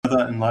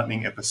another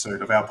enlightening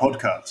episode of our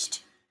podcast,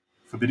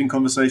 Forbidden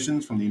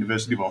Conversations from the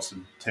University of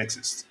Austin,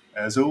 Texas.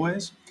 As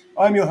always,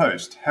 I'm your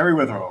host, Harry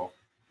Weatherall,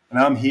 and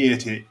I'm here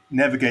to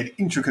navigate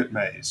intricate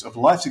maze of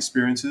life's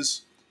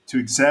experiences to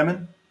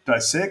examine,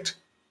 dissect,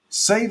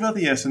 savor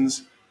the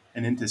essence,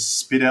 and then to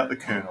spit out the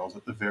kernels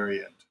at the very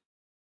end.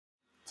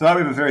 Tonight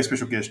we have a very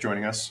special guest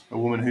joining us, a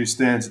woman who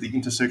stands at the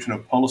intersection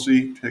of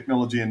policy,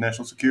 technology, and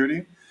national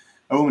security,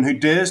 a woman who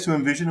dares to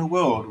envision a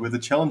world where the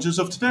challenges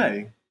of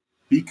today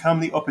become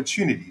the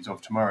opportunities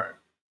of tomorrow.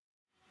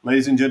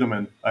 Ladies and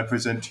gentlemen, I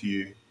present to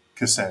you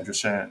Cassandra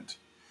Shand.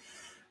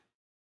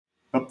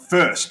 But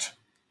first,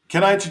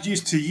 can I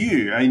introduce to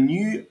you a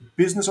new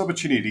business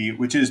opportunity,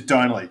 which is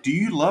Dinely. Do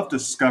you love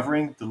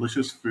discovering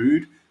delicious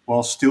food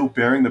while still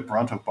bearing the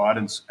brunt of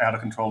Biden's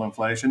out-of-control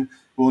inflation?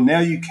 Well, now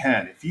you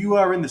can. If you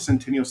are in the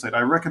Centennial State,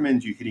 I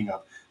recommend you hitting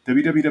up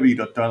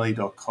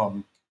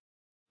www.dinely.com,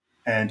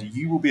 and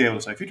you will be able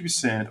to save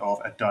 50% off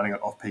at dining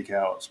at off-peak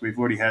hours. We've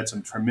already had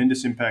some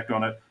tremendous impact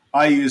on it.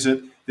 I use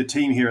it. The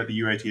team here at the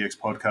UATX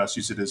podcast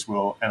use it as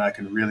well, and I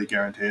can really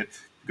guarantee it.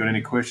 If you've got any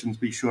questions,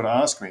 be sure to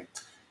ask me.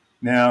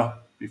 Now,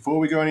 before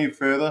we go any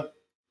further,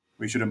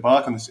 we should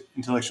embark on this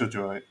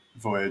intellectual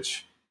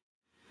voyage,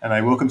 and I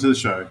welcome to the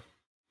show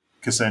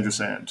Cassandra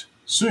Shand,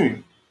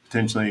 soon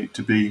potentially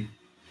to be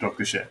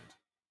Dr. Shand.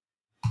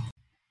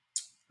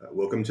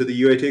 Welcome to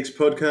the UATX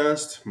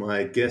podcast.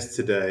 My guest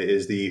today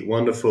is the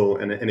wonderful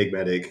and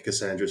enigmatic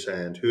Cassandra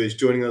Shand, who is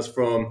joining us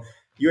from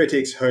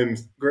UATX home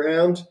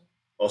ground,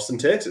 Austin,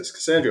 Texas.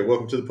 Cassandra,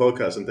 welcome to the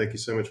podcast, and thank you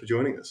so much for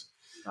joining us.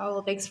 Oh,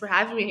 well, thanks for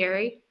having me,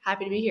 Harry.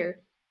 Happy to be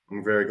here.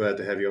 I'm very glad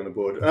to have you on the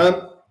board.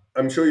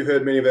 I'm sure you've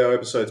heard many of our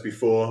episodes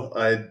before.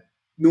 I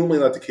normally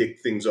like to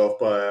kick things off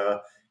by,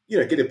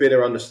 get a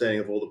better understanding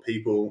of all the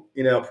people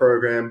in our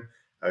program.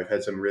 I've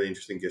had some really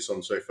interesting guests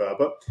on so far,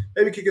 but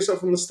maybe kick us off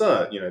from the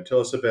start.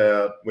 Tell us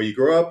about where you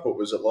grew up, what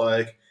was it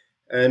like,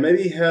 and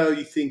maybe how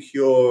you think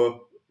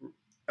your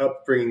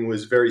upbringing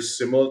was very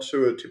similar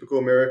to a typical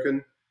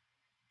American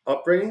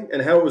upbringing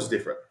and how it was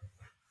different.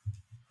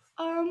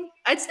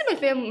 I'd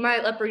say my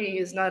upbringing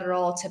is not at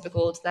all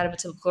typical to that of a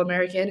typical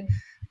American.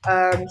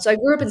 So I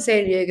grew up in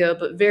San Diego,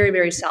 but very,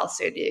 very South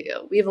San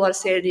Diego. We have a lot of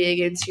San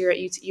Diegans here at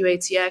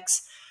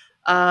UATX.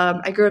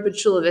 I grew up in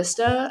Chula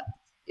Vista,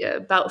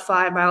 about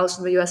 5 miles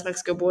from the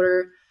U.S.-Mexico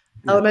border.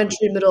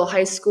 Elementary, middle,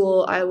 high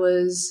school, I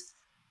was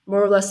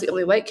more or less the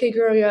only white kid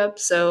growing up,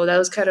 so that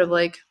was kind of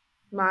like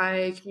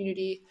my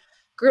community.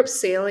 Grew up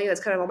sailing. That's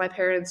kind of all my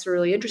parents were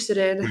really interested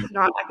in.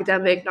 Not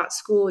academic, not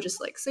school,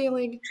 just like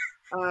sailing.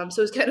 So it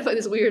was kind of like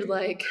this weird,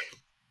 like,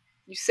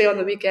 you sail on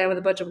the weekend with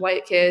a bunch of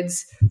white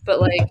kids,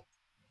 but like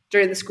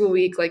during the school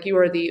week, like you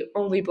were the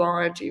only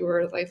blonde, you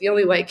were like the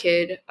only white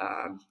kid.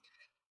 I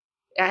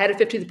had a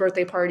 15th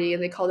birthday party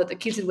and they called it the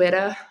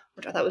quinceañera,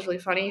 which I thought was really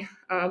funny.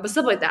 But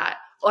stuff like that.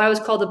 Well, I was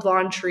called the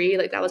blonde tree.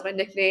 Like that was my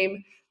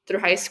nickname through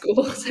high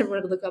school. So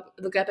everyone would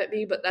look up at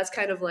me, but that was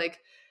kind of the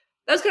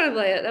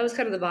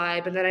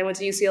vibe. And then I went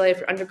to UCLA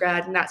for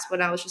undergrad, and that's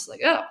when I was just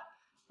like, oh,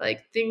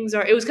 like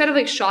it was kind of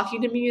like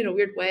shocking to me in a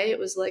weird way. It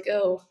was like,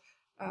 oh,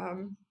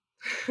 I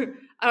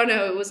don't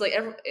know. It was like,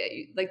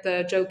 like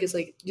the joke is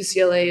like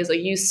UCLA is like,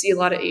 you see a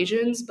lot of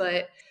Asians,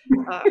 but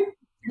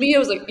me, it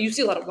was like, you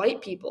see a lot of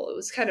white people. It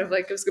was kind of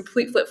like, it was a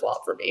complete flip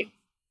flop for me.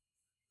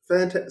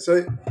 Fantastic.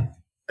 So,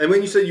 and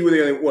when you said you were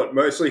the only,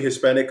 mostly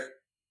Hispanic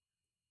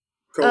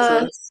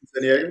culture in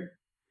San Diego?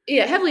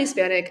 Yeah, heavily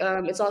Hispanic.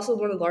 It's also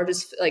one of the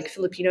largest like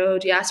Filipino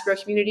diaspora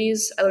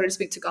communities. I learned to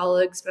speak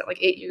Tagalog, spent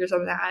like 8 years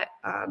on that.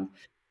 A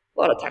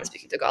lot of time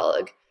speaking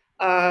Tagalog.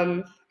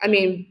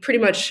 Pretty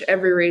much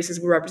every race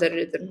is more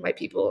represented than white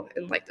people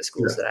in like the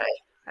schools that I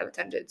have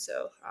attended.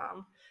 So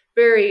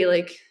very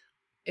like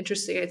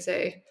interesting, I'd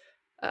say.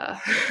 I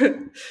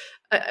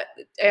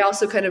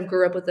also kind of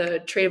grew up with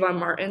the Trayvon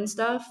Martin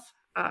stuff.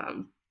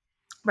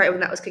 Right when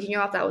that was kicking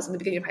off, that was in the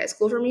beginning of high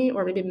school for me,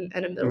 or maybe in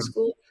middle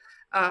school.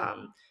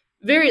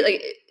 Very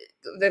like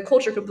the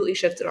culture completely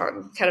shifted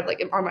on kind of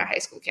like on my high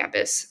school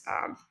campus.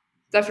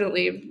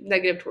 Definitely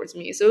negative towards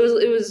me. So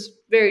it was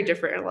very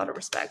different in a lot of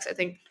respects. I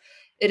think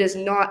it is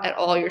not at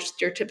all your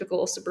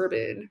typical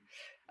suburban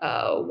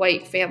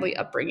white family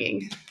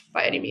upbringing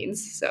by any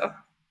means. So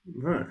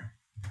no.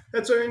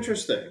 That's so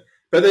interesting.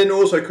 But then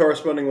also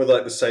corresponding with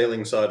like the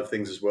sailing side of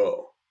things as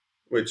well,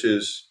 which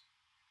is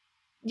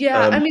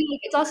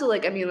it's also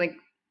like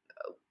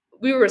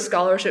we were a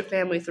scholarship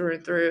family through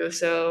and through.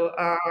 So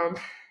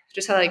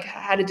just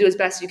had to do as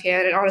best you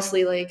can. And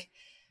honestly, like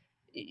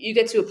you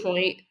get to a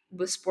point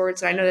with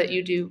sports. And I know that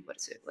you do. What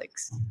is it like?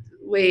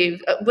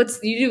 Wave.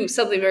 You do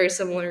something very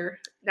similar.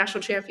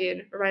 National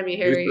champion. Remind me,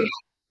 Harry.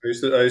 I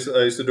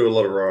used to do a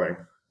lot of rowing.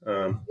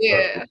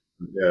 Yeah.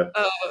 Yeah.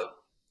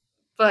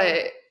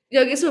 But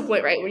it gets to a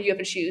point, right, where you have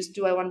to choose: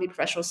 do I want to be a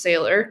professional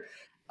sailor,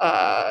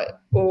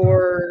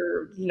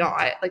 or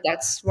not? Like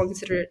that's one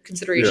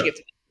consideration you have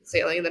to make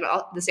sailing. And then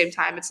at the same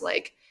time, it's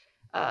like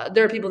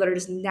there are people that are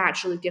just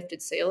naturally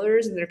gifted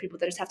sailors, and there are people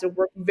that just have to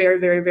work very,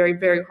 very, very,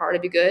 very hard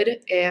to be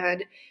good.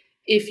 And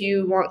if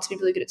you want to be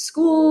really good at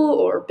school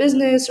or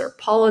business or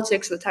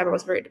politics, at the time I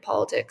was very into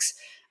politics,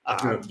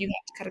 Yeah. you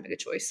have to kind of make a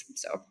choice.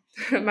 So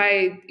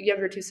my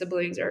younger two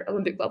siblings are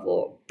Olympic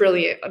level,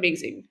 brilliant,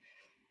 amazing.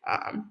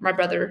 My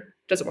brother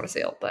doesn't want to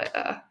sail, but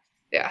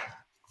yeah.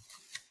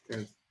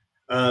 Yeah.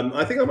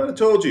 I think I might have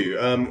told you.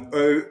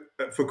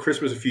 For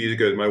Christmas a few years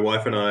ago, my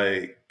wife and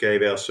I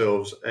gave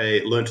ourselves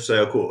a learn to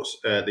sail course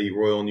at the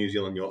Royal New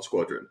Zealand Yacht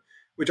Squadron,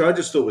 which I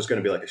just thought was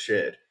going to be like a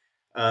shed.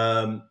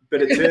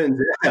 But it turns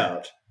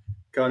out,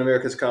 Kind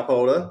America's Cup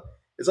holder,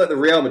 it's like the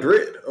Real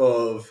Madrid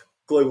of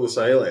global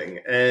sailing.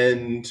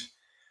 And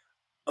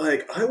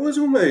like, I was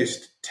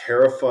almost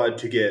terrified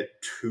to get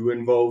too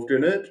involved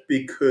in it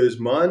because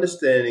my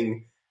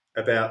understanding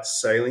about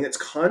sailing, it's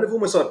kind of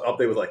almost like up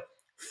there with like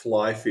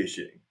fly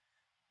fishing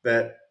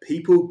that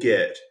people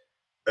get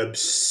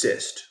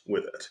obsessed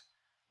with it.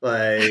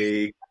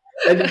 Like,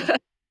 and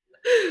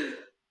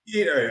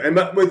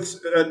and with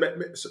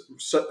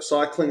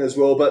cycling as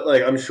well. But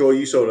like, I'm sure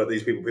you saw that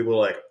these people. People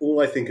are like,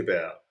 all I think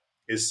about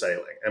is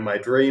sailing, and my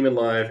dream in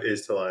life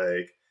is to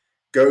like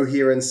go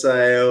here and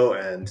sail.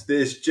 And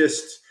there's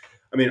just,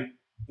 I mean,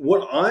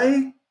 what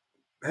I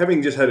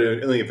having just had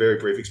only a very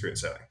brief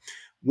experience sailing.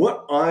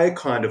 What I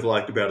kind of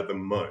liked about it the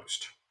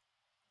most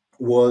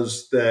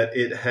was that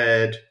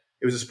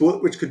it was a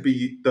sport which could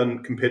be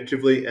done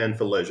competitively and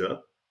for leisure,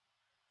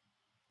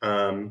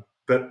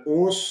 but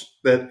also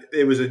that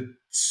it was a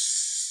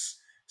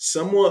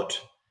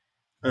somewhat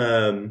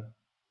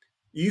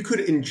you could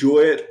enjoy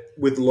it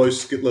with low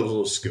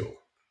levels of skill.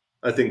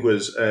 I think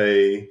was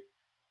a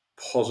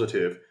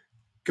positive.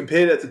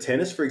 Compare that to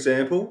tennis, for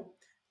example.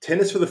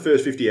 Tennis for the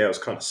first 50 hours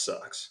kind of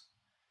sucks.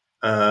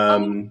 Um,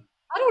 Um,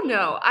 I don't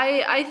know.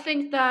 I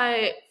think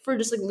that for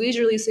just like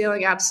leisurely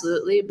sailing,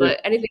 absolutely, yeah,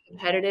 but anything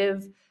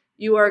competitive,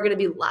 you are going to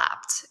be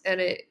lapped, and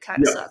it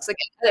kind of yeah, sucks. Like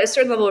at a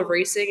certain level of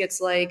racing,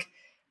 it's like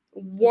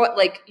what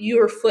like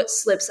your foot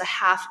slips a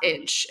half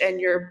inch, and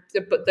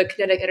the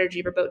kinetic energy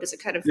of your boat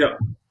doesn't kind of yeah,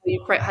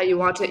 you quite how you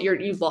want it.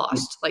 You've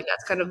lost. Like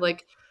that's kind of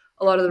like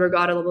a lot of the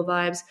regatta level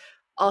vibes.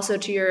 Also,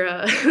 to your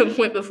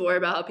point before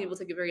about how people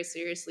take it very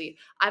seriously,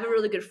 I have a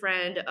really good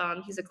friend.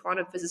 He's a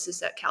quantum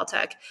physicist at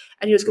Caltech,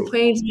 and he was cool.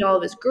 complaining to me all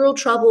of his girl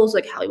troubles,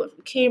 like how he went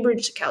from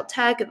Cambridge to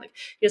Caltech, and like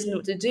he doesn't know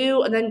what to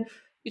do. And then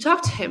you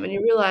talk to him, and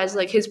you realize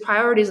like his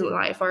priorities in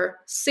life are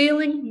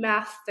sailing,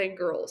 math, and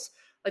girls.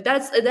 Like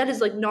that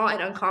is like not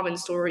an uncommon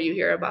story you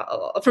hear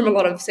about from a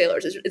lot of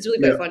sailors. It's really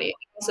quite Yeah, funny.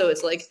 Also,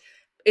 it's like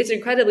it's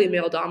incredibly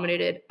male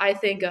dominated. I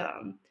think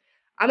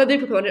I'm a big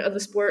proponent of the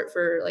sport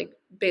for like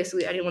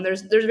basically anyone.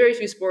 There's very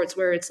few sports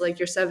where it's like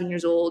you're 7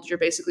 years old, you're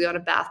basically on a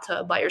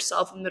bathtub by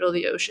yourself in the middle of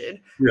the ocean,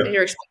 yeah, and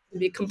you're expected to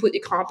be completely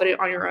competent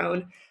on your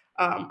own.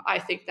 I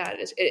think that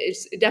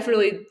it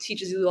definitely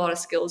teaches you a lot of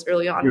skills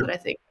early on yeah, that I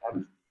think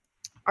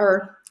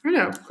are I don't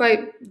know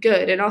quite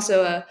good. And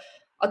also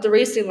at the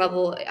racing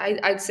level,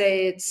 I'd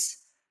say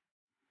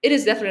it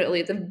is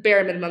definitely the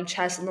bare minimum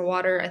chest in the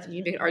water. I think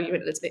you make an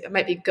argument that it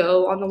might be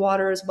go on the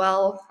water as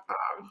well.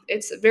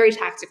 It's very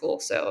tactical,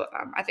 so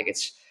I think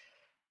it's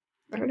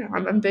I don't know.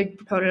 I'm a big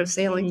proponent of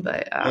sailing,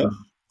 but yeah.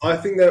 I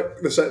think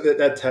that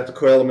that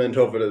tactical element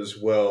of it as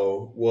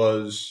well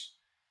was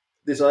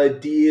this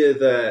idea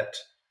that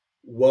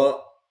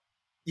what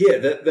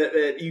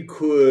that you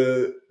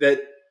could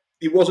that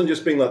it wasn't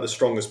just being like the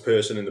strongest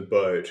person in the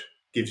boat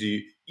gives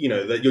you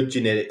that your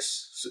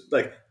genetics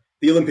like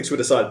the Olympics were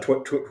decided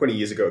 20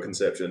 years ago at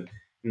conception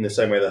in the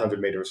same way the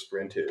 100-meter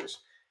sprint is.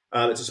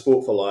 It's a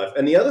sport for life.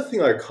 And the other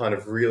thing I kind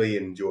of really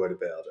enjoyed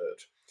about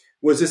it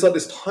was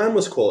this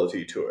timeless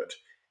quality to it.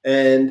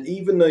 And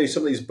even though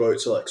some of these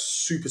boats are like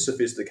super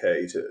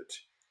sophisticated,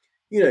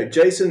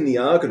 Jason and the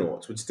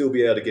Argonauts would still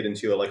be able to get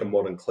into like a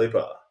modern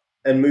clipper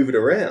and move it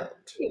around.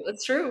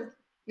 that's true.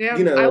 Yeah,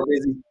 You know, I like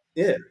was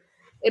yeah,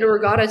 in a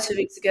regatta 2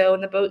 weeks ago,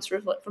 and the boats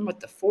were from like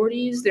the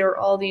 40s. There were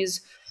all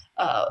these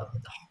uh,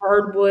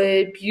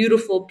 hardwood,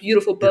 beautiful,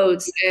 beautiful yeah,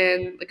 boats,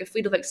 and like a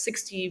fleet of like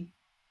 60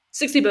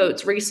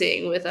 boats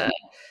racing with a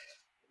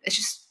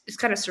it's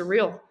kind of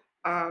surreal.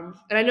 And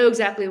I know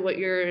exactly what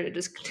you're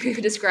just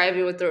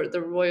describing with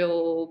the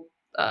Royal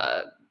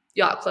uh,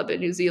 Yacht Club in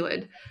New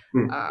Zealand.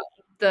 hmm, Uh,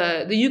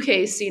 the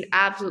UK scene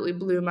absolutely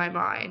blew my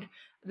mind.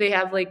 They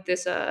have like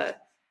this.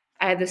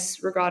 I had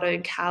this regatta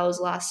in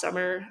Cowes last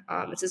summer.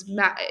 It's this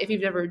if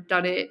you've never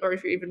done it or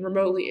if you're even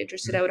remotely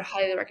interested, I would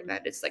highly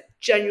recommend. It's like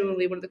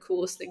genuinely one of the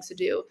coolest things to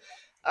do.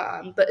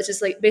 But it's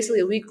just like basically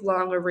a week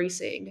long of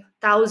racing,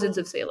 thousands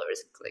of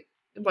sailors like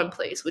in one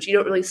place, which you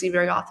don't really see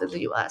very often in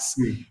the U.S.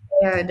 hmm,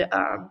 And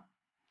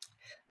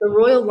the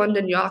Royal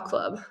London Yacht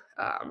Club,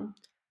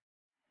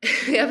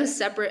 they have a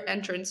separate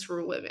entrance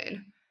for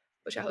women,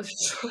 which I was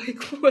just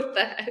like, what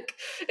the heck?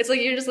 It's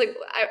like you're just like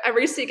I'm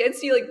racing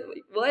against you, like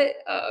what?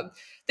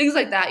 Things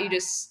like that. You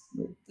just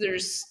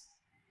there's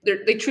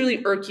they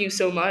truly irk you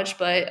so much,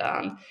 but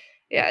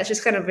yeah, it's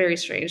just kind of very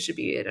strange to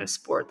be in a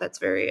sport that's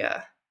very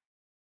yeah.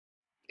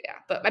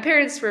 But my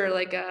parents, for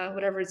like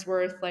whatever it's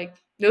worth, like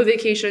no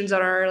vacations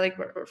on our like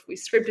or we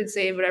scripted and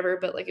save whatever,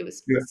 but like it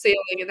was yeah,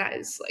 sailing, and that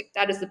is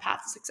the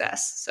path to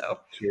success. So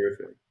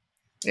terrific.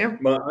 yeah.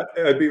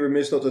 I'd be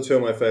remiss not to tell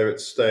my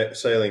favorite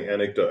sailing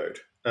anecdote.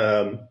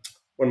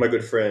 one of my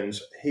good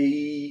friends,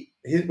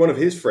 one of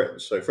his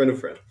friends, so friend of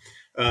friend,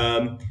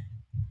 um,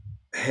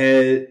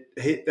 they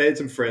had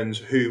some friends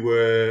who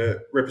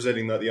were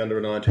representing like the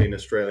under-19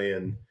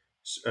 Australian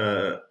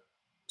uh,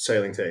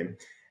 sailing team,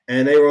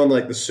 and they were on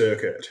like the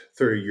circuit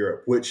through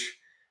Europe, which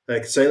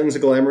like sailing's a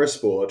glamorous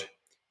sport,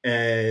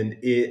 and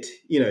you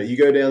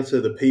go down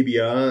to the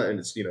PBR and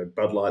it's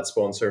Bud Light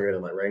sponsoring it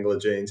and like Wrangler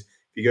jeans. If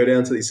you go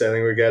down to these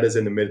sailing regattas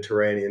in the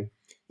Mediterranean,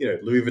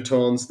 Louis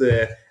Vuitton's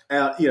there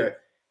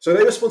so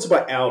they were sponsored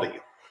by Audi.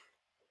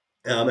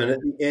 And at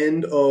the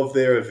end of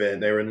their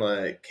event, they were in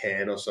like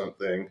Cannes or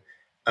something.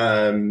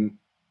 Um,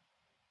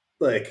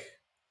 like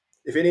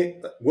if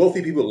any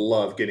wealthy people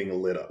love getting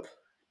lit up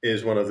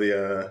is one of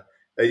they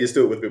just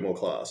do it with a bit more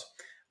class,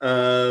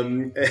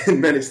 and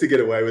manage to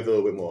get away with a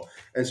little bit more,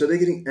 and so they're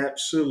getting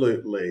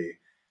absolutely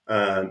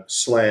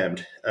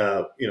slammed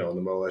on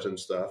the mullet and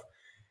stuff,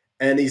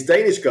 and these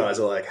Danish guys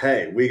are like,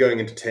 hey, we're going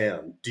into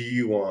town, do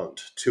you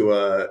want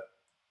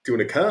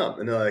to come?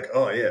 And they're like,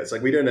 oh yeah. It's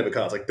like, we don't have a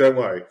car. It's like, don't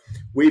worry,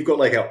 we've got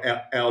like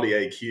our Audi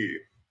AQ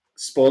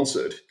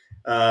sponsored,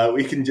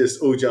 we can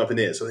just all jump in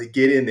there. So they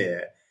get in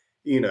there,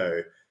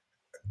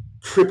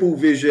 triple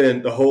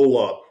vision, the whole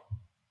lot,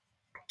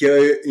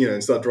 go,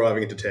 and start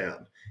driving into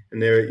town.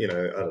 And they're, I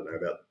don't know,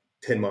 about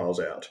 10 miles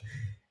out.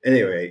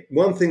 Anyway,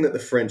 one thing that the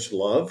French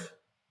love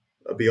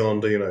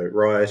beyond,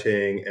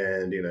 rioting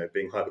and,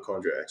 being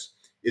hypochondriacs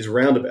is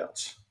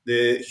roundabouts.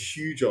 They're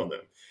huge on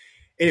them.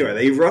 Anyway,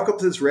 they rock up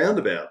to this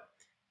roundabout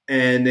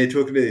and they're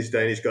talking to these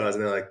Danish guys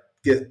and they're like,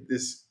 get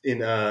this,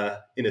 in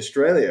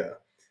Australia,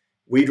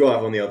 we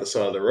drive on the other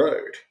side of the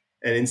road.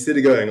 And instead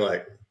of going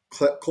like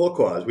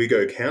clockwise, we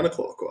go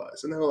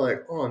counterclockwise. And they were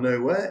like, oh, no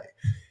way.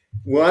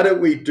 Why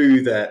don't we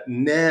do that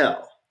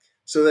now?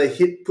 So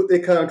they put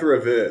their car into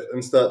reverse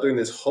and start doing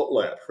this hot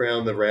lap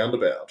around the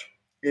roundabout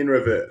in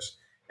reverse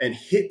and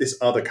hit this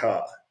other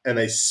car and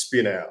they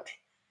spin out.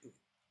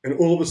 And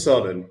all of a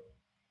sudden,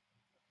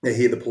 they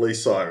hear the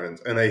police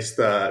sirens and they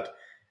start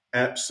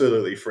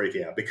absolutely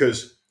freaking out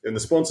because in the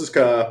sponsor's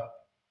car,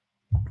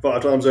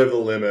 5 times over the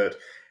limit.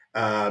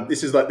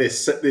 This is like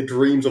their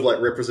dreams of like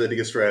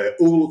representing Australia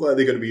all look like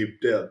they're going to be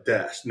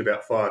dashed in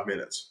about 5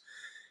 minutes.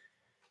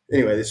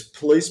 Anyway, this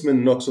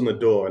policeman knocks on the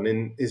door and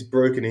in his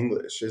broken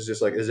English is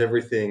just like, is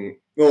everything...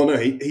 Oh, no,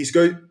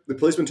 the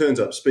policeman turns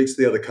up, speaks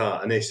to the other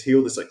car, and they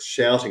hear this like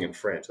shouting in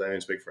French. They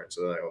don't speak French,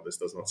 so they're like, oh, this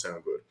does not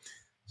sound good.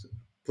 So the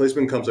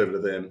policeman comes over to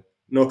them,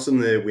 knocks on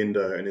their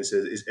window, and he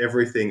says, is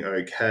everything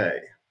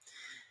okay?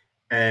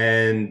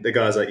 And the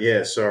guy's like,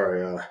 yeah,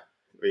 sorry,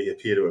 we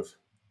appear to have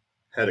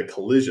had a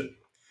collision.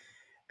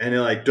 And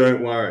they're like,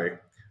 don't worry.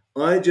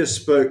 I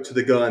just spoke to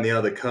the guy in the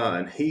other car,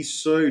 and he's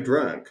so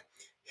drunk,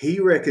 he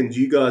reckoned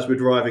you guys were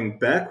driving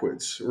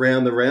backwards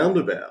around the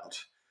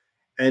roundabout.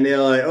 And they're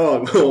like,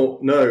 oh, well,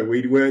 no,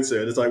 we weren't,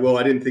 sir. And it's like, well,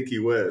 I didn't think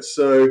you were.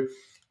 So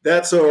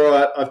that's all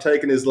right. I've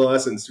taken his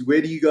license.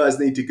 Where do you guys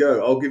need to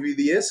go? I'll give you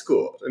the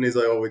escort. And he's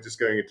like, oh, we're just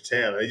going into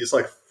town. And he just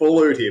like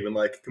followed him in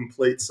like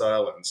complete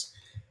silence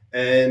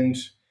and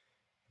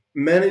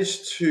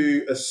managed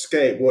to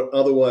escape what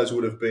otherwise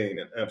would have been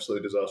an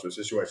absolutely disastrous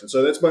situation.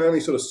 So that's my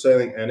only sort of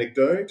sailing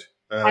anecdote.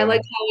 I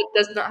like how it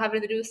does not have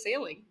anything to do with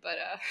sailing, but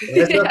It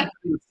has nothing to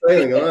do with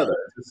sailing either.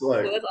 It's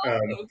like well, that's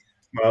awesome.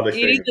 milder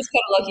You need things. just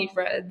kind of lucky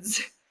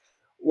friends.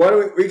 Why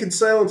don't we can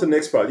sail on to the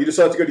next part. You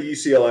decide to go to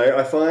UCLA.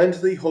 I find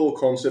the whole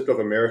concept of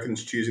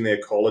Americans choosing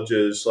their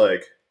colleges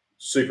like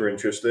super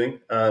interesting.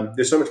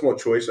 There's so much more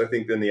choice, I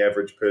think, than the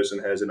average person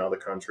has in other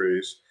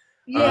countries.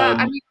 Yeah,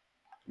 I mean,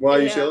 Why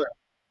yeah. UCLA?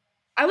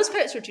 I was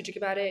quite strategic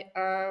about it.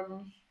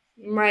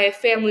 My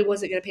family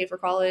wasn't going to pay for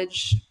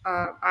college.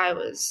 I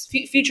was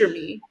future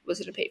me was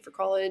going to pay for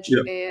college,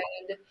 Yeah.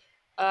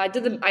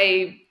 and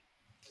I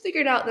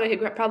figured out that I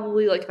could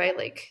probably like if I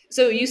like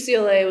so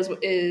UCLA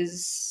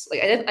is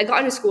like I got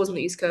into schools on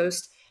the East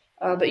Coast,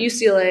 but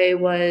UCLA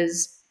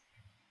was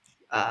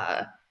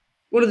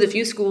one of the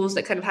few schools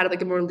that kind of had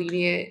like a more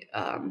lenient.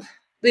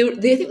 They I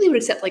think they would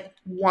accept like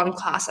one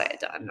class I had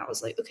done, and I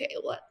was like, okay,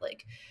 what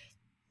like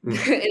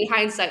in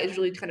hindsight, it's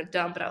really kind of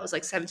dumb, but I was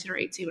like 17 or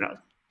 18 when I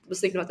was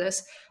thinking about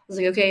this. I was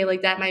like, okay,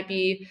 like that might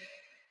be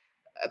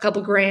a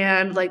couple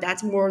grand, like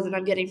that's more than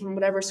I'm getting from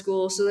whatever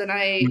school. So then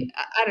I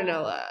don't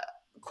know,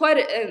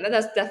 and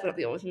that's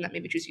definitely the only thing that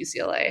made me choose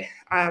UCLA.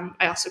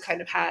 I also kind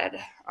of had,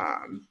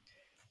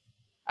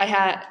 I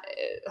had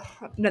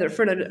another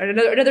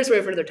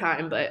story for another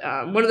time, but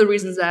one of the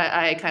reasons that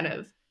I kind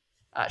of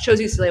chose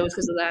UCLA was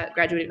because of that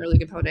graduating early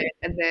component,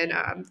 and then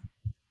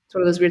it's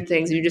one of those weird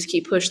things. If you just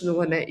keep pushing the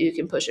limit, you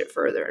can push it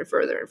further and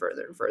further and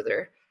further and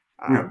further.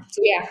 Yeah.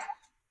 So yeah,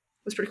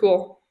 it was pretty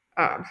cool.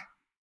 I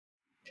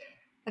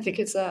think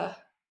it's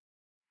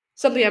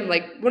something I'm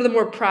like one of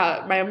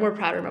the my more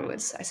prouder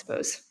moments, I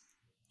suppose.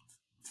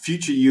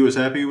 Future you is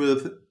happy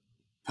with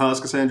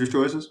past Cassandra's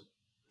choices?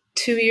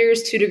 2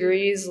 years, 2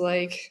 degrees,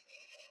 like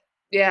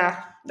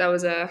yeah, that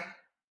was a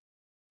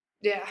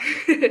yeah.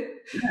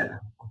 Yeah.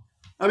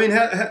 I mean,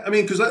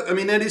 because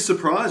that is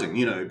surprising.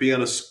 Being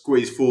able to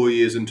squeeze 4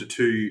 years into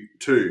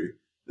two.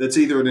 That's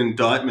either an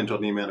indictment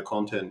on the amount of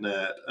content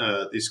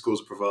that these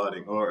schools are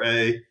providing, or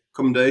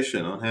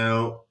commendation on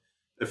how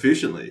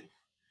efficiently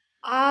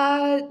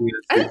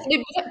you I think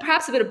achieved. maybe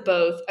perhaps a bit of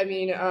both. I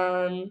mean,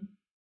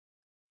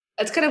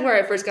 that's kind of where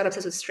I first got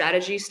obsessed with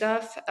strategy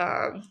stuff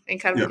and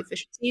kind of Yeah, like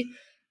efficiency.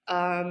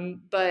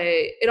 But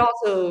it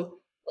also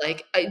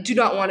like I do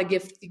not want to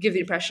give the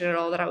impression at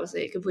all that I was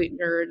a complete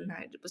nerd and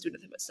I was doing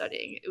nothing but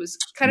studying. It was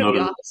kind of not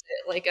the at opposite.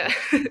 Like,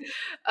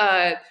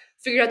 uh,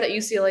 figured out that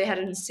UCLA had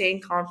an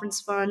insane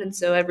conference fund, and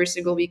so every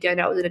single weekend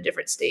I was in a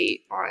different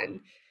state on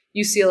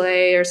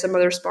UCLA or some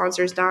other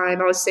sponsor's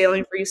dime. I was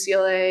sailing for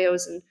UCLA. I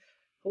was in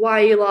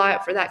Hawaii a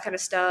lot for that kind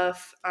of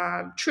stuff.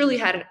 Truly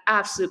had an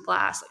absolute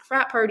blast, like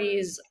frat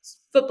parties,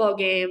 football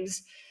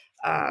games.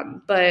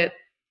 But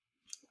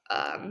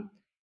um,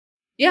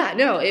 yeah,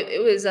 no,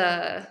 it was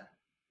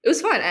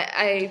fun.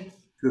 I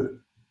good.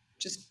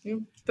 just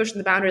pushing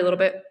the boundary a little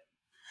bit.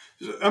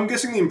 So I'm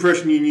guessing the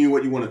impression you knew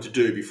what you wanted to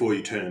do before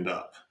you turned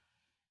up.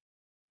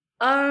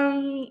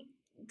 Um,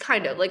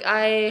 kind of like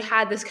I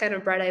had this kind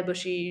of bright eyed,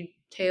 bushy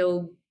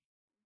tailed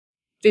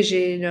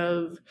vision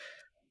of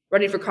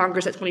running for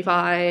Congress at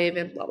 25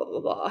 and blah blah blah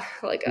blah.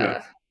 Like Yeah,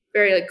 a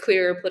very like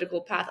clear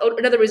political path. Oh,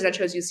 another reason I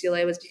chose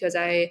UCLA was because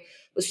I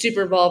was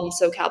super involved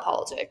in SoCal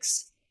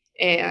politics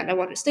and I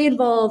wanted to stay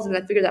involved and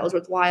I figured that was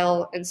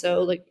worthwhile. And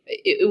so like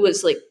it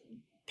was like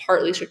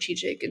partly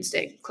strategic and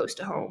staying close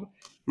to home.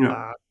 yeah,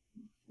 Uh,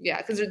 yeah,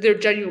 because there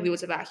genuinely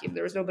was a vacuum.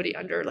 There was nobody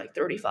under like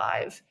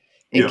 35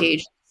 yeah,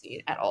 engaged in the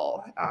scene at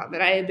all.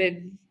 And I had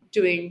been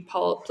doing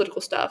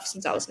political stuff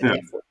since I was maybe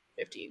yeah. like 14,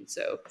 15.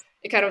 So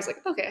it kind of was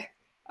like, okay,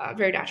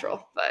 very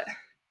natural. But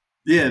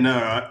Yeah, no,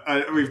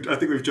 I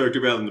think we've joked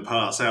about in the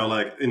past how,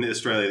 like, in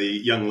Australia, the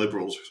young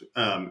liberals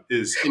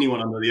is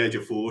anyone under the age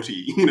of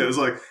 40. It's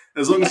like,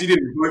 as long yeah, as you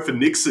didn't vote for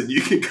Nixon,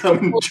 you can come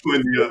and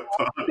join the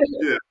party.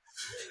 Yeah.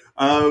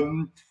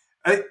 Um,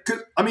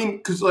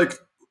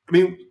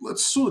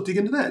 let's sort of dig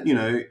into that.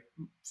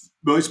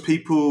 Most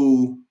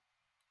people,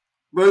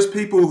 most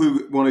people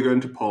who want to go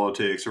into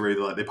politics are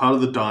either like they're part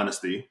of the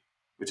dynasty,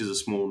 which is a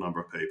small number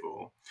of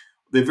people.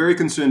 They're very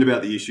concerned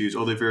about the issues,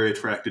 or they're very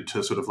attracted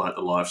to sort of like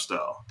the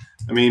lifestyle.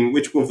 I mean,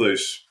 which of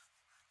those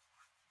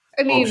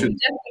I mean, options,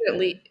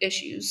 definitely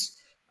issues.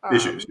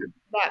 issues?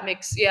 That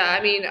makes, yeah.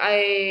 I mean,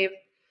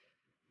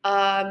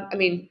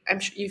 I'm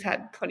sure you've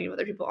had plenty of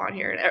other people on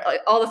here, and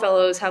like, all the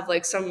fellows have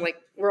like some like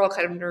we're all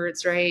kind of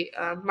nerds, right?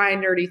 My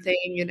nerdy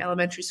thing in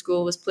elementary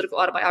school was political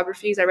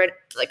autobiographies. I read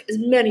like as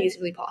many as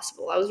really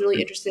possible. I was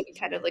really interested in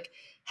kind of like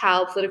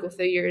how political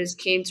figures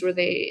came to where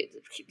they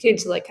came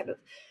to like kind of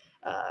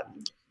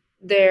um,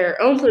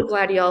 their own political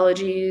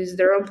ideologies,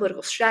 their own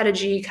political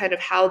strategy, kind of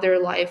how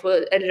their life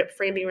was, ended up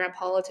framing around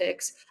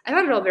politics. I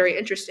found it all very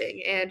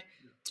interesting. And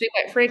to be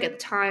quite frank, at the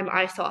time,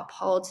 I thought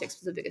politics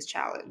was the biggest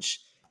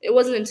challenge. It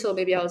wasn't until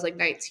maybe I was like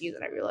 19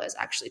 that I realized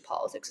actually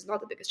politics is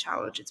not the biggest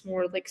challenge. It's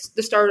more like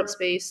the startup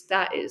space.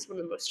 That is one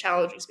of the most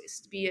challenging spaces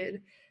to be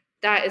in.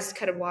 That is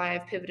kind of why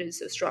I've pivoted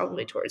so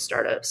strongly towards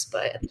startups.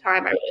 But at the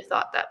time, I really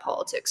thought that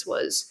politics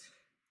was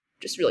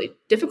just really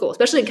difficult,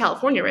 especially in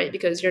California, right?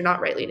 Because you're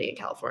not right leaning in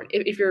California.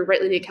 If you're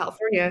right leaning in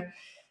California,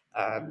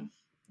 um,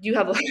 you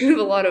have you have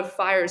a lot of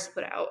fires to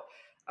put out.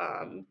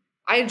 Um,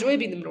 I enjoy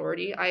being the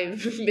minority.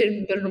 I've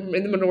been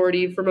in the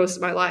minority for most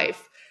of my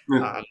life,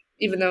 Yeah,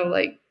 even though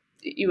like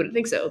you wouldn't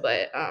think so.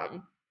 But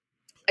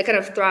I kind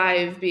of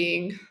thrive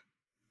being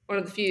one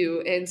of the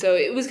few, and so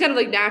it was kind of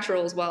like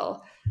natural as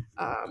well.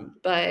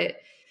 But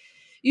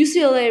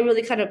UCLA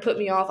really kind of put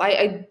me off.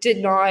 I did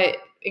not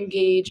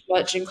engage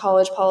much in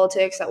college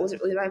politics. That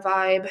wasn't really my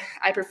vibe.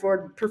 I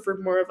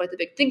preferred more of like the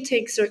big think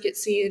tank circuit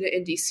scene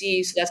in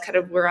DC. So that's kind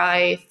of where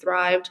I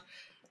thrived.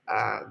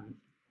 Um,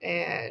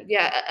 and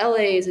yeah,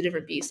 LA is a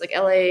different beast. Like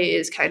LA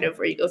is kind of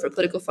where you go for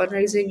political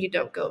fundraising. You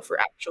don't go for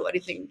actual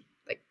anything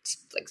like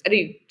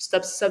any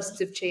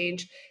substantive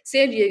change.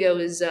 San Diego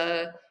is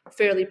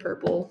fairly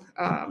purple,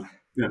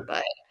 yeah.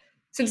 but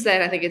since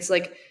then I think it's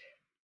like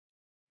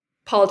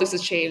politics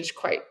has changed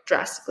quite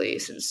drastically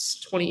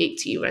since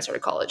 2018 when I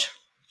started college.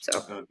 So,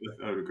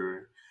 I would agree.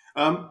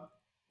 Um,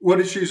 what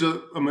issues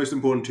are most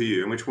important to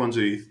you, and which ones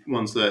are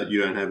ones that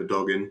you don't have a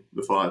dog in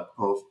the fight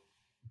of?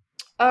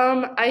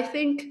 I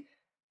think,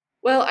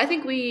 well, I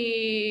think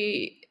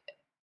we've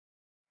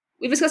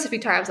discussed a few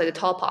times like the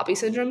tall poppy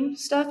syndrome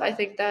stuff. I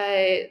think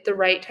that the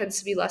right tends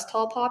to be less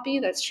tall poppy.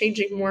 That's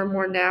changing more and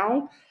more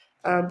now.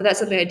 But that's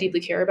something I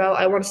deeply care about.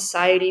 I want a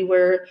society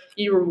where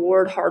you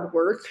reward hard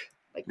work.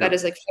 Like Yeah, that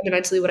is like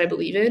fundamentally what I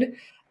believe in.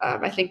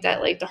 I think that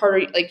like the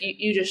harder, like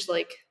you just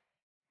like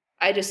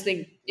I just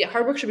think, yeah,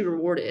 hard work should be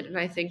rewarded, and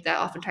I think that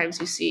oftentimes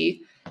you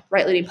see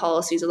right-leaning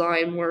policies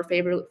align more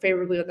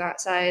favorably on that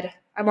side.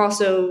 I'm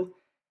also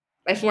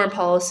my foreign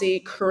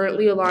policy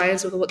currently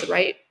aligns with what the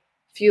right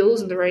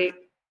feels and the right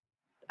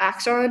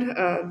acts on.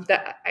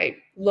 That I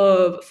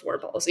love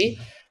foreign policy.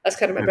 That's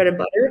kind of my yeah, bread and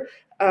butter.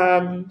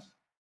 Um,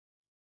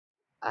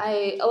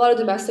 I a lot of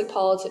domestic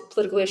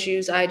political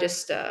issues. I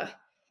just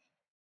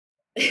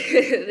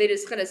they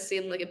just kind of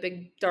seem like a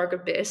big dark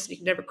abyss. You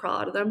can never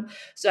crawl out of them.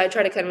 So I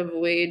try to kind of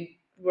avoid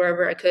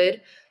wherever I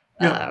could.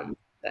 yeah.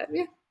 But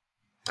yeah.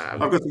 I've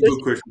got some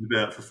good questions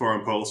about for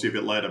foreign policy a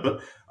bit later,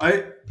 but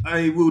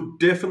I will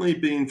definitely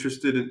be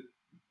interested in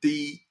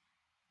the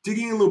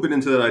digging a little bit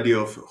into that idea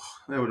of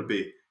how would it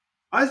be?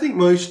 I think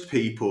most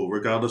people,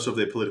 regardless of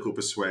their political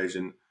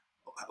persuasion,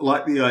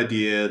 like the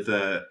idea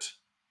that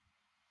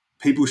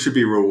people should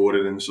be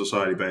rewarded in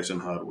society based on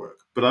hard work.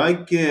 But I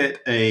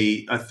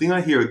think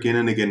I hear again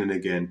and again and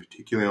again,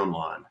 particularly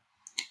online,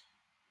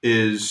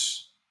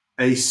 is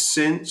a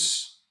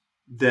sense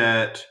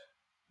that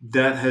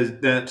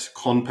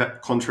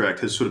contract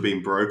has sort of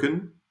been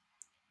broken,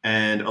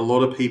 and a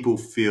lot of people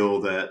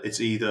feel that it's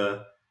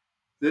either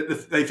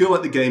they feel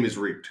like the game is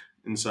rigged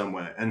in some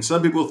way, and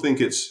some people think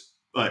it's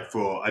like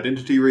for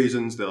identity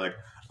reasons. They're like,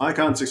 I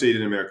can't succeed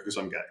in America because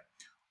I'm gay,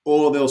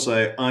 or they'll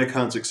say, I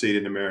can't succeed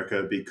in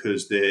America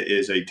because there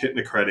is a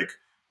technocratic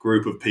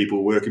group of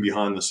people working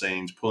behind the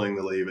scenes, pulling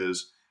the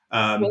levers.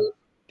 Well,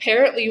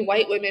 apparently,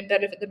 white women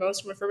benefit the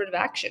most from affirmative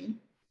action.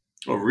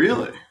 Oh,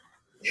 really?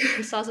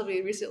 I saw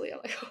something recently. I'm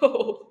like,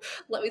 oh,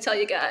 let me tell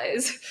you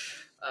guys.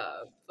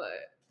 But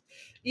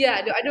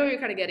yeah, no, I know what you're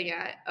kind of getting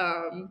at.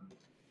 Um,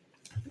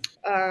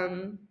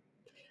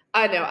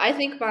 I know. I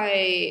think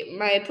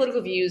my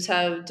political views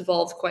have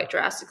devolved quite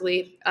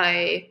drastically.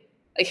 I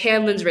like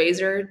Hamlin's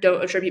razor.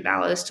 Don't attribute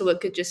malice to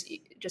what could just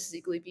as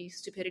equally be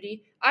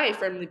stupidity. I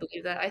firmly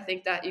believe that. I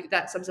think that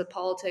that sums up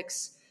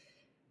politics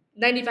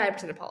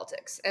 95% of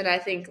politics. And I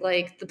think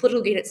like the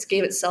political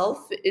game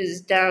itself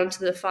is down to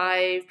the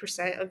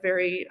 5% of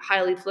very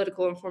highly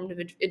political informed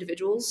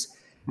individuals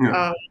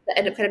Yeah. that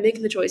end up kind of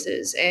making the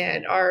choices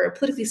and are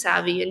politically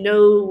savvy and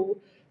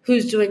know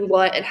who's doing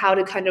what and how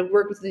to kind of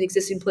work within the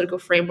existing political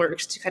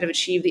frameworks to kind of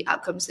achieve the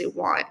outcomes they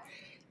want.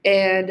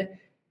 And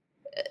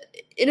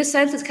in a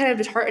sense, it's kind of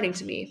disheartening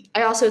to me.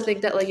 I also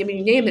think that, like, I mean,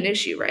 you name an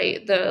issue,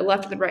 right? The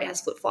left and the right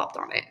has flip flopped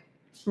on it,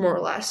 more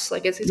or less.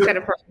 Like, it's Yeah. kind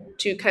of hard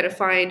to kind of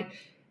find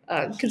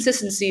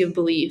consistency of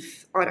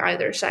belief on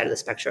either side of the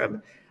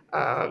spectrum.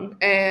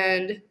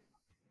 And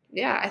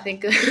yeah, I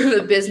think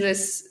the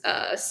business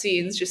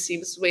scenes just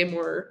seems way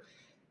more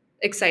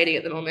exciting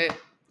at the moment,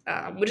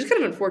 which is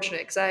kind of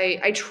unfortunate because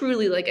I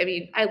truly like. I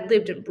mean, I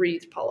lived and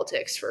breathed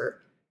politics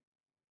for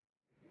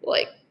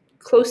like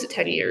close to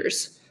 10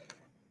 years.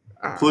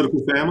 Um,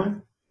 Political family?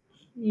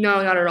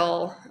 no, not at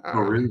all.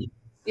 Oh, really?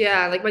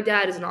 Yeah, like my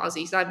dad is an Aussie.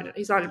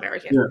 He's not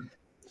American. Yeah.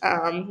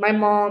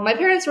 My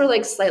parents were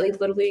like slightly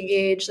politically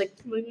engaged, like,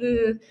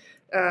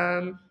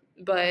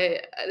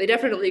 but they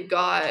definitely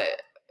got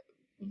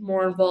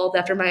more involved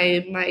after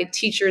my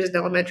teachers in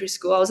elementary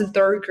school. I was in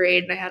third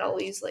grade and I had all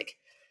these like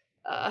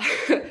at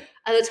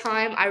the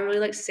time, I really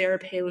liked Sarah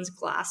Palin's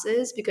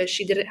glasses because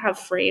she didn't have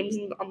frames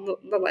on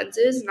the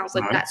lenses, and I was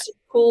like, Nice. "That's super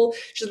cool."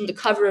 She's on the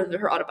cover of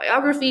her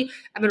autobiography.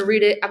 I'm gonna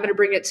read it. I'm gonna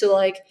bring it to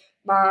like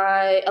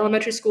my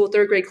elementary school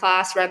third grade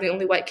class where I'm the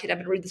only white kid. I'm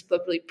gonna read this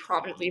book really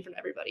prominently in front of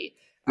everybody.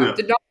 Yeah.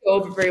 Did not go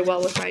over very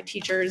well with my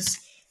teachers.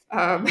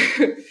 And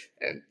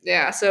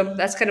yeah, so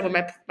that's kind of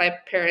when my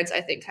parents,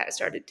 I think, kind of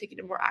started taking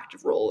a more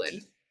active role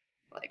in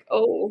like,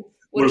 oh,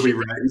 what What is are we she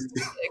raised?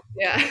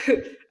 yeah.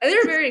 And they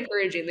were very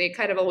encouraging. They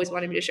kind of always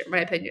wanted me to share my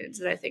opinions.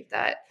 And I think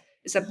that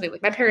is something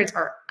like my parents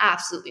are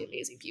absolutely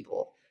amazing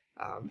people.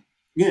 Um,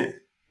 Yeah.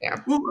 yeah.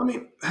 Well, I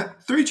mean,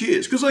 3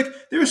 cheers. Because, like,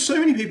 there are so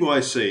many people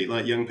I see,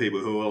 like young people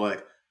who are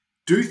like,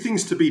 do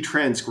things to be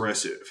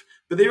transgressive.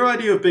 But their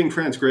idea of being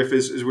transgressive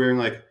is wearing,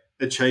 like,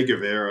 a Che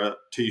Guevara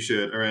t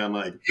shirt around,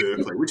 like,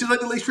 Berkeley, which is, like,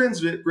 the least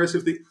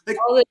transgressive thing. Like,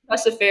 All the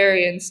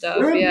Rastafarian stuff.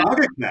 wear a Yeah.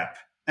 mugger cap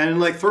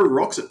and, like, throw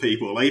rocks at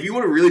people. Like, if you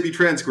want to really be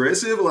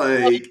transgressive,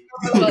 like.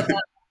 I don't know about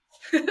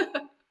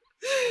that.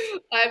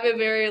 I'm a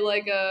very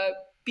like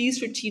be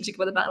strategic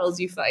about the battles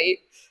you fight.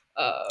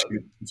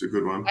 It's a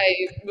good one.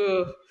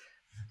 Ugh.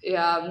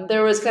 Yeah,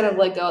 there was kind of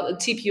like the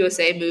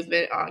TPUSA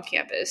movement on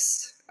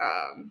campus.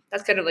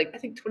 That's kind of like I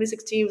think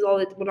 2016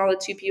 was when all the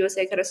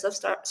TPUSA kind of stuff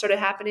started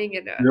happening,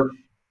 and Yep.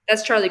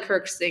 that's Charlie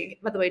Kirk's thing.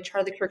 By the way,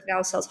 Charlie Kirk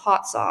now sells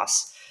hot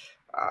sauce,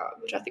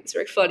 which I think is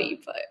very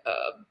funny. But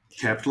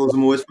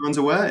Capitalism always finds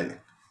a way.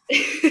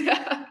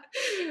 yeah,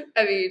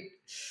 I mean,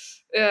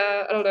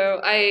 I don't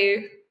know.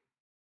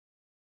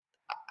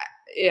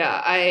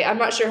 I'm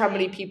not sure how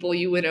many people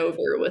you went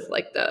over with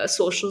like the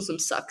socialism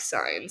sucks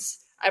signs.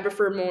 I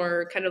prefer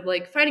more kind of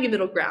like finding a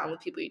middle ground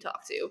with people you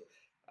talk to,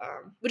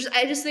 which is,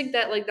 I just think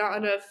that like not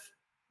enough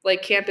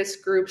like campus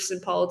groups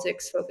and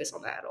politics focus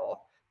on that at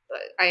all. But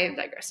I am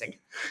digressing.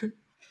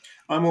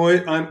 I'm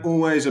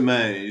always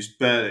amazed,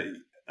 but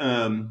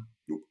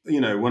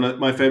one of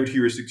my favorite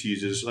heuristics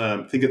users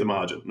think at the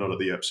margin, not at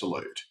the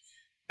absolute.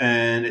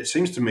 And it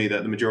seems to me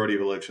that the majority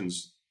of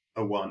elections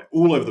are won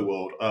all over the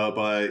world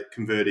by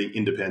converting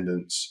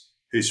independents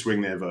who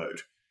swing their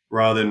vote,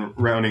 rather than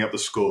rounding up the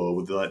score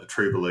with like the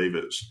true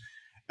believers.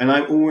 And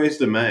I'm always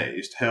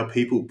amazed how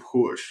people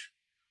push.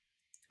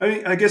 I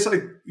mean, I guess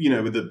with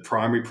the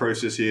primary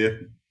process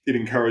here, it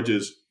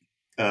encourages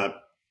uh,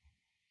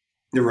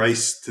 the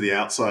race to the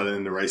outside and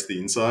then the race to the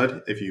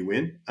inside if you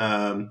win.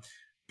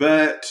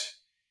 But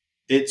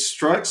it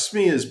strikes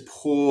me as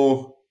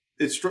poor.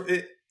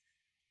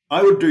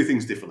 I would do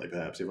things differently,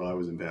 perhaps, if I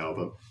was in power,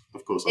 but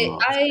of course I'm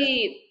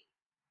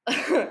not.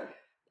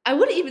 I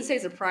wouldn't even say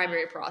it's a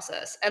primary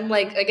process. And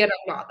like again,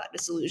 I'm not that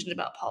disillusioned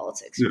about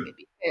politics, or Yeah.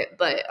 maybe,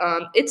 but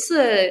it's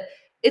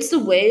the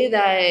way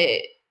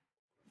that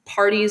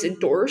parties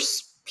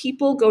endorse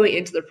people going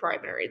into the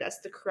primary. That's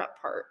the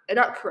corrupt part, and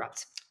not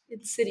corrupt,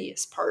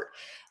 insidious part.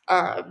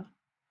 Um,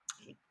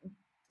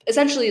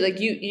 Essentially, like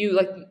you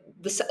like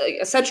like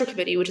a central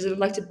committee, which is an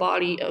elected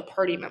body of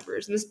party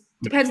members, and this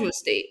depends on the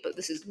state, but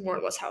this is more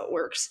or less how it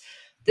works.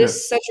 Yeah.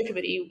 This central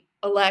committee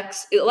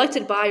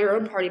elected by your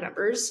own party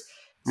members.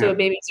 So Yeah.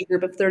 maybe it's a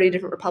group of 30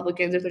 different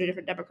Republicans or 30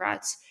 different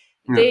Democrats.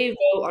 Yeah. They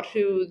vote on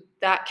who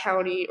that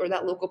county or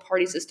that local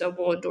party system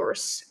will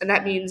endorse, and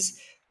that means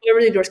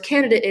whoever the endorsed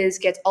candidate is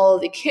gets all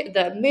of the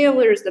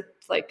mailers, the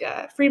like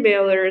free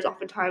mailers,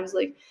 oftentimes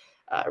like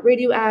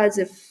radio ads,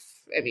 if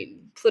I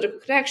mean political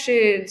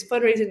connections,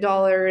 fundraising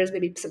dollars,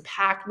 maybe some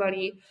PAC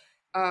money.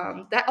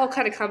 That all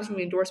kind of comes from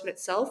the endorsement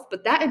itself,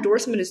 but that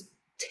endorsement is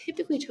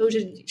typically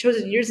chosen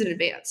years in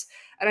advance.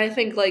 And I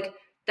think like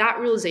that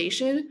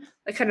realization,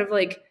 like kind of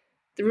like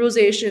the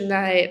realization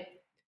that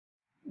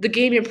the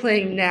game you're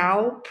playing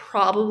now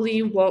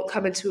probably won't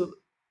come into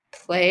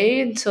play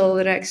until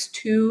the next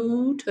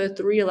 2 to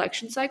 3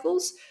 election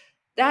cycles.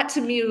 That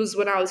to me was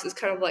when I was just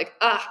kind of like,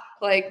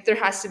 like there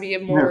has to be a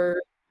Yeah.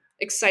 more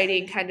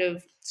exciting kind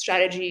of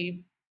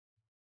strategy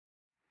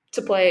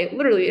to play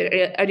literally in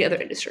any other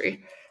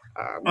industry.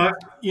 Um, The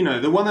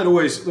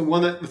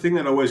thing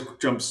that always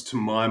jumps to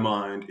my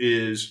mind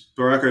is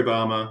Barack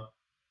Obama.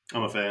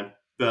 I'm a fan,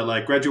 but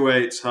like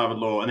graduates Harvard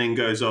Law and then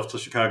goes off to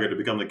Chicago to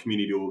become the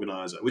community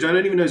organizer, which I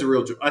don't even know is a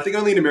real job. I think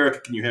only in America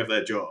can you have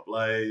that job.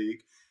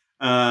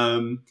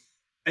 And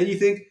you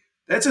think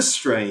that's a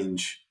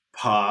strange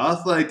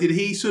path. Like, did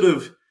he sort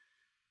of?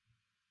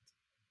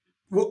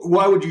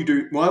 Why would you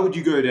do? Why would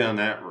you go down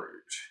that route?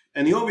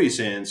 And the obvious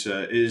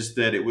answer is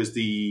that it was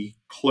the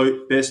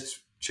best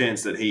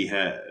chance that he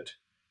had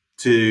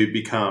to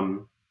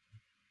become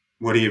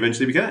what he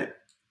eventually became,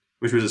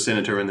 which was a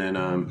senator and then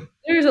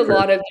there's a president.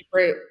 lot of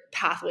different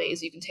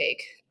pathways you can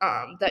take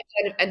that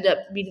kind of end up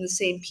meeting the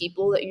same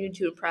people that you need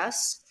to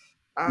impress.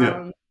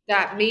 Yeah,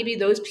 That maybe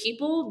those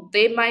people,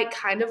 they might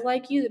kind of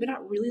like you, they may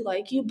not really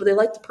like you, but they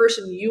like the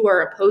person you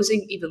are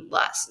opposing even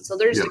less. And so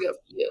they're just yeah, to go for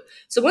you.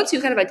 So once you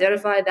kind of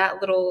identify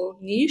that little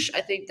niche, I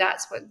think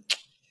that's when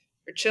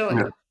you're chilling.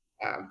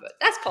 yeah, But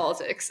that's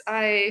politics.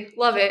 I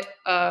love it.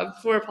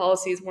 Foreign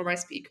policy is more my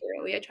speed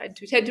currently. I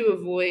tend to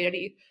avoid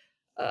any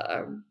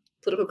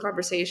political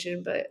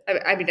conversation, but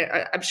I mean,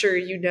 I'm sure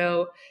you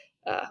know.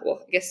 Well,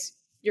 I guess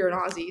you're an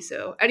Aussie,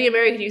 so any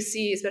American you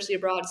see, especially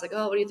abroad, it's like,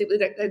 oh, what do you think of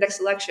the next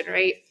election,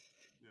 right?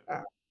 yeah.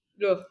 Uh,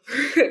 no.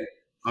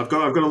 I've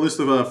got a list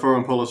of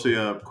foreign policy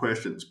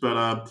questions,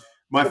 but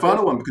my Okay.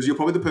 final one, because you're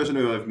probably the person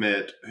who I've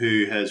met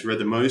who has read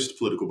the most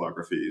political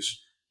biographies.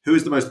 Who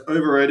is the most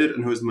overrated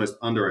and who is the most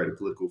underrated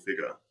political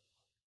figure?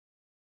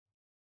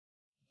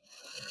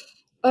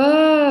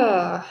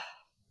 Uh,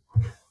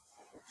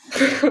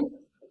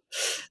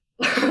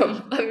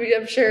 I mean,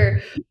 I'm sure.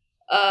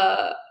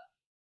 Uh,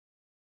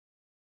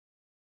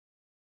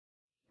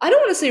 I don't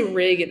want to say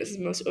Reagan is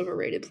the most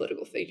overrated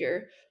political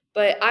figure,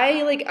 but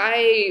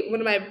I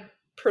one of my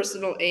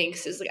personal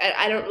angst is like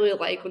I don't really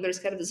like when there's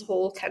kind of this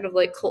whole kind of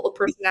like cult of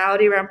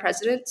personality around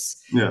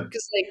presidents, Yeah,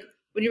 because like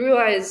when you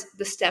realize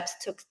the steps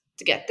it took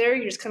to get there,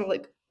 you're just kind of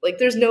like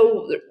there's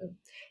no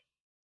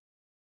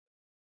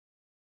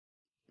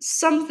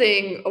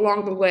something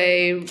along the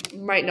way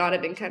might not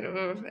have been kind of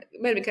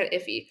might have been kind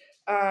of iffy.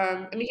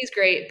 I mean, he's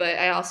great, but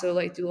I also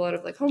like do a lot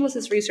of like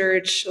homelessness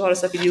research, a lot of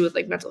stuff you do with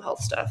like mental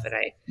health stuff, and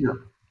yeah,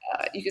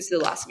 you can see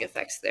the lasting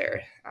effects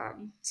there.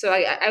 So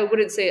I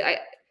wouldn't say I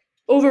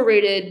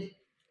overrated,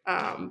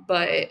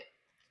 but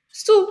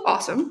still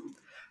awesome.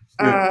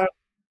 yeah, Uh,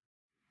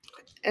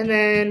 and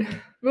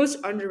then most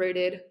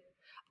underrated.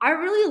 I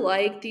really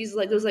like these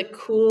like those like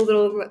cool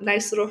little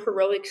nice little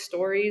heroic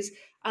stories.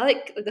 I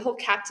like the whole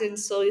Captain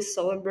Sully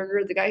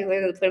Sullenberger, the guy who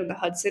landed the plane on the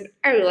Hudson.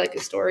 I really like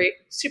his story.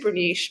 Super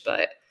niche,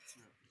 but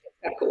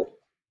kind of cool.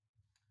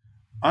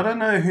 I don't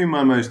know who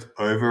my most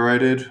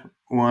overrated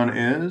one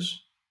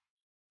is.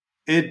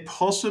 It'd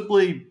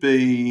possibly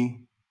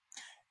be,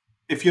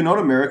 if you're not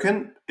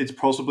American, it's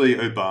possibly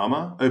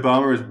Obama.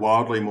 Obama is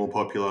wildly more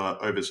popular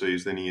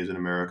overseas than he is in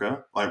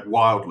America, like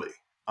wildly.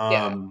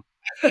 Yeah. Um,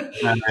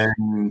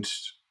 and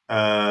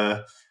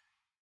uh,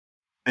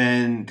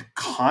 and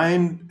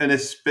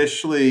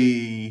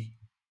especially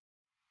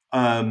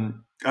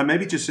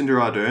maybe Jacinda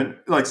Ardern,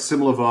 like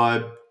similar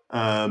vibe.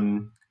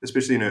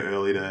 Especially in her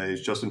early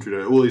days, Justin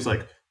Trudeau, all these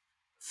like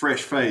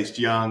fresh faced,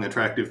 young,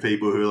 attractive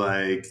people who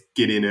like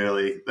get in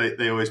early.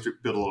 They always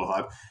build a lot of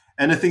hype.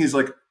 And the thing is,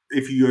 like,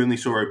 if you only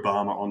saw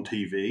Obama on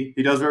TV,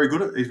 he's very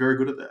good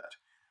at that.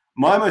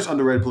 My most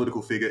underrated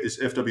political figure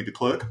is F.W. de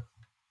Klerk.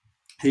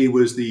 He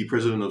was the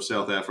president of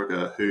South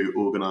Africa who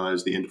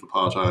organized the end of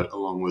apartheid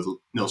along with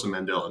Nelson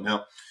Mandela.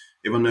 Now,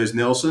 everyone knows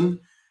Nelson,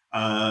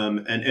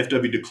 and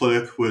F.W. de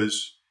Klerk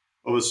was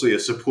obviously a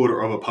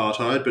supporter of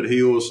apartheid, but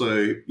he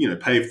also,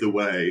 paved the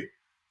way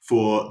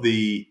for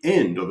the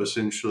end of the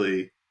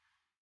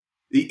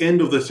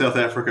South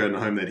African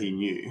home that he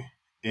knew.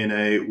 in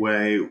a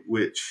way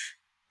which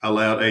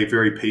allowed a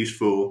very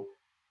peaceful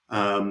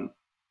and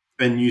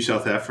New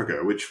South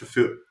Africa, which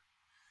fulfilled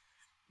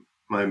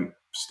my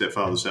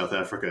stepfather's South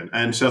African,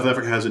 and South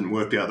Africa hasn't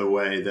worked out the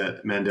way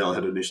that Mandela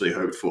had initially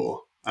hoped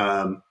for.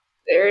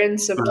 They're in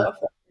some But tough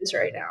ones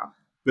right now.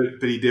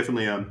 but he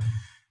definitely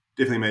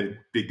made a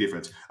big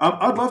difference.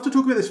 I'd love to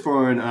talk about this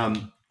foreign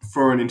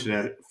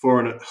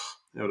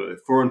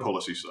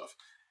policy stuff,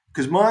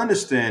 because my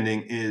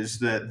understanding is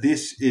that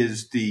this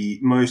is the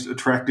most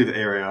attractive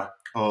area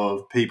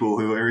of people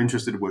who are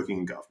interested in working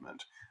in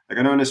government. Like,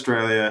 I know in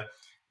Australia,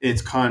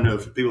 it's kind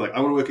of people like, I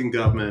want to work in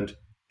government,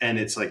 and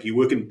it's like you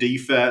work in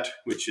DFAT,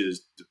 which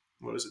is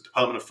what is it,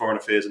 Department of Foreign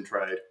Affairs and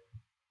Trade,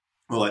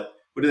 or like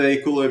what do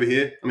they call over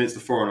here? I mean, it's the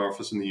Foreign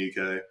Office in the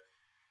UK.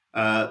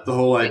 The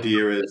whole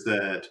idea is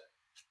that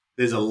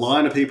there's a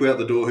line of people out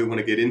the door who want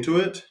to get into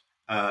it,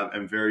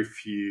 and very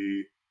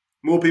few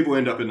more people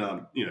end up in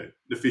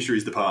the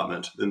fisheries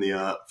department than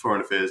the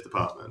foreign affairs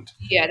department.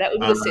 Yeah, that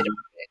would be the state of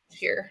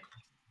here.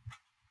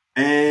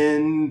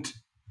 And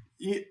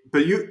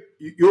but you're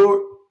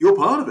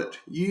part of it.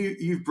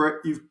 You've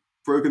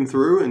broken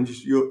through, and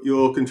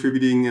you're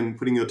contributing and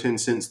putting your 10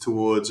 cents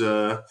towards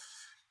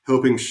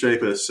helping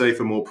shape a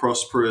safer, more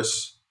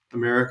prosperous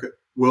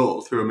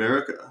world through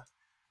America.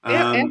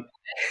 Yeah.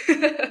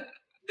 What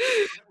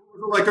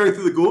was it like going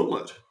through the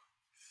gauntlet?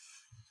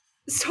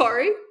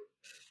 Sorry?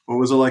 What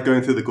was it like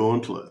going through the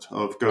gauntlet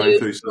of going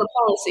through some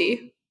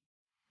policy?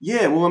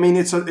 Yeah, well, I mean,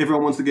 it's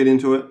everyone wants to get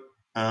into it.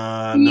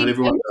 Not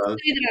everyone does.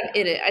 Say that I'm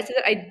in it. I said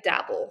that I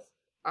dabble.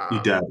 You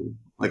dabble,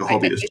 like a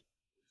hobbyist.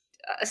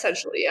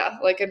 Essentially, yeah.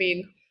 Like, I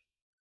mean,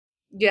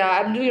 yeah,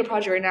 I'm doing a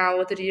project right now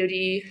with the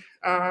DoD,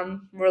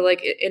 more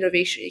like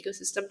innovation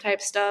ecosystem type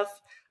stuff.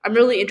 I'm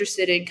really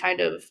interested in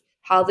kind of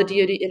how the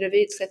DoD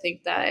innovates. I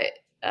think that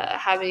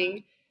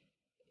having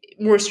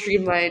more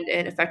streamlined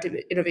and effective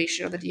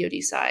innovation on the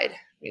DoD side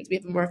means we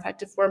have a more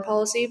effective foreign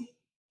policy.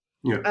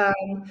 Yeah.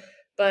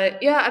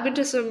 But yeah, I've been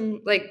to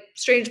some like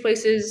strange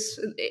places,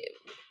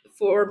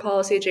 foreign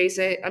policy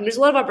adjacent. There's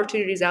a lot of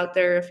opportunities out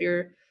there if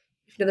you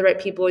know the right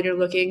people and you're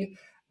looking.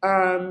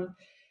 Foreign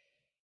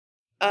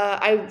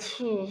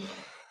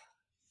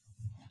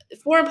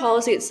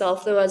policy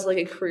itself, though, as like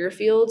a career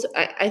field,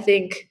 I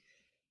think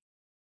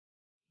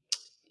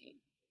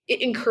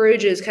it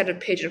encourages kind of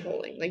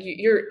pigeonholing. Like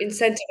you're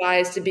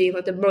incentivized to being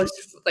like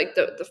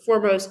the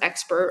foremost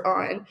expert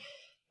on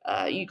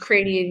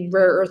Ukrainian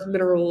rare earth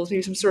minerals,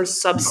 maybe some sort of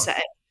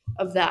subset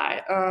of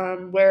that.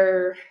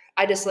 Where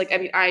I just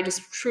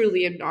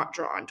truly am not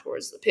drawn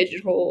towards the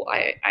pigeonhole.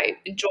 I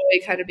enjoy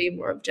kind of being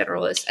more of a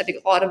generalist. I think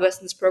a lot of us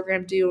in this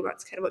program do, and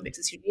that's kind of what makes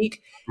us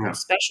unique and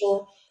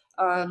special.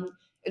 And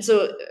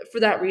so for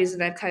that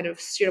reason, I've kind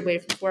of steered away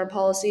from foreign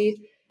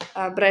policy.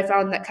 But I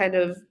found that kind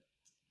of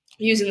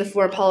using the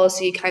foreign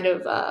policy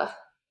my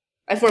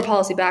foreign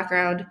policy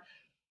background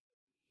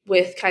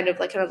with kind of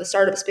the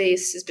startup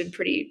space has been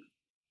pretty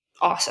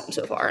awesome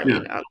so far. I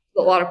mean, a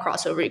lot of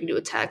crossover you can do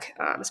with tech,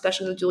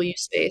 especially in the dual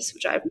use space,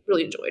 which I've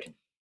really enjoyed.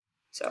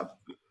 So,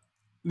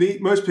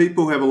 most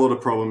people have a lot of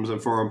problems, and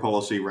foreign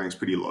policy ranks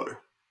pretty low.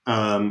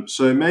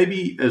 So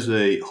maybe as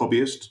a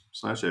hobbyist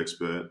 /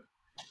 expert,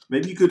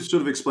 maybe you could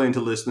sort of explain to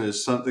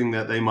listeners something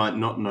that they might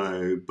not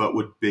know, but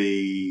would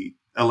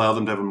allow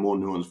them to have a more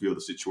nuanced view of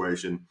the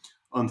situation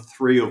on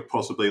three of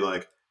possibly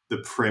like the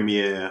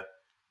premier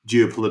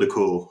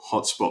geopolitical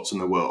hotspots in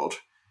the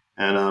world.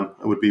 And I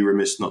would be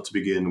remiss not to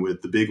begin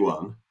with the big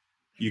one,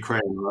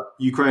 Ukraine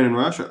and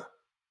Russia.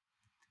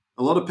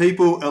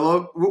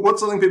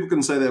 What's something people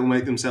can say that will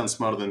make them sound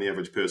smarter than the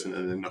average person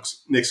at the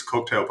next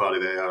cocktail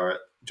party they are at?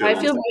 I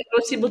feel like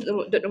most people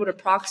don't know what a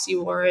proxy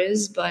war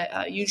is,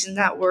 but using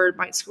that word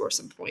might score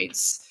some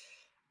points.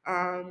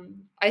 I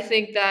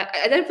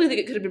definitely think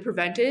it could have been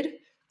prevented,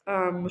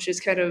 which is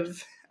kind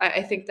of,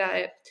 I think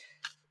that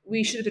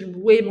we should have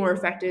been way more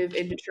effective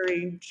in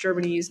deterring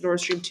Germany's Nord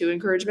Stream 2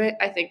 encouragement.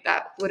 I think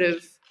that would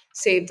have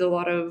saved a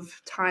lot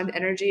of time and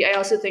energy. I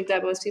also think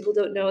that most people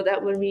don't know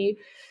that when we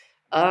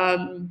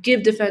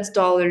give defense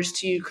dollars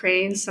to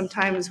Ukraine,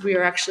 sometimes we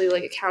are actually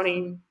like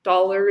accounting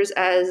dollars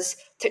as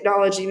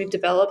technology we've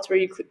developed,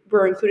 where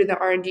we're including the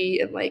R&D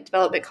and like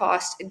development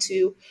cost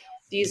into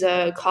these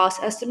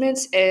cost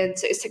estimates, and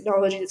so it's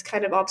technology that's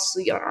kind of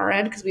obsolete on our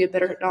end because we have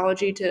better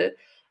technology to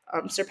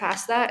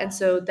surpass that, and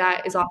so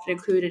that is often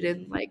included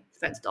in like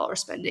defense dollar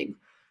spending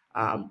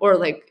or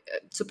like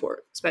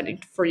support spending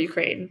for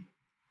Ukraine.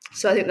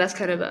 So I think that's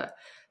kind of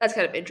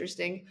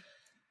interesting.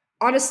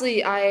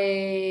 Honestly,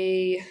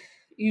 the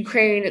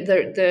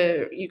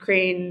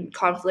Ukraine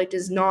conflict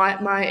is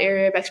not my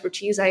area of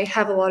expertise. I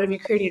have a lot of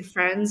Ukrainian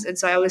friends, and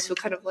so I always feel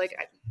kind of like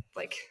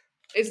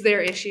it's their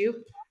issue.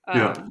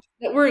 That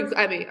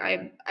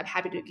I'm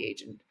happy to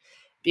engage and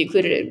be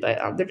included in, but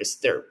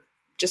they're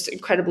just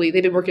incredibly.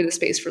 They've been working in the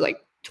space for like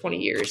 20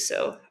 years,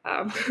 so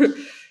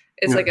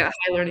it's like a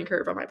high learning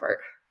curve on my part.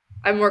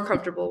 I'm more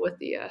comfortable with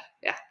the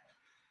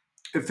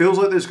It feels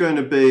like there's going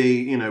to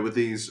be, with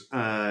these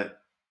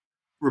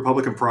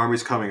Republican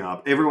primaries coming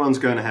up, everyone's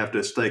going to have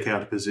to stake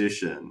out a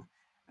position,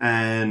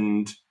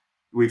 and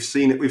We've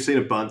seen it. We've seen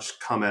a bunch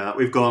come out.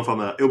 We've gone from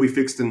a "it'll be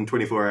fixed in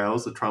 24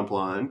 hours," the Trump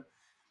line.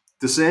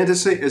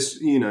 DeSantis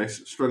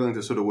is, struggling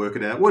to sort of work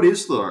it out. What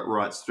is the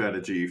right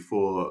strategy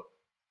for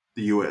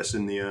the US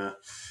in the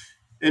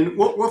and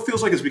what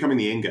feels like it's becoming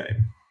the end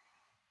game?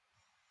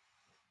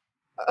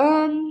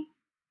 Um,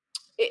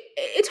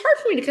 it's hard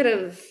for me to kind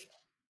of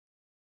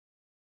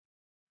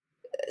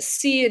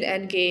see an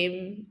end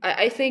game.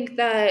 I think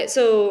that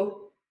so.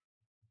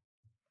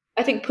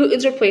 I think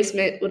Putin's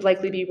replacement would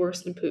likely be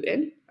worse than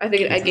Putin. I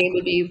think an end game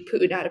would be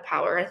Putin out of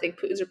power. I think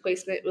Putin's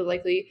replacement would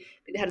likely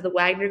be the head of the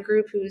Wagner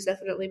Group, who is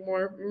definitely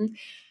more.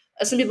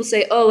 Some people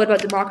say, "Oh, what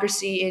about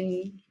democracy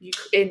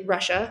in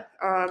Russia?"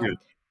 Yeah,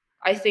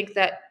 I think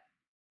that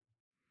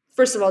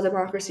first of all,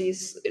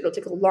 democracies it'll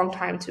take a long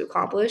time to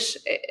accomplish,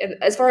 and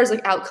as far as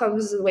like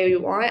outcomes the way we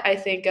want, I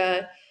think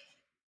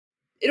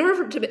in order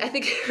for to I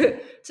think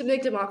to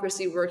make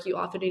democracy work, you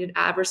often need an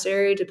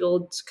adversary to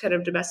build kind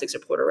of domestic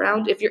support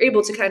around. If you're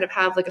able to kind of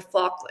have like a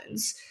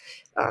Falklands,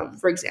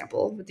 for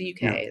example, with the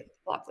yeah, UK,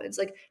 Falklands,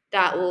 like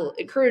that will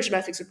encourage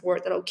domestic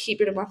support that'll keep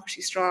your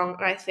democracy strong.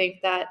 And I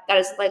think that that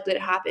is likely to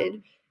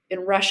happen in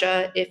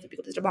Russia if it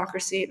becomes a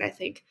democracy. And I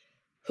think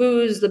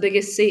who's the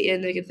biggest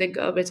Satan they can think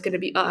of? It's going to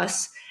be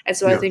us. And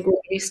so I yeah, think we're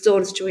going to be still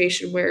in a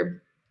situation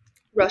where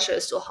Russia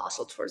is still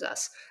hostile towards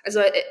us. And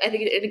so I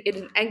think in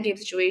an endgame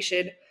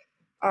situation,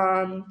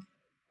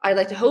 I'd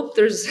like to hope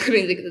there's. I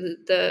mean,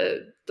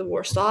 the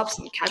war stops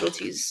and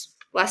casualties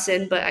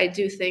lessen, but I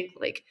do think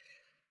like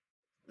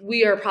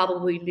we are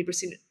probably going to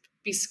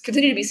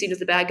continue to be seen as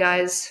the bad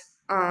guys.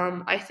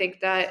 I think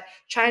that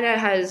China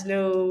has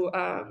no.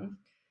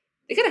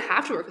 They kind of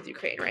have to work with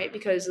Ukraine, right?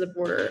 Because of the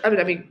border.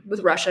 I mean, with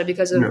Russia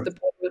because yeah, of the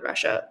border with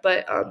Russia.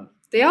 But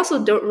they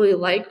also don't really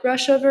like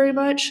Russia very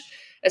much.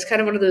 It's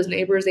kind of one of those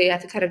neighbors they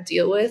have to kind of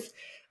deal with.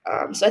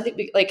 So I think,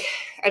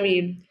 I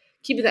mean,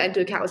 keeping that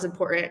into account is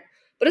important.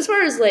 But as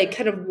far as like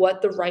kind of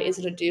what the right is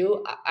going to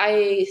do,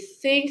 I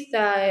think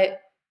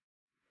that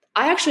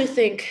I actually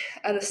think,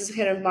 and this is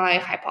kind of my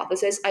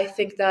hypothesis, I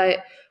think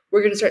that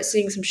we're going to start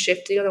seeing some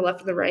shifting on the left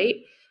and the right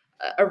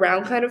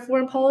around kind of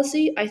foreign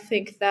policy. I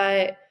think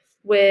that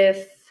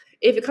if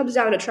it comes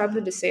down to Trump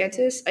and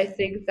DeSantis, I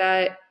think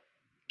that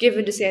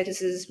given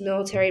DeSantis's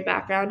military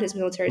background, his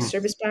military mm,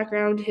 service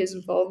background, his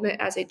involvement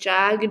as a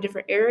JAG in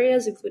different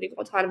areas, including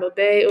Guantanamo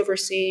Bay,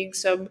 overseeing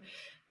some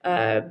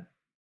uh,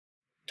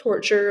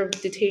 torture of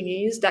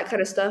detainees, that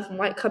kind of stuff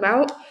might come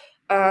out.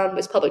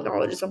 It's public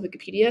knowledge. It's on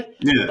Wikipedia,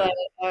 yeah, but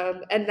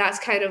and that's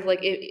kind of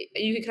like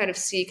you can kind of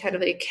see kind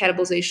of a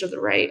cannibalization of the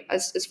right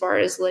as far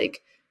as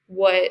like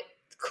what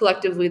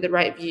collectively the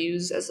right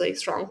views as like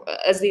strong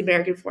as the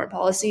American foreign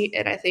policy,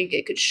 and I think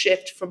it could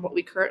shift from what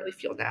we currently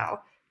feel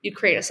now,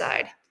 Ukraine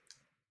aside.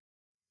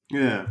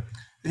 yeah.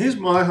 Here's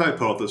my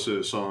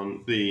hypothesis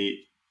on the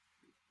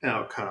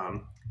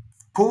outcome.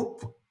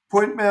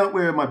 Point out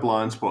where my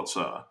blind spots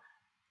are.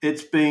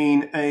 It's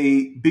been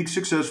a big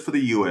success for the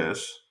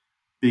US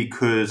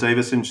because they've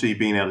essentially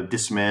been able to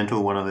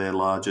dismantle one of their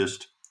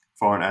largest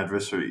foreign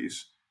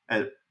adversaries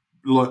at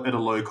a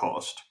low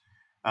cost.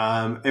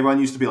 Everyone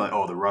used to be like,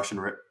 "Oh, the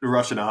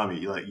Russian army,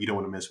 like you don't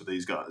want to mess with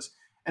these guys,"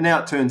 and now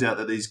it turns out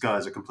that these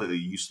guys are completely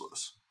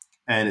useless,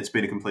 and it's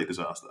been a complete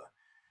disaster.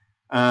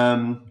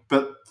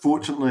 But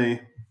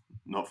fortunately,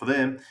 not for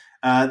them,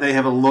 they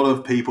have a lot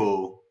of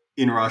people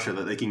in Russia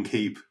that they can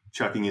keep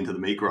chucking into the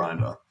meat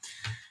grinder.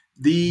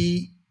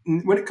 The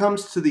When it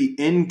comes to the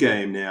end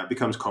game now, it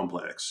becomes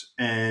complex,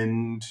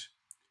 and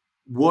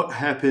what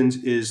happens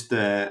is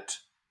that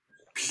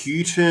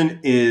Putin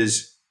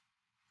is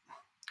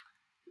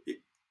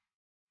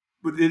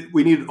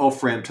we need an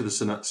off ramp to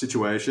the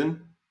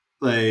situation.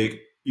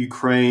 Like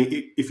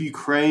Ukraine, if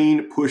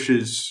Ukraine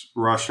pushes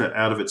Russia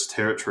out of its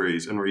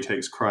territories and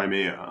retakes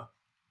Crimea,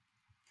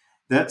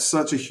 that's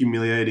such a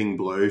humiliating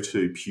blow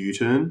to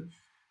Putin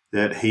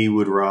that he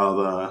would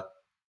rather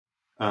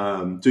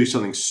do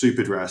something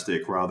super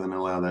drastic rather than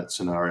allow that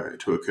scenario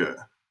to occur,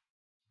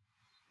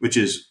 which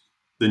is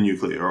the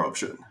nuclear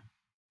option.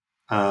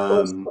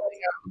 Or Um,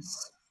 something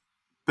else.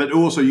 but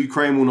also,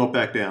 Ukraine will not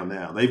back down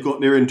now.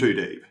 They're in too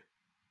deep.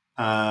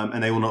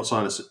 And they will not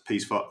sign a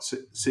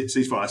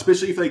ceasefire,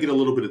 especially if they get a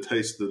little bit of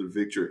taste of the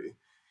victory.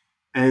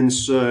 And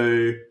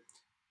so,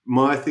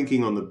 my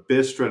thinking on the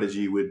best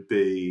strategy would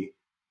be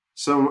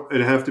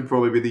it'd have to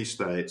probably be these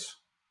states,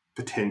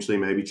 potentially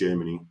maybe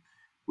Germany,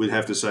 would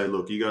have to say,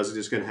 look, you guys are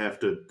just going to have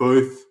to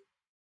both.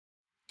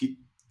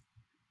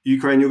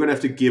 Ukraine, you're going to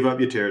have to give up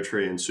your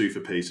territory and sue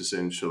for peace,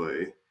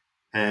 essentially.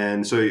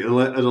 And so it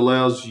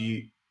allows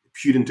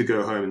Putin to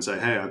go home and say,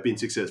 "Hey, I've been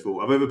successful.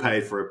 I've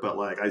overpaid for it, but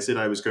like I said,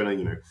 I was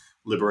going to,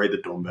 liberate the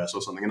Donbass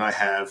or something, and I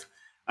have."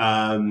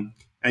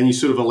 And you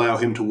sort of allow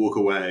him to walk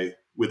away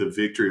with a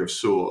victory of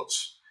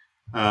sorts.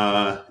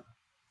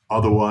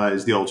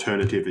 Otherwise, the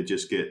alternative it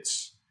just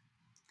gets.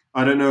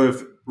 I don't know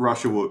if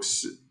Russia will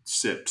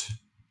accept.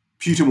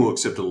 Putin will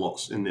accept a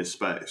loss in this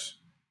space.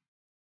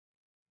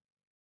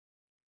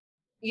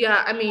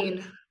 Yeah, I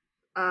mean,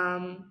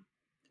 um,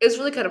 it's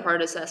really kind of hard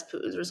to assess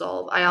Putin's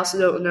resolve. I also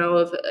don't know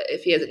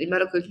if he has any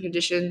medical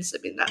conditions.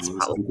 I mean, that's Well,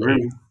 that's the thing for probably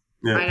me.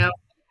 Yeah, I know.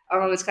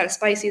 It's kind of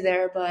spicy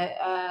there, but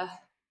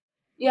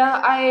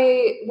yeah,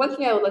 I one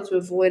thing I would like to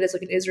avoid is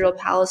like an Israel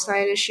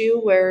Palestine issue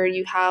where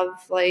you have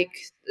like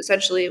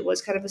essentially it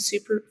was kind of a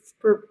super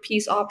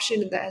peace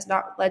option that has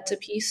not led to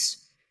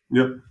peace.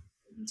 Yep.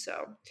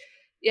 So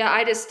yeah,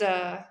 I just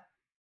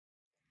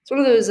it's one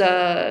of those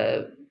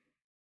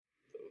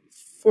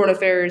foreign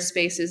affairs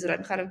spaces that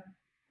I'm kind of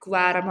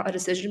glad I'm not a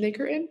decision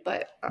maker in.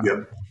 But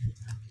Yep.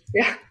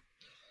 yeah,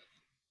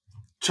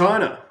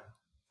 China,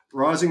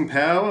 rising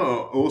power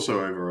or also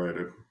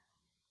overrated?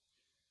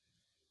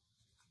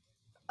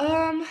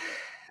 um,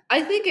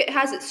 I think it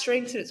has its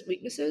strengths and its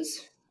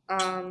weaknesses.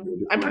 I'm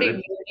pretty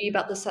Maybe. nerdy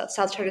about the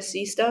South China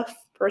Sea stuff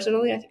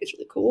personally. I think it's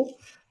really cool.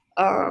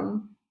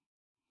 Um,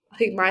 I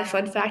think my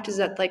fun fact is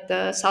that like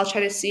the South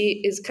China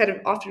Sea is kind of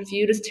often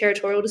viewed as a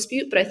territorial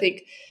dispute, but I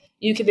think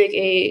you can make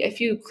a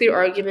few clear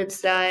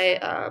arguments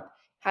that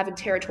having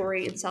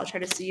territory in South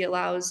China Sea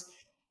allows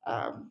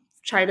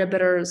China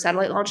better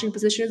satellite launching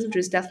positions, which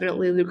is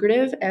definitely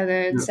lucrative. And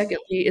then Yep.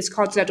 secondly, its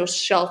continental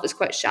shelf is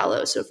quite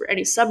shallow, so for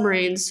any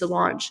submarines to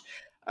launch,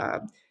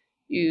 um,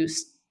 you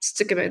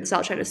stick them in the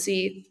South China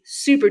Sea,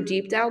 super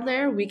deep down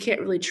there. We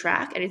can't really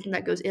track anything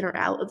that goes in or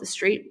out of the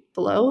strait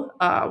below,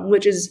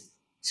 which is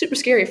super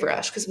scary for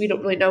us because we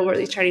don't really know where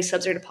these Chinese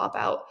subs are going to pop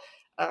out.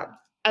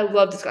 I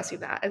love discussing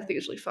that. I think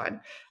it's really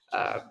fun.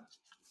 Um,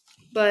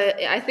 but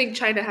I think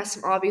China has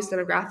some obvious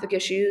demographic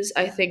issues.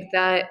 I think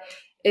that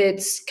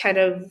its kind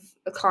of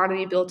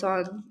economy built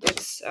on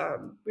its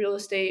real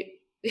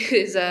estate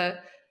is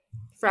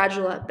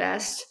fragile at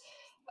best.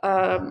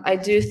 I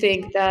do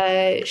think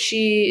that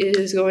she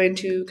is going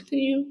to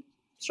continue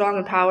strong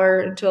in power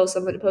until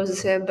someone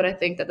opposes him, but I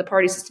think that the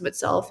party system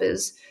itself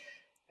is,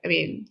 I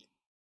mean,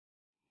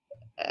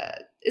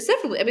 it's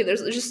definitely, I mean,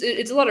 there's just,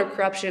 it's a lot of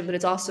corruption, but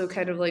it's also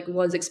kind of like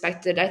was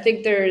expected. I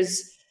think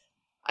there's,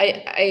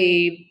 I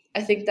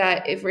think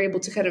that if we're able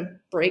to kind of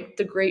break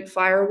the Great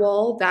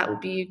Firewall, that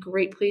would be a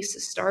great place to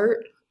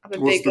start. I'm a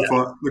What's big, the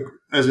fight?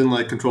 As in,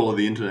 like, control of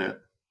the internet?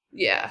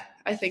 yeah,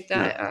 I think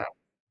Yeah.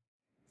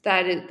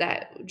 that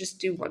that would just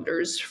do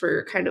wonders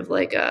for kind of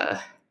like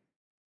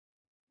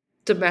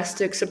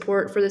domestic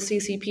support for the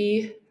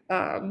CCP.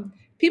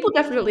 People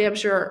definitely, I'm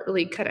sure, are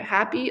really kind of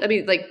happy. I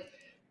mean, like,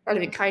 not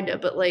even kind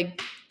of, but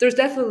like, there's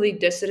definitely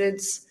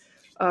dissidents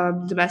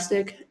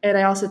domestic, and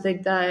I also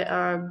think that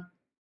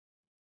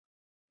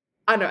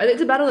I don't know.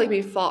 It's a battle like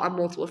being fought on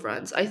multiple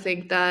fronts. I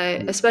think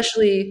that,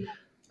 especially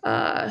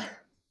uh,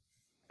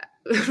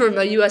 from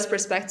a U.S.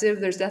 perspective,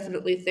 there's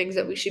definitely things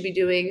that we should be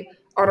doing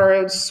on our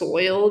own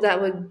soil that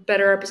would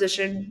better our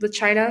position with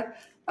China.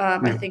 I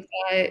Yeah. think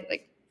that,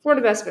 like, foreign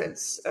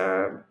investments.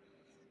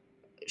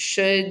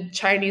 Should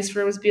Chinese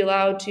firms be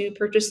allowed to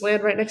purchase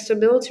land right next to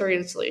military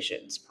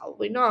installations?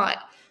 Probably not.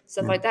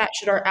 Stuff Yeah. like that.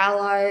 Should our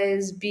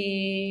allies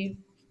be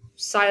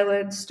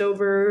silenced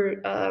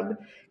over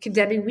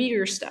condemning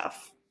Uyghur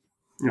stuff?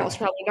 Yeah. Also,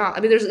 probably not.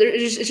 I mean,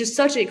 it's just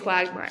such a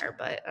quagmire.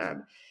 But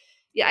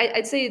yeah,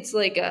 I'd say it's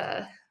like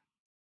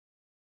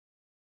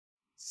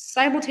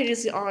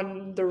simultaneously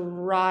on the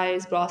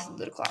rise, but also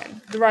the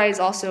decline. The rise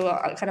also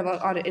kind of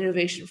on an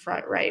innovation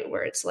front, right?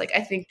 Where it's like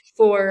I think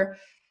for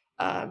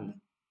um,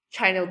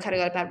 China kind of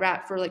got a bad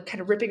rap for like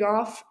kind of ripping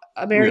off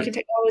Yeah. American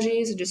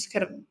technologies and just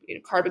kind of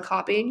carbon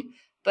copying.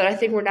 But I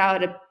think we're now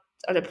at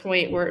a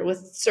point where with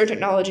certain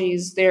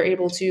technologies they're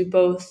able to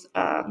both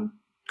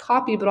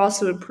copy but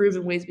also improve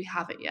in ways we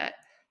haven't yet.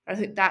 I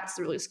think that's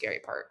the really scary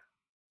part.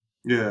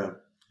 Yeah.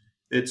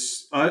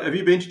 It's. Have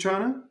you been to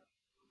China?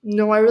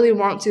 No, I really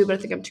want to, but I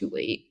think I'm too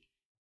late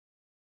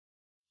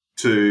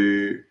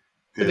To. to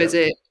Yeah.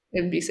 visit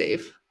and be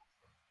safe.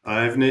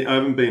 I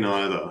haven't been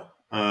either.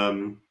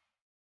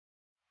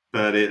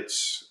 But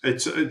it's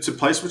a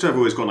place which I've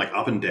always gone like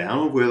up and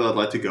down of where I'd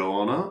like to go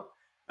on it.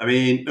 I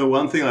mean, the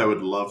one thing I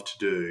would love to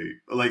do,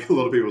 like a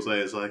lot of people say,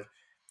 is like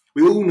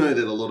we all know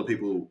that a lot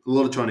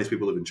of Chinese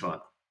people live in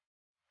China.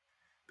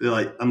 They're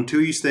like,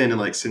 until you stand in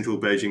like central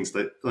Beijing,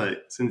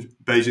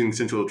 Beijing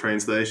Central train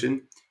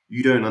station,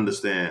 you don't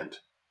understand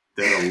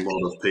that a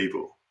lot of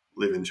people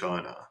live in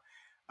China,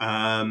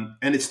 and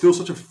it's still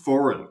such a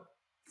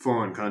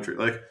foreign country.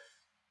 Like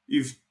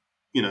you've,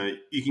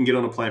 you can get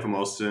on a plane from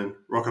Austin,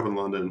 rock up in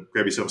London,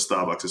 grab yourself a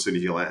Starbucks as soon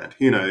as you land.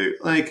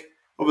 Like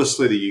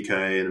obviously the UK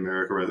and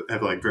America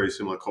have like very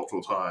similar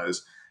cultural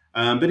ties,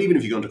 but even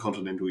if you go into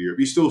continental Europe,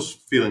 you're still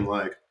feeling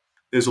like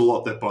there's a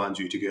lot that binds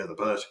you together.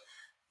 But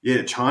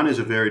yeah, China's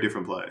a very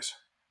different place.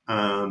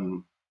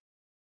 Um,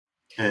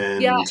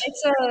 Yeah,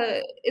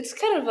 and it's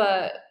kind of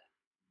a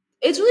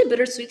it's really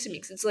bittersweet to me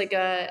because it's like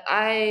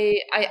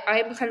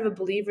I'm kind of a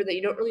believer that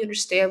you don't really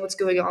understand what's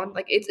going on.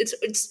 Like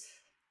it's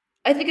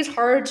I think it's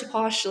hard to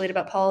postulate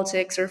about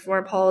politics or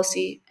foreign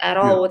policy at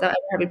yeah, all without ever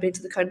having been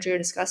to the country or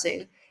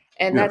discussing.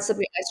 And yeah, that's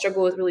something I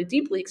struggle with really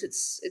deeply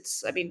because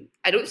it's I mean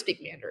I don't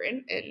speak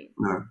Mandarin and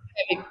no,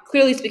 I mean,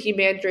 clearly speaking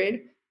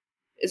Mandarin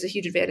is a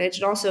huge advantage,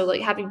 and also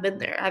like having been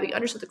there, having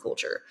understood the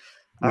culture,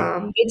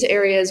 yeah, into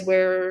areas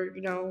where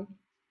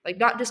like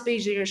not just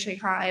Beijing or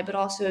Shanghai, but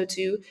also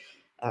to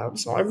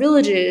smaller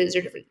villages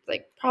or different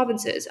like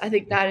provinces. I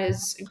think that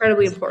is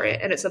incredibly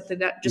important, and it's something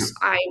that Yeah. just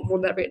I will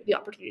never get the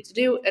opportunity to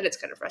do, and it's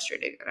kind of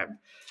frustrating. And I'm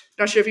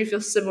not sure if you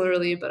feel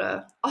similarly,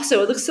 but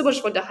also it looks so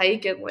much fun to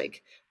hike and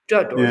like do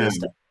Yeah. outdoorsy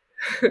stuff.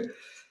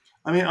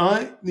 I mean,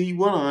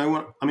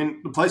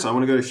 the place I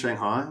want to go is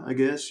Shanghai, I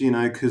guess,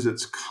 because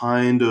it's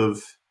kind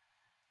of,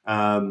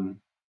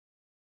 um,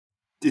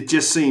 it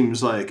just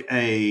seems like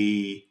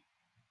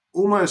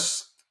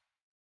almost,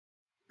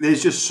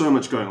 there's just so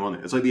much going on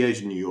there. It's like the age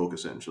of New York,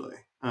 essentially.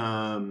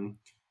 And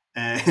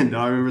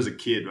I remember as a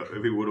kid,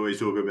 people would always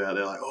talk about,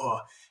 they're like, oh,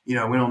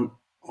 I went on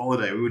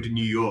holiday, we went to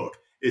New York.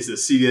 It's the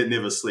city that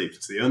never sleeps.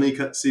 It's the only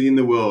city in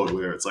the world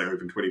where it's like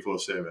open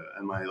 24/7.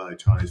 And my like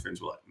Chinese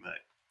friends were like, mate,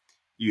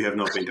 you have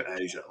not been to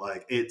Asia.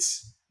 Like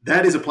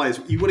that is a place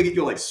you want to get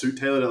your like suit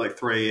tailored at like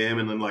 3 a.m.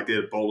 and then like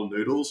get a bowl of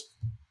noodles.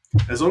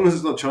 As long as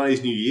it's not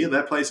Chinese New Year,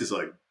 that place is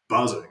like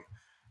buzzing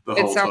the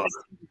It whole sounds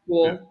time. Yeah.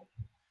 cool.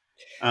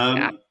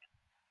 Yeah. Um,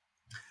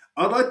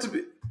 I'd like to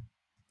be.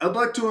 I'd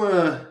like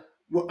to.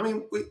 Well, I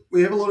mean,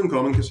 we have a lot in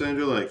common,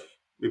 Cassandra. Like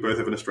we both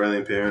have an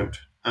Australian parent.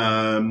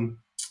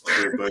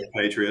 We're both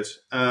patriots.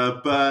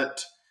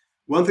 But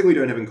one thing we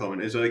don't have in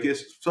common is, I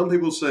guess, some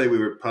people say we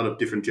were part of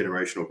different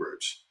generational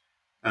groups.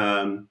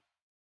 Um,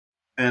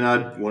 and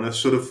I'd want to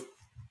sort of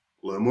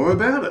learn more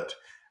about it.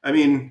 I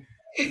mean,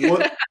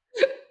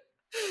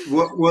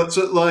 what what's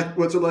it like?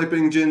 What's it like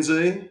being Gen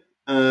Z?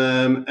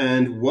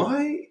 And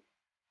why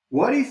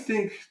do you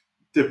think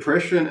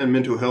depression and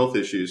mental health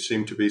issues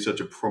seem to be such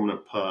a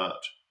prominent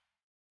part,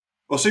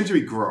 or seem to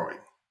be growing?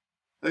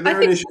 Like I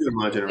they're an think issue in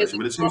my it's generation,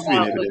 but it seems to be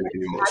all an about like epidemic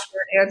in yours.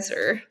 accurate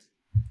answer.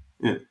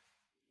 Yeah,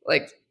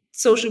 Like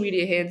social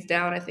media, hands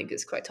down, I think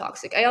is quite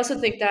toxic. I also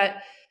think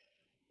that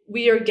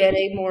we are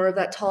getting more of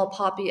that tall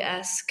poppy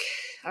esque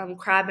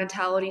crab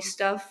mentality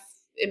stuff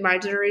in my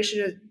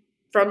generation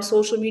from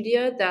social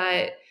media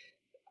that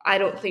I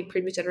don't think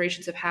previous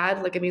generations have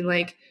had. Like, I mean,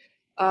 like,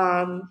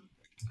 I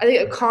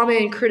think a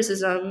common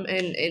criticism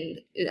in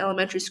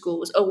elementary school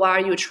was, oh, why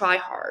are you a try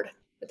hard?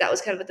 But that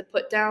was kind of at the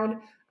put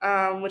down,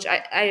 which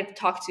I have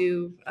talked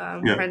to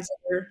yeah, friends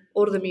that are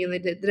older than me and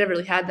they never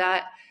really had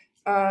that.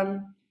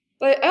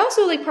 But I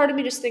also, like, part of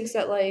me just thinks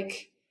that,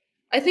 like,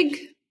 I think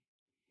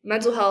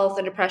mental health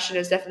and depression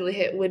has definitely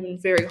hit women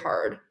very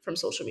hard from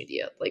social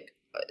media. Like,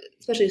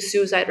 especially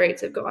suicide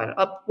rates have gone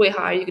up way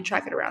high. You can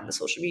track it around the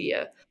social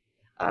media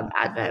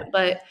advent.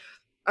 But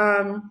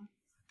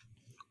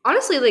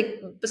honestly,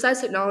 like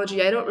besides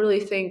technology, I don't really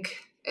think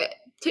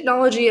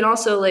technology and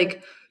also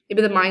like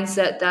maybe the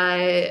mindset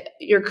that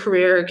your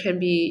career can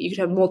be, you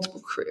can have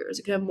multiple careers,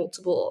 you can have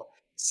multiple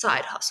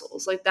side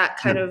hustles. Like that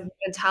yeah, kind of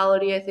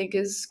mentality, I think,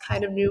 is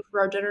kind of new for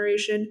our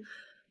generation.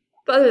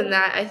 But other than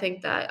that, I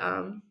think that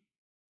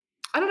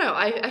I don't know.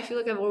 I feel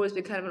like I've always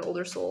been kind of an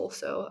older soul.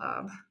 So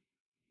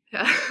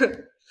yeah.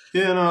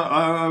 yeah. No,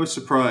 I was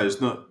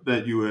surprised not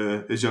that you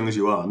were as young as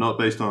you are, not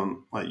based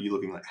on like you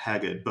looking like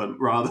haggard, but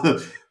rather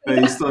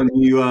based on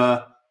you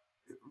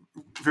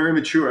very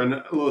mature and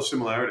a lot of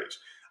similarities.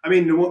 I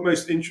mean,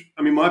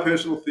 my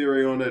personal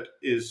theory on it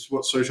is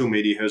what social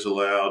media has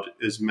allowed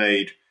is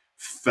made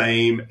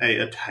fame a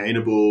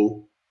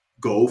attainable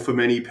goal for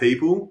many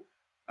people.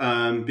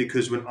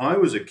 Because when I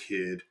was a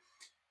kid,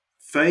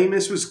 fame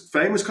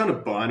was kind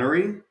of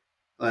binary.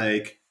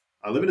 Like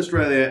I live in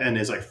Australia, and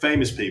there's like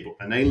famous people,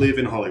 and they live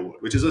in Hollywood,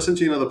 which is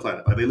essentially another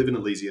planet. Like they live in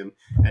Elysium,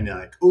 and they're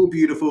like all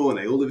beautiful, and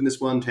they all live in this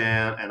one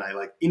town, and I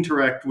like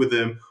interact with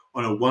them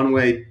on a one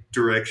way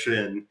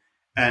direction,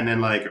 and then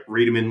like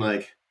read them in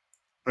like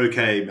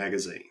OK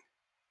magazine.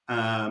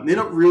 They're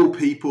not real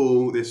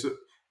people.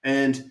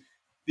 And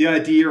the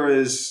idea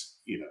is,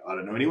 I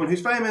don't know anyone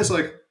who's famous.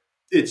 Like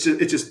it's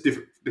just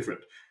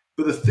different.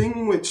 But the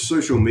thing which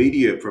social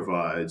media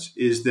provides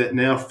is that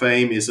now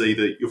fame is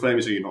either you're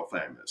famous or you're not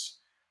famous.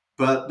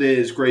 But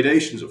there's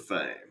gradations of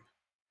fame.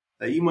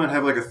 That you might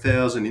have like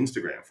 1,000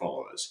 Instagram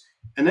followers,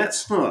 and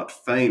that's not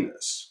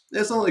famous.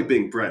 That's not like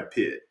being Brad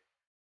Pitt.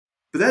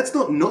 But that's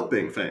not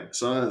being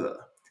famous either.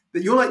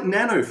 That you're like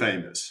nano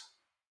famous.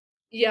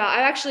 Yeah,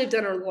 I actually have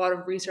done a lot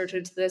of research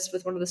into this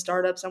with one of the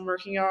startups I'm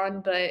working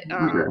on, but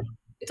Okay.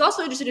 it's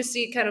also interesting to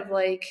see kind of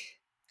like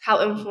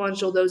how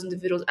influential those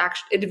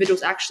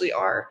individuals actually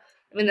are.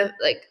 I mean,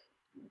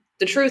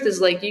 the truth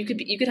is like you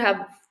could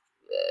have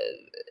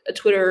a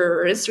Twitter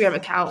or Instagram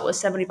account with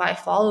 75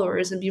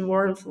 followers and be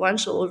more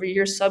influential over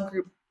your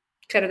subgroup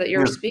kind of that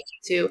you're Yeah. speaking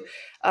to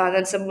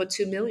than someone with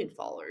 2 million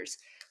followers.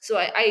 So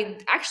I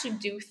actually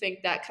do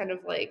think that kind of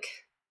like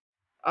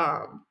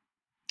um,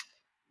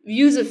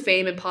 views of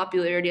fame and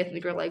popularity, I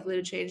think, are likely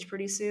to change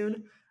pretty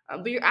soon.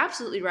 But you're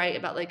absolutely right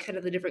about like kind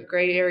of the different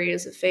gray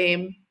areas of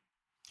fame.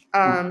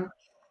 Um,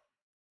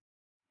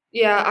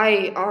 yeah,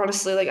 I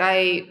honestly like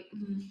I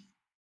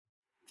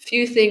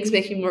few things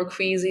make me more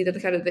queasy than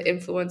kind of the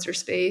influencer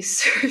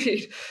space.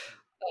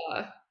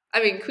 uh,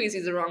 I mean, queasy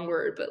is the wrong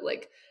word, but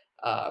like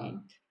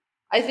um,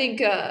 I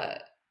think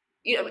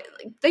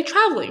like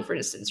traveling, for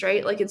instance,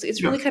 right? Like it's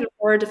Yeah. really kind of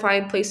hard to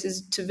find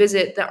places to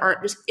visit that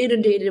aren't just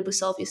inundated with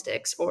selfie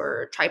sticks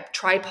or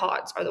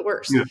tripods are the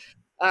worst. Yeah.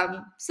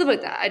 Stuff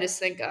like that. I just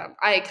think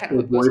I kind Or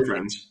of goes away.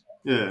 boyfriends.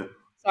 Yeah.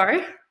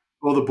 Sorry.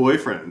 Or the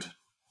boyfriend,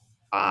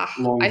 I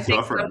long think I'm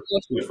girlfriend.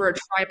 going to Yeah. prefer a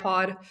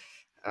tripod.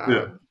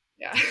 Yeah.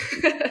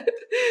 Yeah.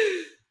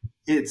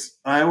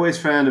 I always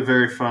found it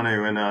very funny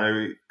when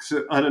I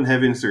don't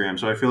have Instagram,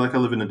 so I feel like I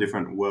live in a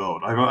different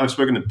world. I've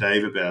spoken to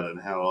Dave about it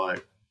and how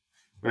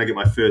when I get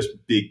my first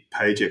big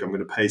paycheck, I'm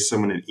going to pay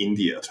someone in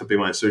India to be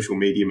my social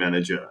media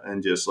manager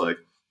and just like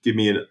give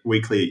me a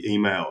weekly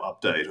email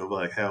update of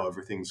like how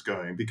everything's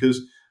going,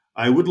 because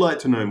I would like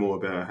to know more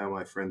about how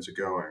my friends are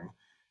going.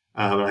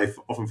 And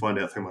often find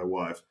out through my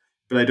wife,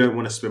 but I don't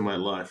want to spend my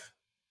life,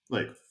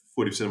 like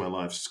 40% of my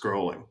life,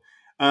 scrolling.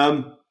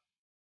 Um,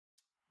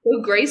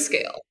 Go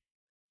grayscale.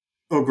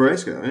 oh,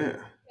 grayscale,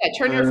 yeah. Yeah,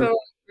 turn your Uh, phone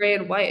gray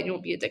and white and you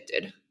won't be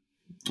addicted.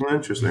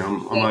 Interesting. I Yeah,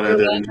 might you're add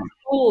that like, into it.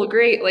 cool,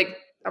 great. Like,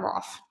 I'm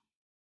off.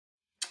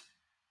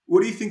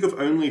 What do you think of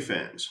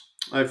OnlyFans?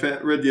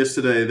 Read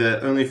yesterday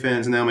that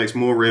OnlyFans now makes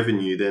more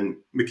revenue than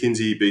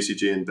McKinsey,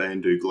 BCG, and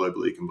Bain do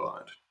globally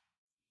combined.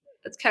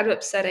 It's kind of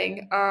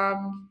upsetting.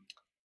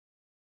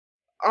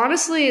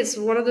 Honestly, it's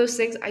one of those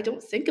things I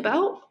don't think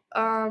about.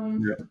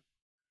 Yeah.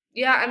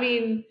 Yeah, I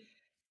mean,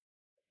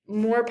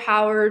 more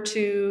power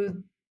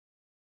to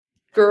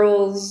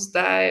girls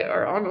that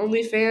are on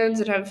OnlyFans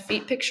and have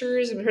feet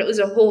pictures. I mean, there's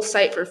a whole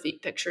site for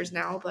feet pictures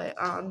now, but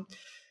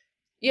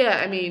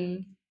yeah, I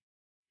mean,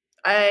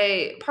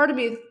 I part of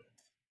me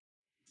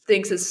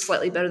thinks it's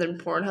slightly better than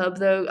Pornhub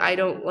though. I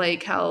don't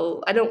like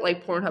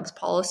Pornhub's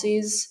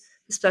policies,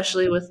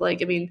 especially with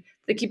like I mean,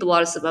 they keep a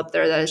lot of stuff up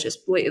there that is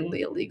just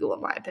blatantly illegal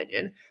in my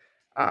opinion.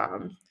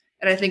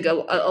 And I think a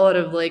lot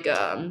of like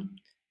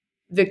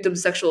victim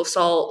sexual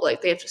assault,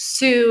 like they have to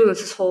sue. There's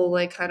this whole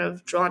like kind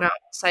of drawn out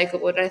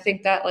cycle, and I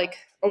think that like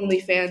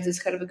OnlyFans is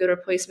kind of a good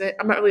replacement.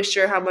 I'm not really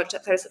sure how much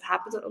that kind of stuff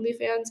happens on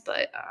OnlyFans,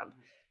 but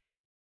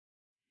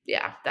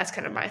yeah, that's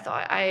kind of my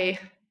thought.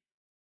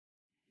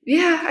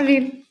 Yeah, I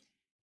mean,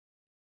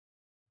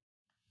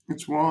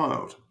 It's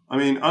wild. I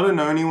mean, I don't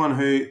know anyone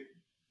who.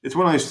 It's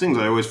one of those things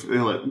I always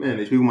feel like, man,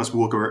 these people must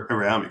walk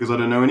around because I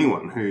don't know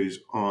anyone who's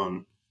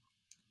on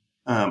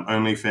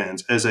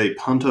OnlyFans as a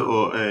punter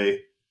or a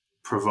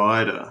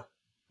provider.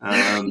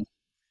 Um,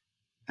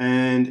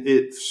 and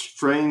it's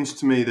strange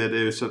to me that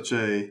there's such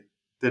a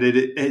that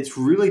it's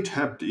really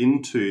tapped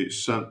into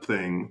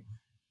something.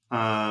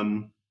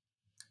 Um,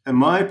 and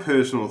my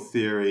personal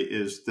theory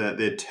is that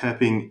they're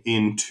tapping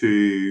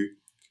into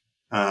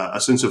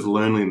a sense of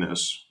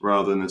loneliness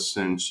rather than a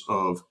sense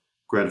of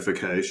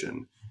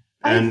gratification.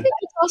 I And think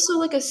it's also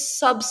like a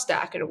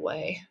Substack in a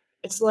way.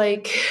 It's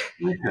like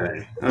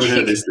okay, I've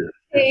heard this.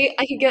 hey,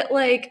 I can get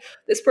like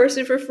this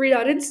person for free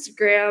on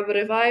Instagram, but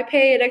if I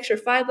pay an extra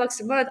 $5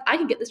 a month, I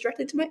can get this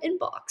directly to my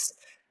inbox.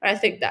 And I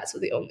think that's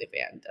what the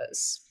OnlyFans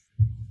does.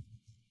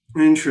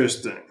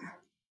 Interesting,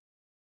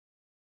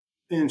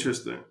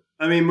 interesting.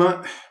 I mean,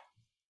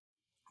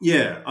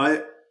 yeah,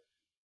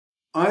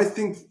 I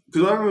think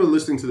because I remember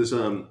listening to this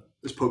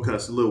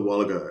podcast a little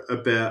while ago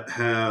about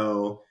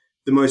how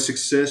the most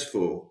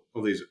successful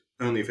of these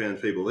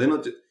OnlyFans people, they're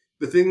not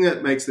the thing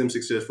that makes them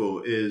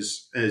successful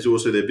is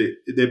also their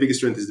biggest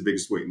strength is the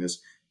biggest weakness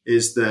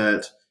is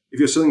that if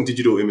you're selling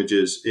digital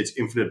images, it's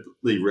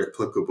infinitely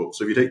replicable.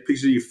 So if you take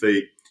pictures of your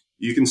feet,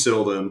 you can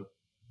sell them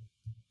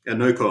at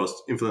no cost,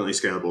 infinitely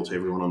scalable to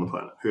everyone on the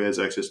planet who has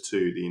access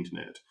to the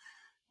internet.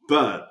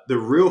 But the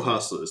real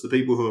hustlers, the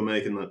people who are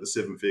making like the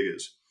seven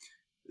figures,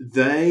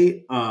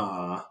 they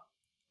are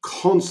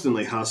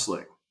constantly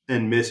hustling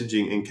and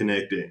messaging and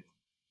connecting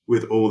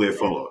with all their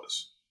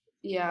followers.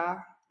 Yeah.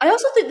 I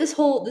also think this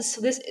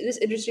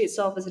industry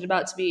itself is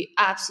about to be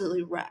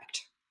absolutely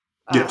wrecked.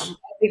 Yes.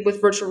 I think with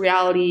virtual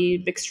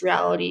reality, mixed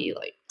reality,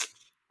 like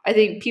I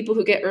think people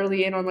who get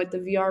early in on like the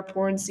VR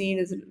porn scene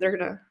is they're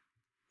gonna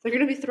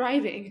be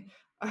thriving.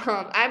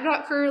 I'm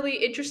not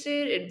currently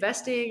interested in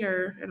investing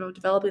or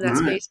developing All that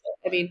right. space.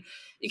 But, I mean,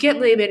 you can't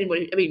blame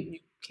anybody. I mean, you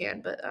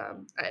can, but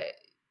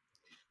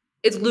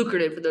it's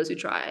lucrative for those who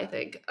try. I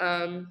think.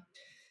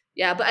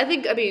 Yeah, but I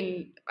think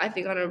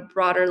on a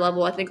broader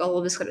level, I think all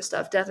of this kind of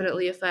stuff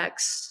definitely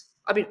affects.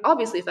 I mean,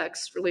 obviously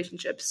affects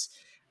relationships,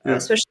 Yeah.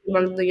 especially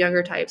among the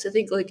younger types. I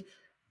think like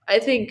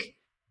as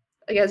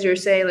you were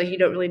saying, like you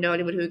don't really know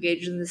anyone who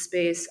engages in this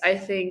space. I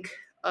think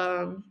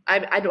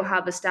I don't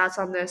have the stats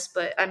on this,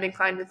 but I'm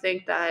inclined to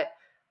think that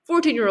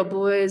 14-year-old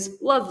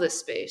boys love this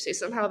space. They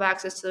somehow have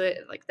access to it.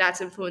 Like that's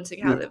influencing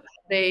Yeah. how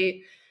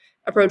they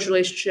approach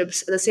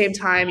relationships. At the same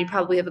time, you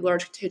probably have a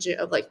large contingent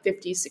of like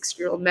 50,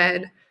 60-year-old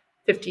men,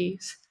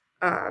 50s,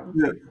 um,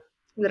 Yeah.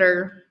 that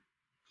are,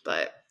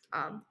 but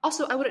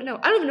also I wouldn't know.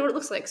 I don't even know what it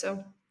looks like.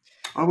 So,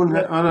 I don't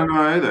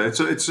know either.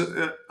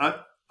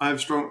 I have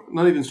strong,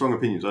 not even strong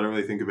opinions. I don't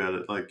really think about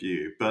it like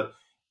you, but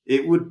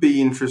it would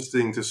be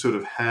interesting to sort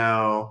of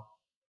how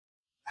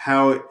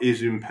it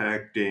is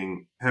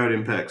impacting how it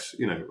impacts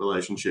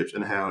relationships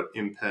and how it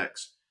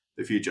impacts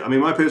the future. I mean,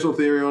 my personal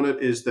theory on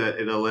it is that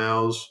it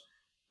allows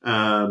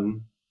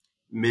um,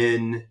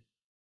 men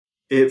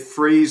it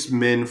frees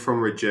men from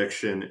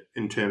rejection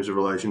in terms of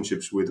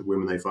relationships with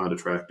women they find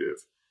attractive,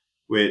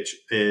 which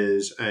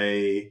is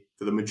a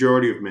for the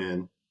majority of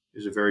men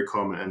is a very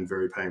common and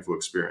very painful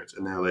experience.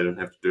 And now they don't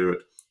have to do it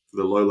for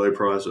the low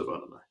price of, I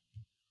don't know,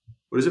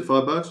 what is it,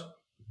 $5?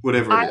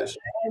 Whatever I it is.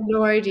 have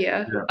no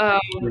idea. Yeah.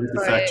 We'll have to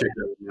But fact check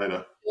that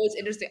later. it's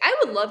interesting. I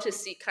would love to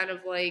see kind of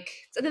like,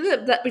 I think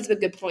that brings up a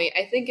good point.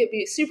 I think it'd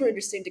be super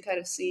interesting to kind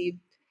of see.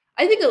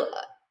 I think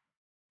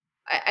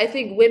I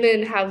think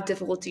women have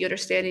difficulty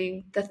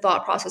understanding the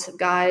thought process of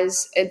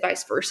guys and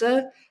vice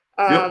versa.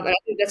 Yep. And I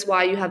think that's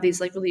why you have these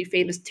like really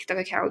famous TikTok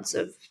accounts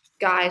of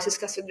guys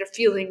discussing their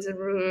feelings and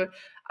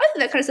I think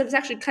that kind of stuff is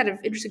actually kind of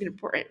interesting and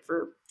important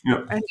for.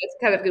 Yep. I think it's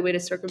kind of a good way to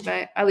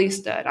circumvent, at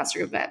least not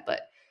circumvent,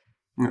 but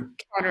Yep.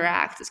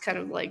 counteract this kind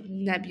of like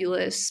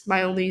nebulous.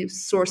 My only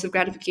source of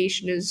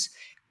gratification is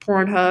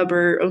Pornhub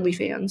or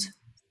OnlyFans.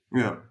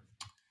 Yeah.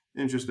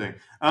 Interesting.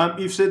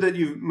 You've said that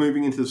you're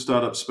moving into the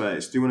startup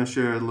space. Do you want to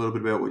share a little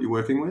bit about what you're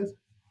working with?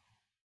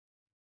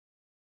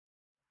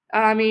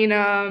 I mean,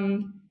 I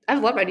have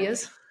a lot of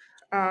ideas.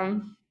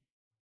 Um,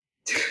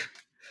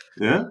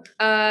 Yeah.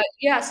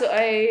 yeah, so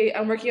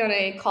I'm working on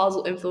a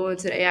causal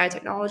influence in AI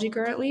technology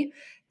currently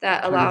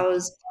that Okay.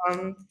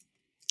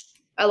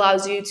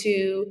 allows you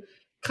to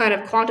kind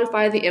of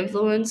quantify the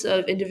influence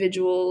of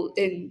individual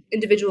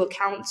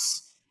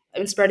accounts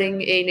and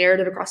spreading a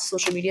narrative across the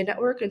social media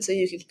network. And so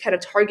you can kind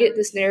of target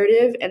this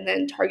narrative and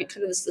then target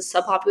kind of the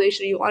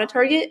subpopulation you want to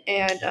target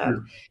and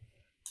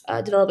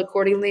Yeah. develop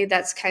accordingly.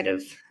 That's kind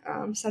of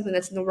something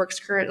that's in the works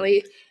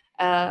currently.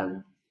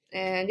 Um,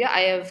 and yeah,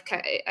 I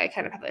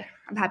kind of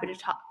I'm happy to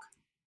talk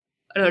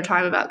another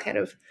time about kind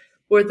of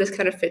where this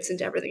kind of fits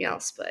into everything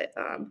else. But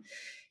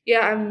yeah,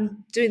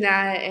 I'm doing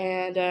that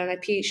and my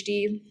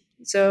PhD.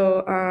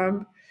 So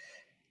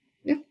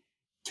yeah,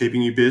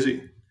 Keeping you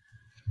busy.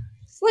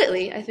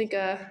 slightly. I think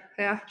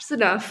yeah, just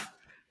enough.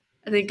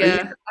 I think Are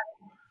you,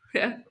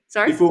 yeah.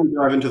 Sorry. before we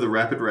dive into the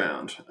rapid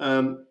round,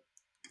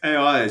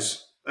 AI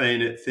is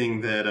a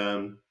thing that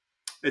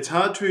it's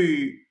hard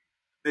to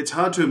it's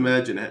hard to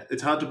imagine.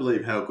 It's hard to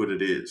believe how good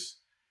it is.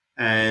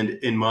 And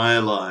in my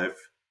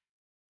life,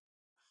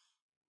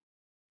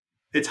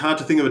 it's hard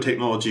to think of a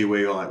technology where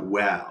you're like,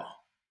 wow,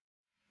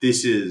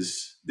 this.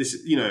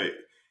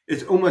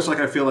 It's almost like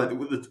I feel like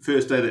the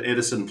first day that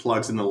Edison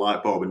plugs in the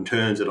light bulb and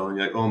turns it on,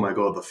 you're like, oh my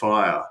god, the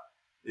fire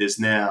is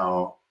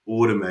now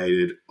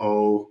automated.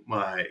 Oh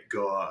my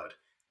god,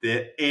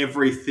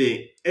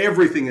 everything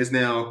is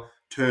now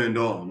turned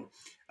on,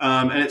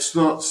 and it's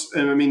not.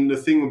 And I mean, the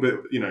thing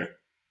about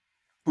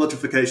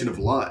electrification of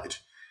light.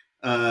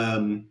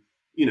 Um,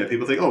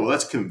 People think, oh well,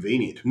 that's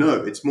convenient.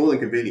 No, it's more than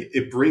convenient.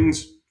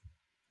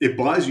 It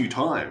buys you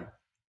time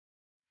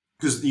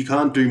because you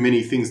can't do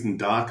many things in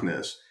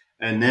darkness.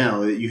 And now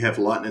that you have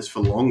lightness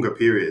for longer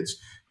periods,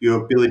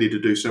 your ability to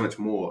do so much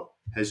more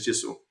has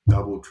just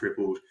doubled,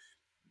 tripled.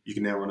 You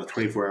can now run a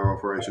 24-hour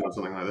operation or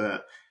something like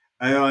that.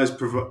 AI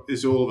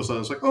is all of a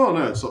sudden, it's like, oh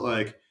no, it's not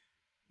like,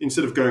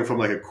 instead of going from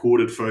like a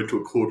corded phone to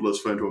a cordless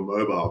phone to a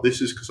mobile,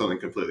 this is something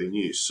completely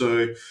new.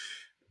 So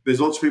there's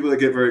lots of people that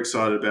get very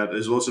excited about it.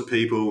 There's lots of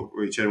people,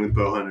 we're chatting with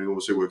Bohan, who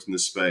also works in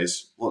this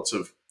space, lots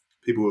of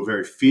people who are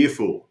very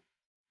fearful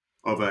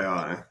of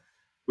AI.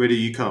 Where do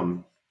you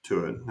come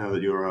to it now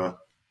that you're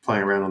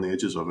playing around on the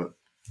edges of it?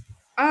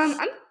 I'm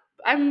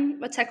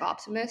I'm a tech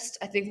optimist.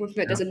 I think one thing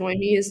that Yeah. does annoy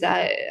me is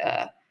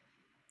that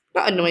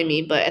not annoy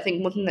me, but I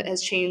think one thing that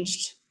has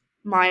changed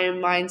my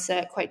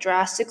mindset quite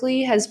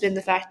drastically has been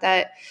the fact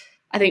that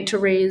I think to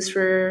raise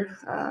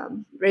in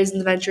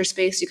the venture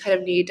space, you kind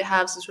of need to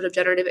have some sort of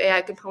generative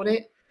AI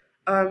component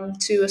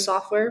to a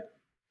software,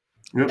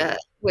 Yep.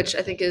 which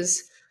I think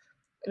is,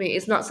 I mean,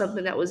 it's not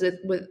something that was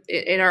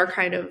in our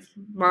kind of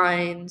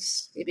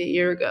minds maybe a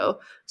year ago.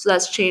 So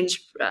that's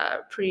changed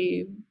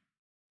pretty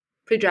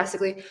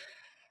drastically.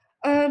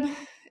 Um,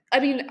 I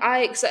mean,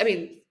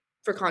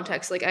 for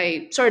context, like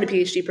I started a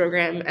PhD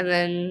program and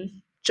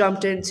then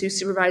jumped into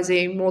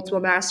supervising multiple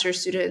master's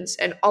students,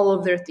 and all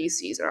of their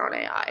theses are on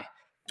AI.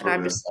 And Oh, I'm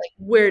yeah. just like,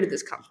 where did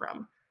this come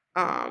from?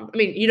 I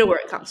mean, you know where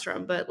it comes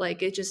from, but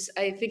like,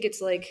 I think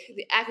it's like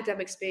the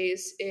academic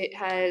space. It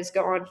has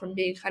gone from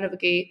being kind of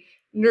like a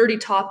nerdy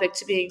topic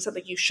to being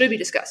something you should be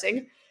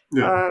discussing.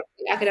 Yeah.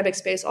 The academic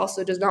space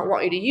also does not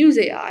want you to use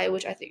AI,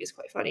 which I think is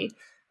quite funny.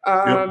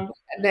 Yep.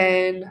 And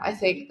then I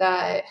think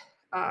that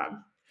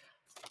um,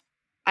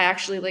 I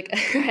actually like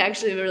I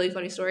actually have a really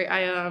funny story.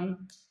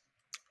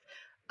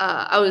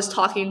 I was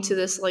talking to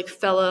this like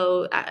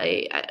fellow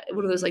at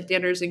one of those like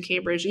dinners in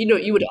Cambridge. You know,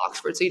 you went to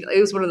Oxford, so it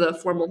was one of the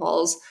formal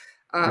halls.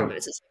 And Yep.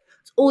 it's this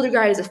older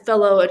guy. He's a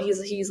fellow, and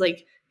he's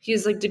like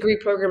degree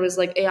program is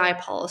like AI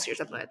policy or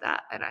something like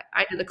that. And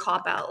I did the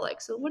cop out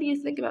like, so what do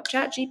you think about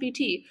Chat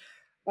GPT?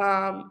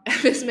 And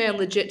this man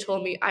legit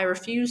told me I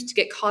refuse to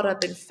get caught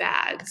up in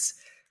fads.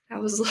 I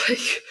was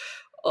like,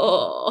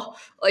 oh,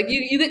 like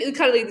you get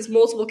kind of like these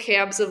multiple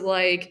camps of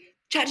like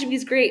ChatGPT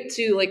is great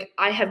too. Like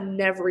I have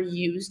never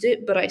used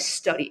it, but I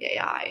study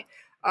AI,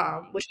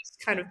 which has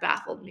kind of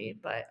baffled me.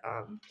 But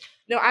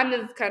no, I'm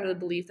the kind of the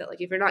belief that like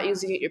if you're not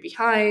using it, you're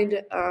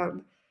behind.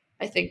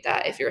 I think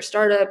that if you're a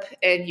startup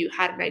and you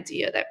had an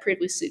idea that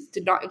previously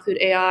did not include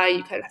AI,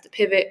 you kind of have to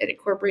pivot and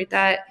incorporate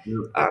that. Yeah.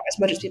 As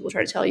much as people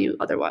try to tell you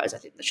otherwise, I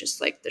think that's just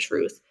like the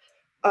truth.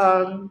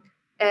 Um,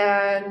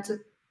 and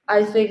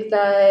I think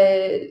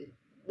that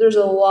there's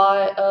a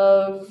lot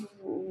of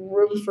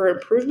room for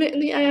improvement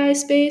in the AI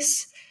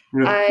space.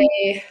 Yeah.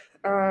 I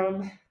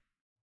um,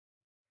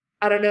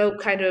 I don't know,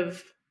 kind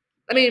of.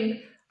 I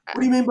mean, What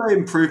do you mean by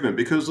improvement?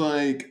 Because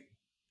like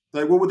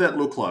what would that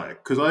look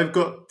like? Because I've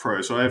got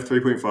Pro, so I have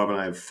 3.5 and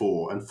I have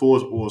 4, and 4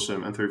 is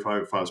awesome, and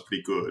 3.5 is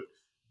pretty good.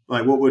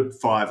 Like, what would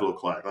 5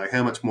 look like? Like,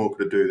 how much more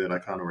could it do that I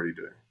can't already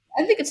do?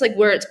 I think it's like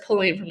where it's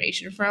pulling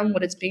information from,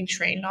 what it's being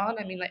trained on.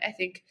 I mean, like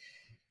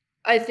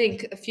I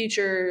think a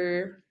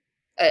future,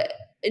 uh,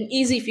 an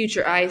easy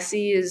future I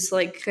see is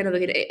like kind of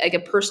like a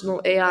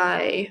personal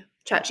AI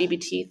chat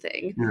GPT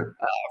thing Yeah.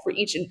 for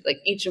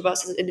each of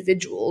us as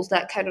individuals.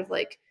 That kind of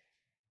like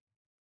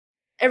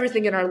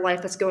everything in our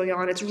life that's going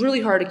on. It's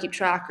really hard to keep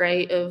track,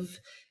 right, of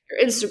your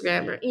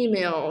Instagram, your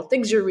email,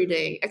 things you're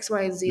reading, X,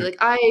 Y, and Z.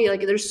 Yeah.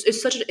 Like there's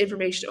it's such an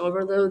information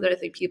overload that I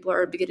think people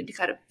are beginning to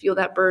kind of feel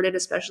that burden,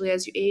 especially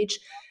as you age.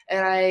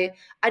 And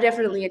I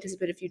definitely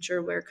anticipate a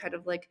future where kind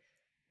of like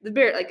the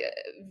bear like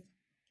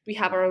we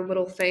have our own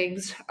little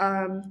things.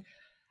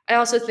 I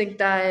also think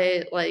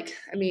that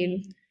I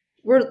mean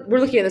we're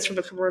looking at this from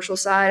the commercial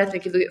side. I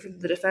think if you look at it from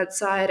the defense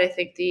side, I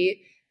think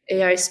the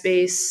AI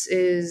space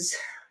is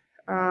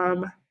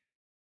um,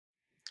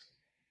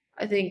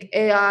 I think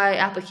AI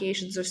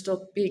applications are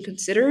still being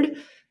considered,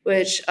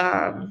 which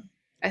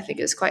I think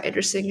is quite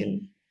interesting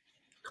and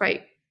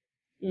quite.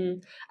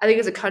 I think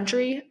as a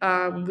country,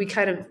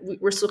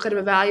 we're still kind of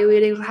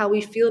evaluating how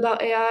we feel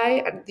about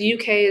AI. The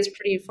UK is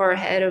pretty far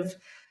ahead of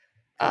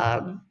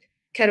um,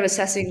 kind of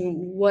assessing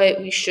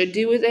what we should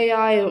do with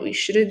AI and what we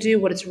shouldn't do,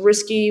 what it's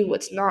risky,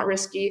 what's not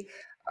risky,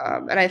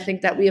 and I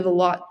think that we have a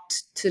lot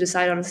to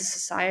decide on as a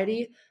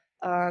society.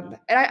 And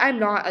I'm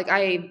not like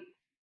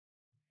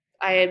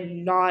I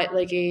am not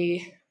like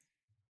a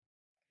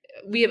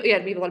we have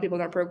a lot of people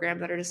in our program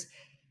that are just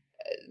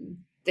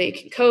they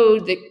can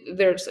code.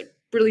 They're just like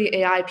brilliant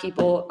AI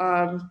people.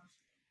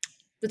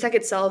 The tech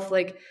itself,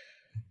 like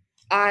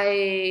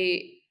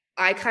I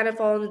I kind of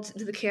fall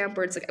into the camp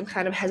where it's like I'm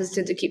kind of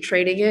hesitant to keep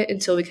training it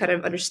until we kind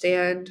of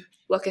understand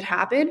what could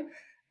happen.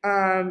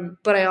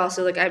 But I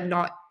also like I'm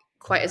not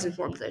quite as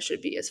informed as I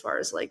should be as far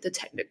as like the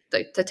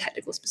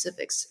technical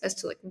specifics as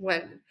to like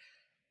when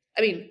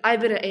I mean, I've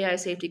been at AI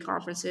safety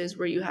conferences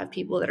where you have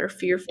people that are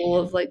fearful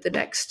of like the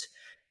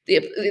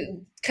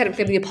kind of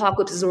the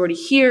apocalypse is already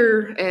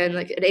here and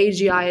like an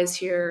AGI is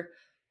here.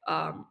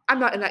 I'm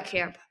not in that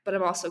camp, but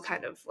I'm also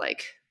kind of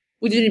like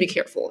we do need to be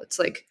careful. It's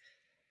like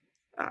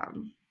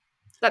um,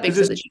 that being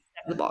Because said, this, the genie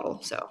in the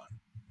bottle. So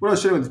what I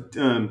was sharing with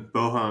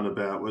Bohan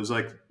about was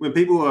like when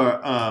people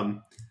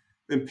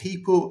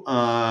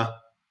are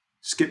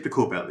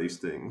skeptical about these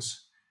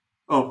things.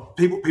 Oh,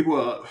 people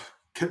are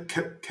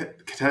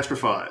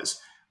catastrophize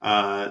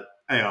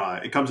AI.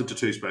 It comes into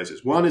two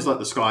spaces. One is like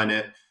the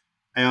Skynet.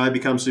 AI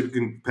becomes super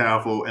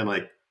powerful and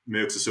like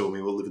Mercs are still,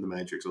 we will live in the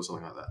Matrix or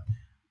something like that.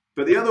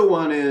 But the other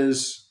one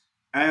is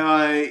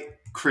AI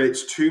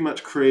creates too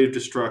much creative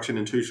destruction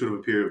in too short of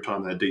a period of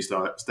time that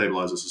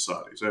destabilizes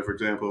society. So, for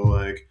example,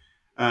 like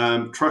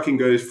trucking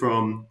goes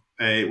from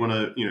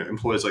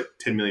employs like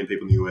 10 million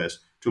people in the US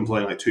to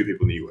employing like 2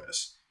 people in the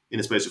US in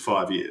a space of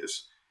 5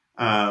 years.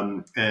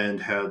 And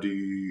how do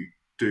you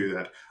do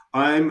that?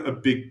 I'm a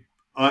big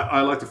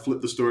I like to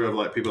flip the story of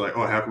like people like,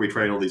 oh, how can we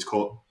train all these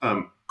coal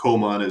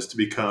miners to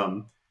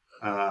become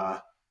uh,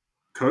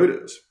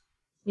 coders?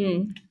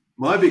 mm.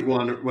 My big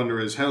wonder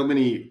is how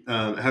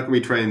can we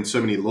train so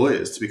many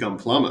lawyers to become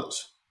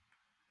plumbers?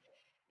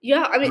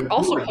 Yeah, I I mean, feel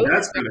also like coding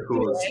that's going to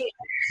cause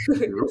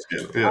right? real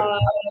scale. Yeah,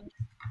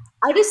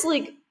 I just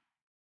like,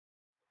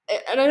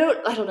 and I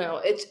don't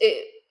know.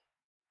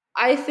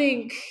 I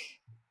think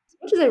as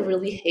much as I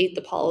really hate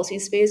the policy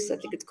space, I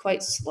think it's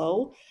quite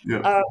slow.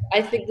 yeah,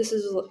 I think this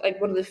is like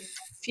one of the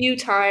few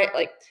time,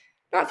 like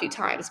not few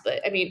times,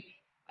 but I mean,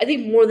 I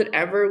think more than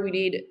ever we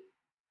need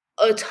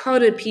a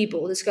ton of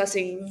people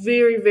discussing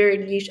very very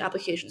niche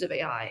applications of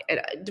AI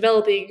and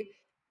developing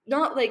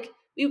not like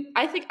we.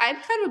 I think I'm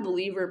kind of a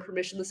believer in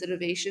permissionless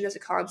innovation as a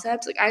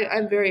concept. Like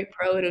I'm very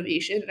pro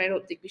innovation, and I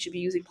don't think we should be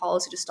using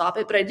policy to stop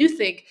it. But I do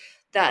think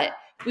that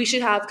we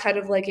should have kind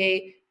of like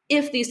a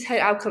if these 10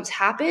 outcomes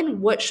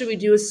happen, what should we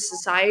do as a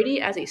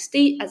society, as a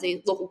state, as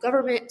a local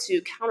government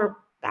to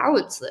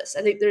counterbalance this?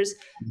 I think there's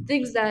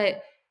things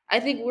that I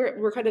think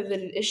we're kind of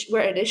in an issue. We're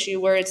at an issue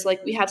where it's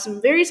like we have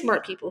some very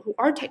smart people who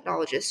are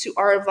technologists who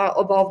are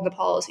involved in the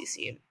policy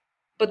scene,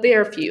 but they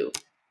are few.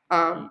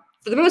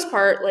 For the most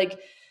part, like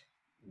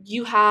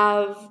you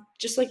have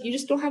just like you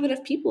just don't have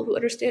enough people who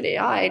understand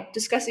AI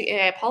discussing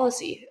AI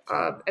policy,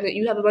 and that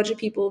you have a bunch of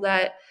people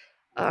that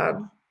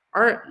um,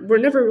 aren't. We're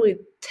never really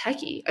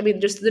techie. I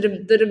mean, just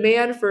the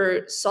demand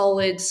for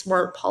solid,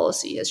 smart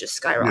policy has just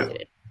yeah.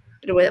 skyrocketed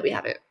in a way that we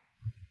haven't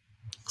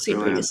seen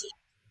Brilliant. previously.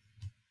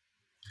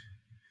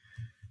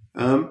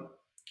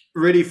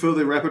 Ready for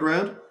the rapid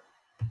round?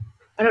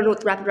 I don't know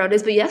what the rapid round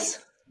is, but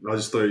yes. I'll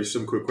just throw you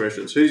some quick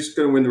questions. Who's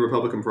going to win the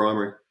Republican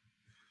primary?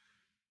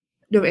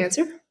 No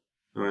answer.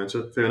 No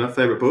answer. Fair enough.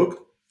 Favorite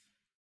book?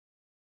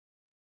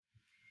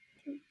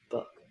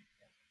 Book.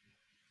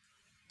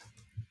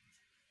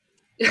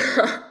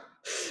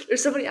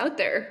 There's somebody out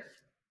there.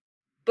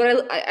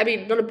 But I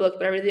mean, not a book,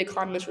 but I read The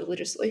Economist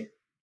religiously.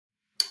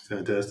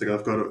 Fantastic.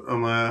 I've got it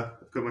on my.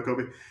 I've got my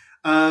copy.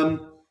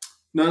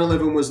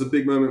 9/11 was the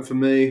big moment for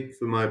me.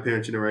 For my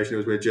parent generation, it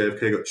was where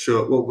JFK got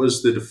shot. What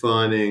was the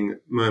defining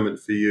moment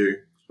for you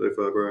so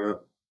far growing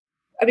up?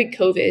 I mean,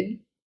 COVID.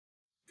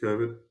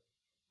 COVID.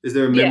 Is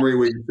there a Yeah. memory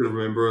where you sort of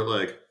remember it,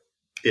 like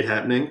it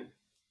happening?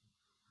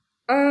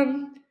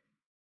 Um.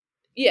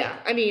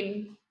 Yeah. I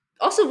mean,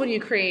 also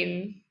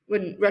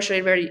when Russia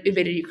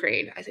invaded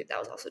Ukraine, I think that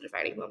was also a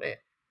defining moment.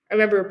 I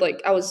remember,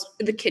 like, I was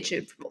in the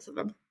kitchen for both of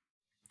them.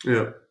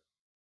 Yeah.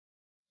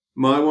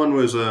 My one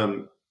was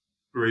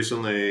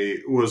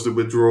recently was the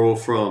withdrawal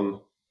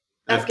from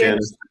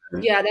Afghanistan.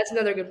 Afghanistan. Yeah, that's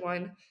another good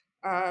one.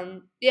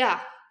 Yeah,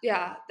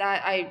 yeah.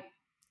 That I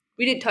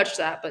we didn't touch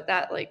that, but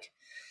that like,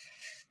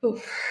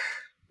 oof,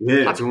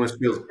 Yeah, talking it almost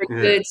feels. for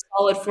Yeah, good,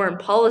 solid foreign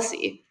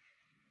policy.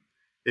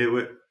 it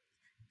would.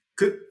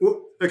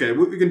 Okay,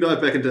 we can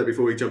dive back into that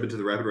before we jump into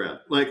the rapid round.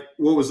 Like,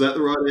 what was that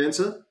the right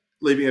answer?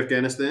 Leaving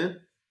Afghanistan?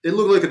 It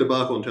looked like a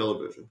debacle on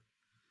television.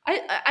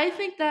 I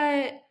think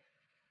that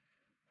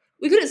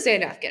we couldn't stay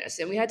in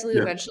Afghanistan. We had to leave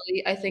Yeah,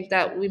 eventually. I think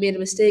that we made a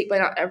mistake by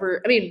not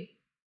ever. I mean,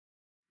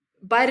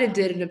 Biden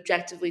did an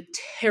objectively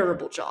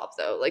terrible job,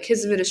 though. Like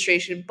his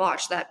administration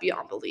botched that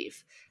beyond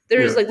belief. yeah,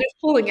 There's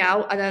pulling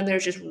out, and then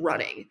there's just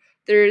running. yeah,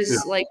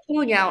 There's like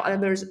pulling out, and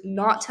then there's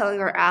not telling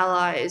our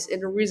allies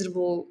in a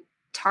reasonable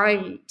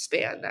time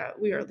span that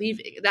we are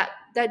leaving. That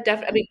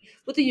definitely. I mean,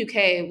 with the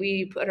UK,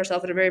 we put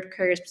ourselves in a very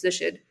precarious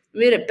position.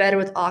 We made it better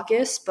with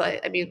AUKUS,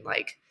 but I mean,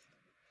 like,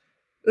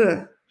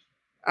 ugh.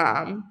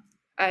 Um,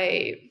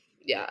 I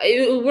yeah,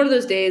 it was one of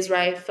those days where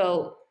I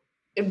felt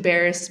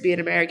embarrassed to be an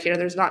American,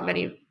 and there's not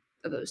many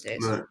of those days.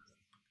 no.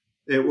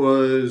 It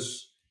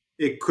was.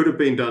 It could have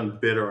been done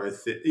better. I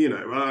think.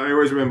 I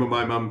always remember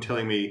my mum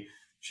telling me.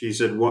 She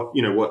said, "What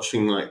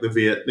watching like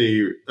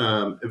the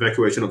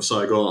evacuation of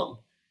Saigon."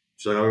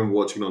 She's like, "I remember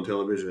watching it on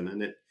television,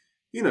 and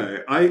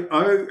I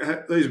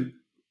have those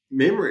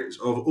memories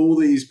of all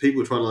these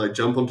people trying to like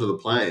jump onto the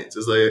planes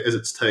as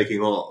it's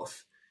taking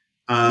off."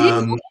 The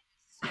Um,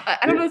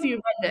 I don't yeah, know if you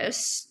read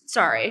this.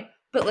 Sorry,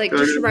 but like go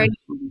just to ahead. remind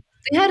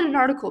they had an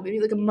article maybe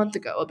like a month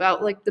ago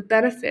about like the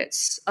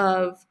benefits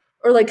of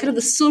or like kind of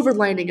the silver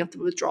lining of the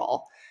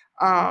withdrawal,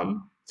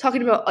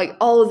 talking about like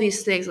all of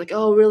these things like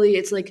oh really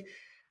it's like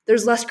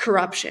there's less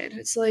corruption.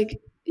 It's like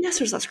yes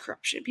there's less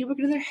corruption, people are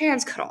getting their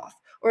hands cut off,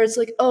 or it's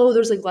like oh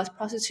there's like less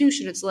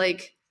prostitution. It's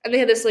like and they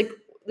had this like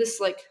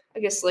I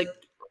guess like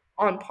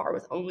on par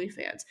with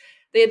OnlyFans.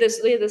 They had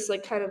this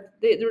like kind of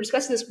they were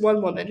discussing this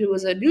one woman who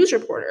was a news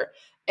reporter,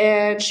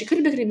 and she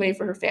couldn't make any money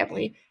for her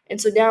family,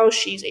 and so now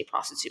she's a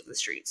prostitute in the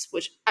streets.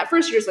 Which at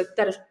first you're just like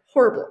that is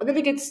horrible, and then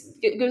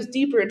it goes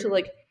deeper into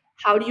like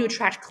how do you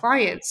attract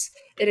clients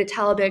in a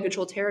Taliban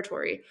controlled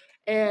territory.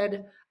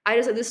 And I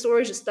just this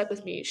story just stuck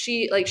with me.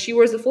 She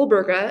wears the full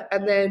burqa,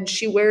 and then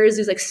she wears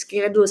these like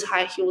scandalous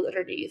high heels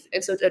underneath,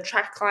 and so to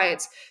attract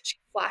clients she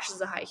flashes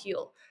a high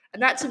heel.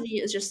 And that to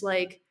me is just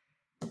like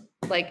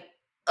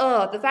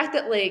the fact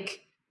that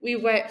like we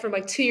went from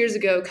like 2 years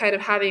ago kind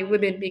of having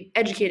women being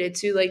educated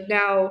to like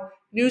now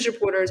news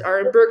reporters are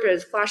in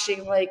burqas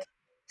flashing like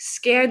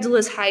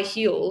scandalous high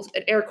heels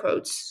and air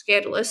quotes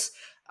scandalous.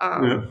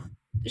 Yeah,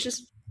 It's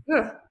just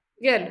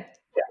again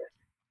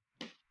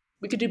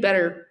we could do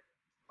better,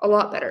 a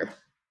lot better.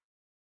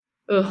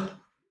 Ugh.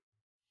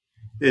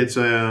 it's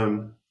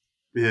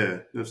yeah,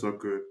 that's not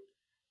good.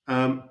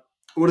 Um,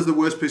 what is the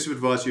worst piece of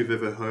advice you've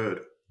ever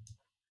heard?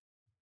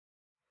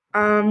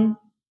 um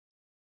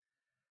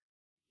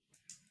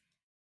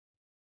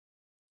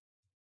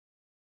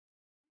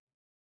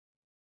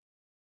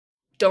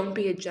don't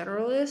be a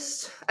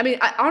generalist. I mean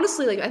I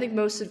honestly like I think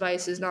most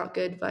advice is not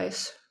good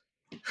advice.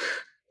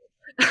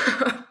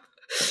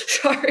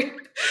 Sorry,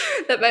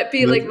 that might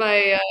be like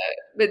my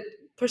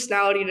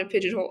personality in a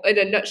pigeonhole in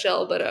a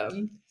nutshell. But uh,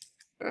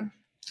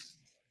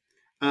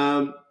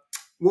 Um,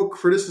 what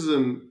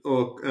criticism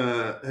or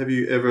have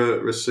you ever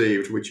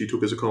received which you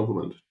took as a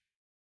compliment?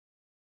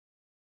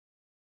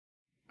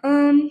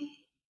 um,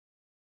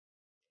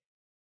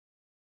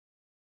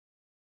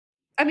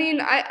 I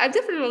mean, I've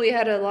definitely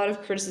had a lot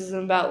of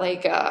criticism about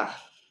like I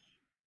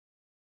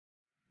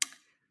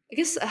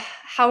guess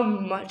how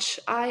much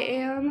I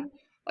am.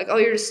 Like, oh,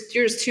 you're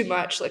just too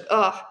much. Like,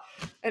 oh,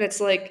 and it's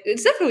like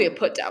it's definitely a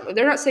put down. Like,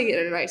 they're not saying it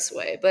in a nice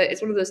way, but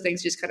it's one of those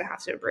things you just kind of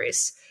have to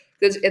embrace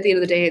because at the end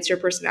of the day, it's your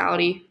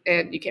personality,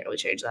 and you can't really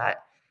change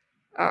that.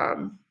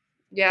 Um,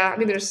 yeah, I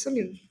mean, there's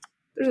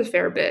a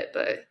fair bit,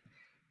 but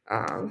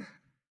um,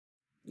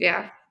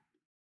 yeah.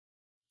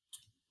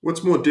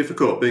 What's more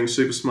difficult, being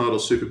super smart or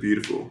super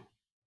beautiful?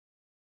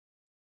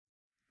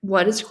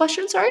 What is the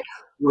question? Sorry.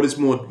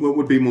 What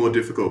would be more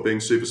difficult, being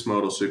super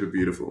smart or super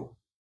beautiful?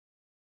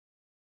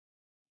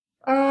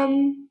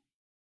 Um,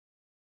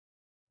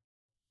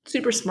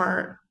 super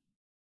smart.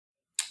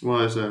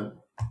 Why is that?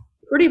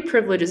 Pretty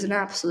privilege is an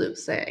absolute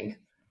thing.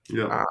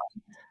 Yeah. Uh,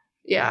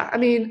 yeah, I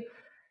mean,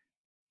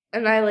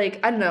 and I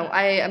don't know,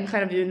 I'm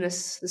kind of doing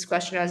this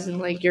question as in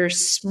like you're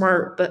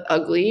smart but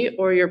ugly,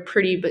 or you're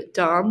pretty but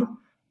dumb.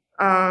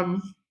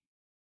 Um,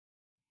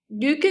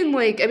 you can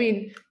like, I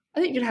mean,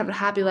 I think you can have a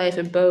happy life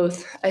in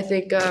both. I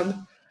think I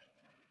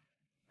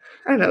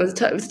don't know, it's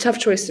a tough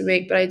choice to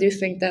make, but I do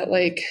think that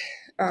like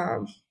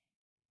um,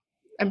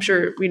 I'm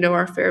sure we know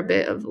our fair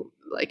bit of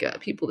like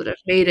people that have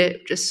made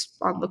it just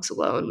on looks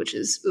alone, which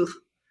is oof.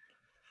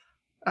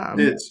 Um,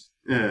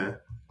 Yeah.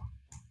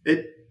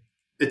 It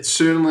it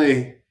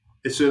certainly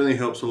it certainly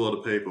helps a lot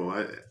of people.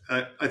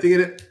 I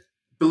think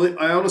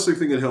I honestly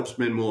think it helps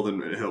men more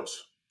than it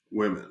helps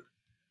women.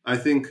 I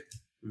think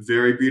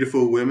very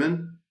beautiful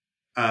women,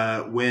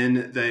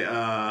 when they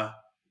are,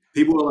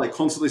 people are like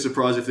constantly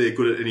surprised if they're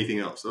good at anything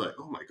else. They're like,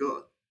 oh my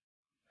god,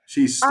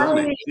 she's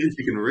stunning I and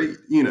she can read.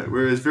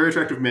 Whereas very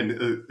attractive men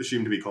are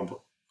assumed to be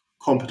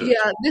competent.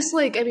 yeah, this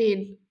like I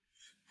mean,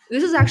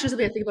 this is actually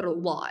something I think about a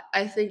lot.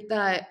 I think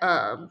that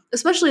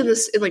especially in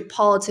like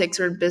politics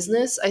or in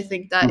business, I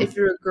think that if Mm.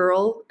 you're a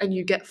girl and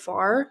you get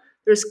far,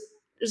 there's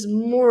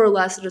more or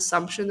less an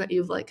assumption that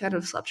you've like kind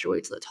of slept your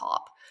way to the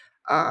top.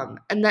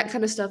 And that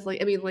kind of stuff,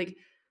 like I mean, like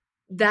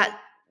that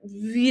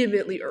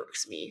vehemently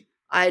irks me.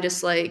 I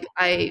just like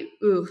I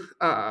ooh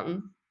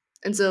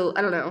and so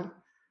I don't know.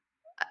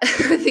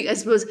 I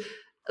suppose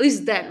at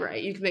least then,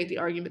 right? You can make the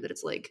argument that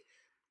it's like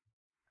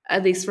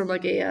at least from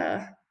like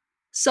a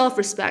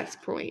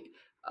self-respect point.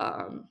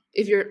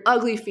 If you're an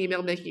ugly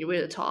female making your way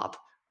to the top,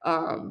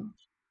 um,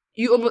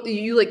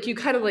 you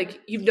kind of like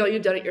you know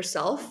you've done it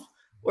yourself.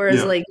 Whereas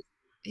Yeah. like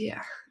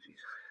yeah,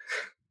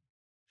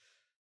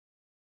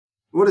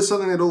 What is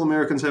something that all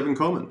Americans have in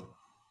common?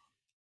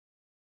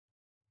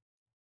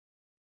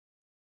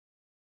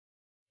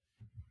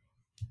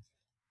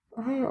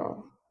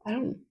 oh I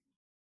don't.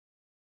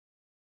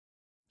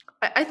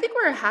 I think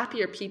we're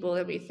happier people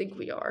than we think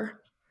we are.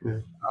 Yeah.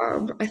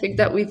 I think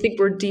that we think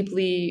we're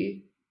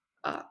deeply.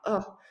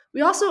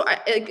 We also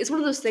it's one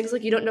of those things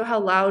like you don't know how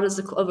loud as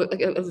of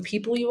the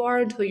people you are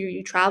until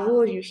you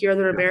travel and you hear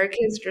other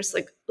Americans just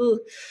like ugh.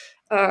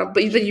 But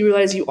then you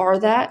realize you are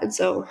that, and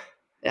so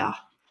yeah.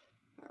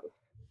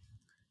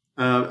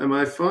 And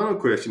my final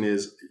question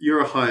is: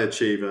 you're a high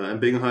achiever, and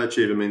being a high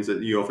achiever means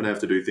that you often have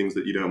to do things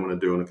that you don't want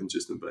to do on a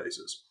consistent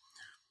basis.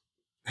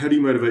 How do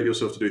you motivate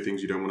yourself to do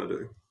things you don't want to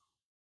do?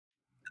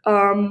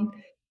 Um,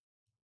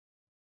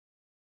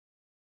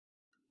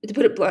 to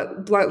put it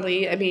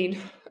bluntly, I mean,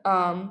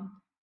 um,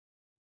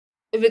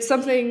 if it's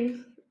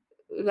something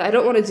that I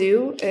don't want to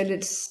do, and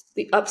it's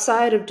the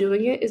upside of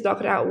doing it is not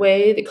going to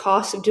outweigh the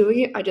cost of doing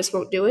it, I just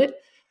won't do it.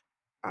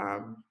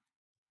 Um,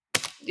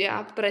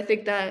 yeah, but I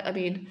think that I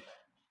mean,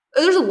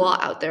 there's a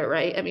lot out there,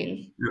 right? I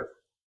mean, Yeah.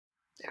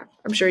 yeah,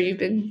 I'm sure you've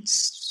been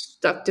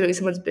stuck doing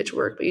someone's bitch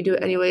work, but you do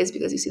it anyways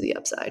because you see the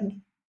upside.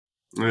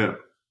 Yeah.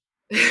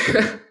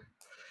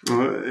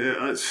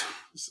 Yeah,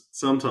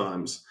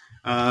 sometimes.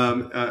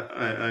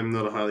 I'm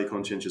not a highly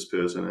conscientious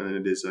person, and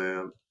it is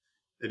a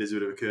bit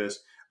of a curse.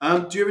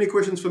 Do you have any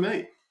questions for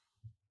me?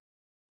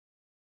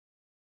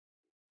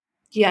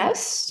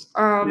 Yes.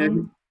 Yeah.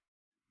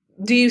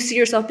 Do you see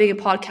yourself being a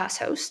podcast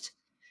host?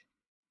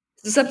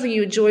 Is this something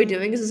you enjoy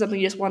doing? Is this something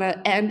you just want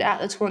to end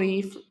at the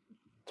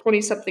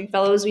 20 something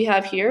fellows we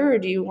have here, or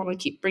do you want to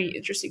keep bringing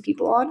interesting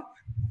people on?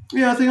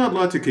 Yeah, I think I'd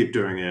like to keep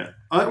doing it.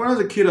 When I was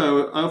a kid, I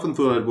often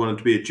thought I'd wanted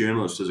to be a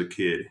journalist as a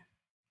kid,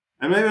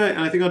 and and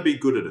I think I'd be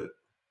good at it.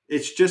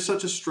 It's just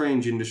such a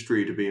strange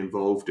industry to be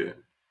involved in.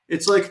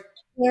 It's like,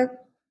 Yeah.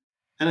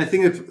 and I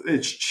think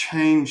it's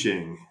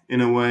changing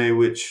in a way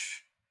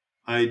which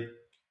I,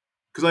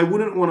 because I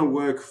wouldn't want to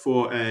work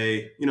for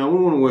I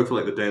wouldn't want to work for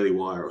like the Daily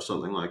Wire or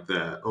something like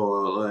that,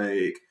 or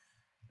like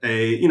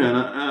and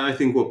I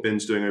think what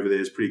Ben's doing over there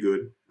is pretty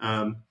good.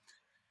 But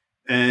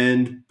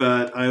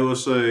I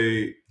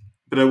also,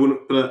 but I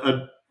wouldn't, but I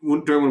don't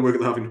want to work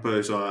at the Huffington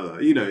Post either.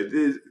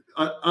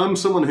 I'm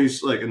someone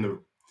who's like in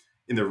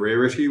the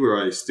rarity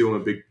where I still am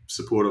a big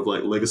supporter of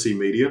like legacy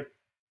media.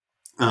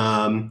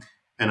 And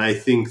I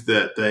think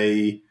that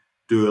they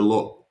do a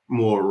lot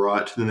more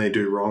right than they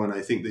do wrong. And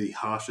I think the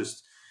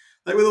harshest,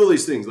 like with all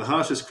these things, the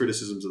harshest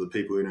criticisms are the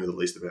people who know the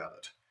least about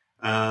it.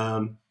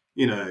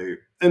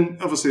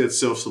 And obviously that's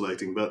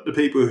self-selecting, but the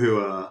people who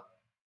are,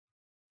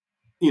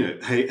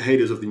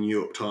 haters of the New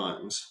York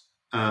Times,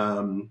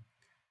 are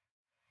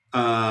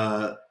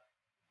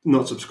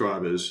not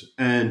subscribers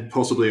and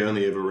possibly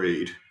only ever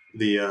read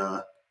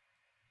the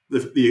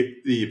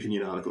the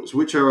opinion articles,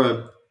 which are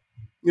a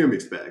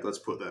mixed bag. Let's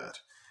put that.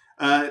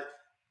 Uh,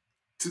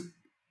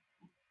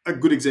 a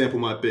good example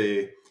might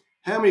be,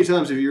 how many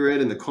times have you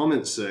read in the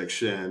comments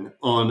section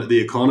on The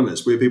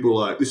Economist where people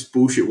are like, this is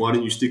bullshit, why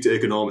don't you stick to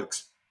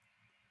economics?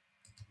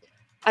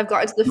 I've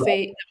gotten to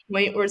the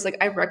point where it's like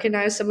I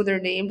recognize some of their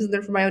names and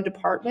they're from my own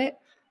department.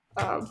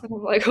 And I'm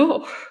like,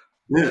 oh,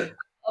 Yeah.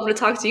 I'm going to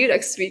talk to you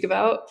next week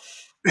about.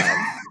 Um,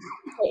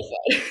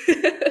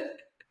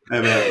 How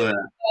about that?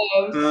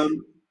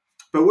 um,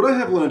 But what I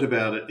have learned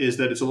about it is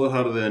that it's a lot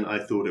harder than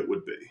I thought it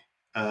would be.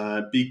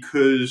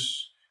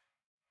 because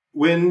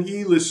when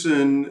you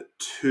listen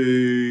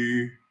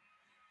to,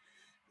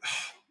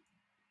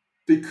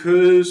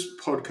 because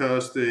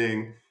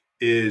podcasting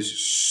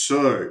is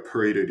so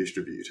Pareto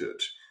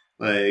distributed,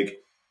 like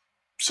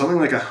something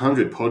like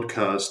 100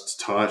 podcast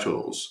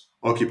titles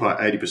occupy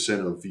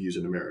 80% of views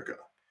in America.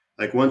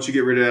 Like once you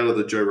get rid out of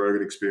the Joe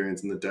Rogan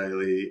Experience and the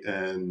Daily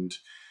and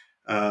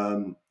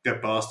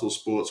Barstool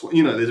Sports,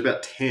 there's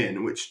about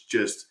 10 which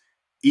just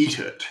eat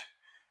it.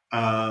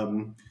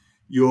 Everyone's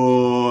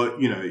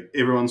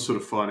sort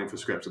of fighting for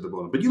scraps at the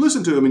bottom. But you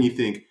listen to them and you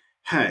think,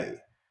 hey,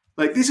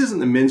 like this isn't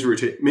the men's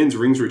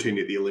rings routine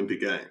at the Olympic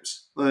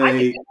Games. I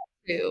think Like that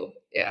too.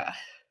 Yeah.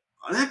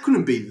 that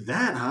couldn't be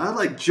that hard.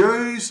 Like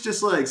Joe's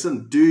just like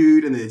some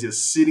dude and they're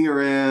just sitting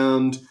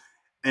around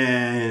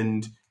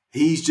and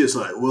he's just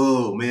like,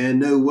 whoa, man,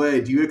 no way.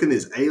 Do you reckon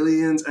there's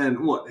aliens? And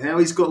what? How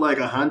he's got like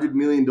 $100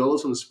 million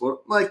on the spot?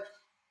 Like,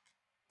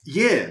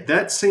 yeah,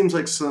 that seems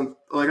like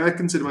I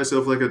consider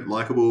myself like a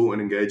likable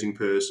and engaging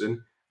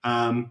person.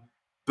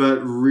 But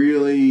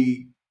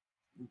really,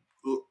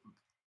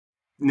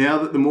 now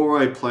that the more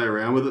I play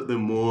around with it, the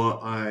more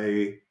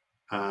I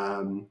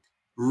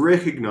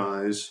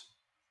recognize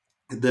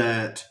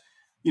that,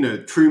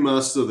 true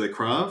masters of their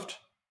craft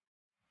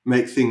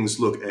make things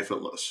look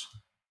effortless.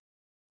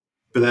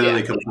 But that Yeah.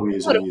 only comes from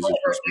years A lot and of years of work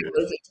that experience.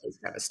 goes into this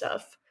kind of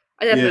stuff.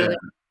 I Yeah, definitely,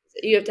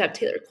 you have to have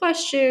tailored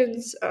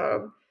questions.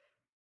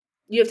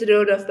 You have to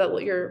know enough about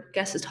what your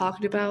guest is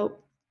talking about.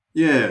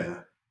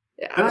 yeah.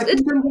 Yeah, And I it's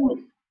think I'm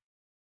getting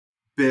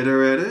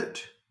better at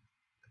it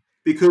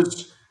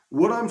because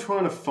what I'm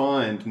trying to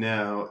find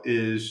now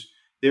is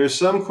there are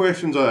some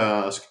questions I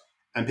ask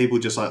and people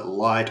just like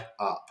light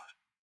up.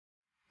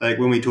 Like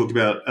when we talked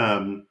about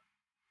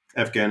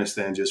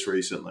Afghanistan just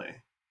recently,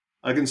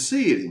 I can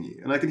see it in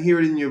you and I can hear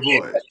it in your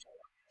voice.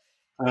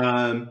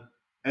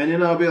 And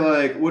then I'll be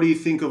like, what do you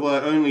think of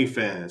like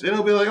OnlyFans? And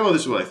I'll be like, oh,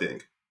 this is what I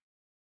think.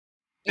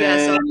 yeah.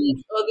 So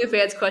And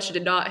OnlyFans question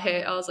did not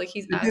hit. I was like,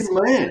 he's it didn't asking.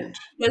 land.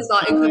 Does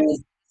not include Um,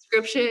 the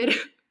description.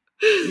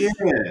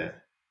 yeah.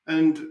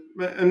 And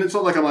it's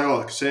not like I'm like,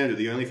 oh, Cassandra,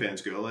 the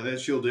OnlyFans girl, like that.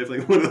 She'll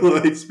definitely want to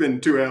like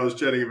spend 2 hours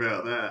chatting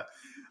about that.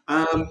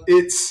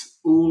 It's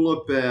all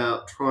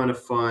about trying to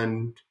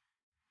find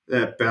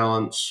that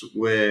balance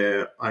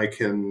where I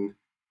can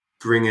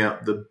bring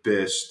out the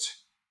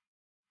best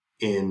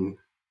in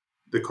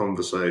the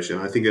conversation.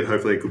 I think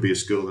hopefully it could be a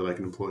skill that I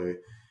can employ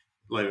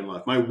later in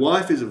life. My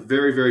wife is a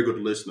very, very good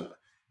listener.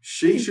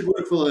 She should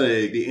work for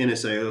like the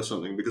NSA or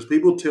something because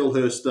people tell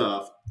her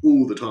stuff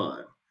all the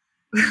time.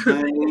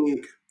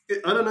 Like,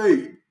 I don't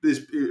know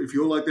if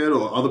you're like that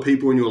or other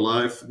people in your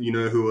life,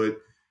 who are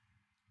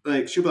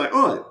like, she'll be like,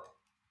 oh,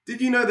 did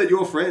you know that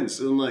your friends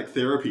in like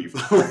therapy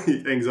for like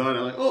anxiety?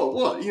 I'm like, oh,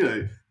 what?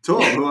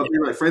 Tom, who I've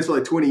been like friends for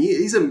like 20 years,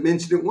 he hasn't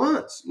mentioned it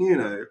once,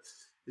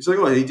 It's like,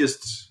 oh,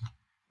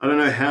 I don't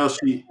know how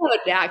she. I have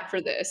a knack for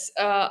this.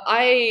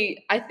 I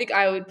think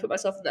I would put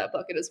myself in that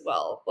bucket as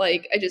well.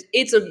 Like it's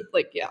it's Is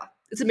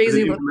it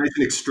amazing.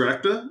 information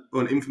extractor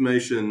or an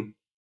information?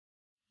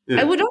 I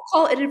Yeah, would not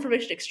call it an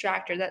information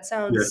extractor. That yeah, it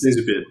sounds is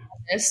a bit.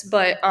 this,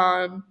 but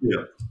Yeah,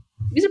 you'd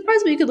be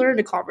surprised what you could learn in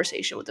a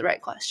conversation with the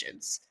right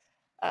questions.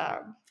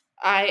 Um,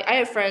 I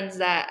have friends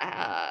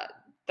that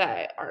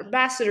are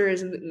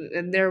ambassadors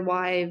and their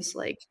wives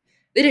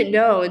they didn't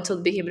know until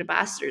they became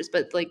ambassadors,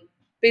 but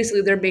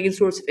basically their main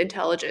source of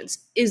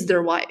intelligence is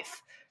their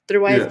wife.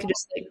 Their wife yeah, can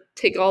just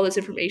take all this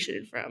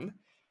information from.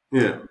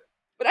 yeah,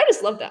 But I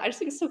just love that. I just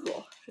think it's so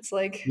cool. It's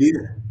yeah.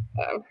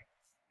 um,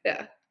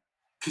 yeah.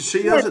 Because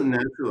she does it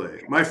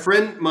naturally. My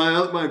friend,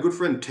 my good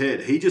friend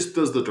Ted, he just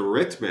does the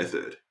direct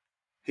method.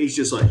 He's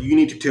just like, you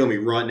need to tell me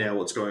right now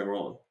what's going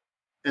on.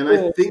 And I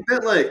Cool. think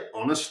that like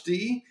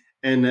honesty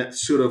and that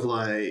sort of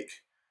like,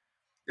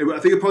 I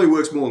think it probably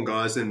works more on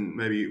guys than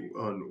maybe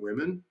on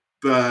women.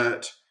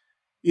 But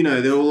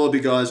there will be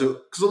guys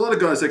because a lot of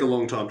guys take a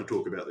long time to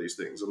talk about these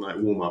things and like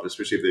warm up,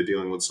 especially if they're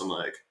dealing with some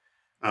like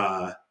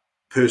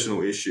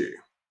personal issue.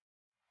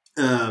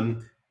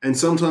 And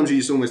sometimes you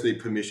just almost need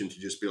permission to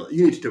just be like,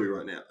 you need to tell me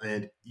right now,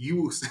 and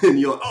you will. And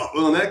you're like, oh,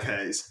 well, in that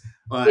case,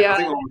 like I Yeah.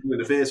 think I'm doing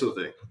the fair sort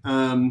of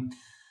thing.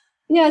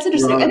 Yeah, it's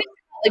interesting. I Right.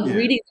 think Yeah,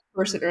 reading the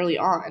person early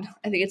on.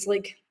 I think it's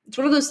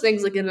one of those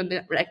things in a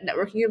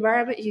networking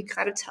environment you can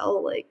kind of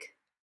tell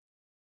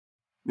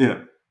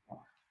yeah. I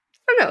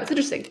don't know. It's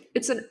interesting. I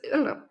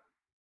don't know.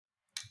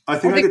 I I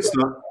think I think could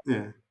start.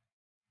 Yeah,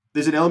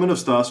 there's an element of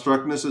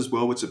starstruckness as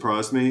well, which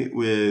surprised me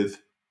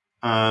with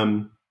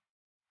um,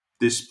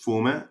 this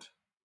format.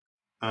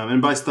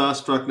 And by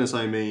starstruckness,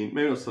 I mean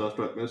maybe not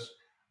starstruckness.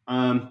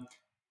 Um,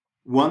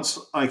 Once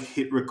I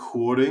hit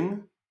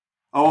recording,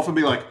 I'll often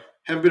be like,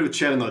 have a bit of a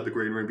chat in like the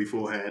green room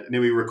beforehand, and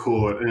then we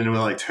record, and then we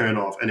like turn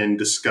off, and then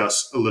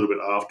discuss a little bit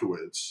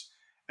afterwards.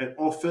 And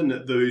often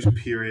those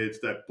periods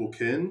that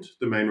bookend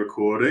the main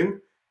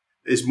recording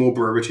is more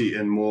brevity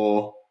and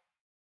more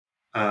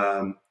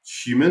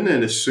human.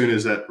 And as soon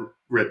as that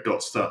red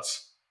dot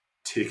starts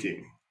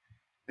ticking,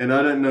 and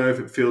I don't know if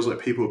it feels like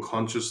people are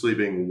consciously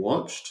being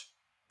watched,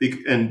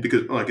 and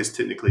because well, I guess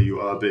technically you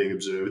are being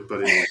observed,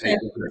 but in a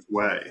different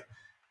way.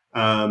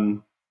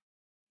 I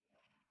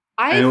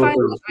And find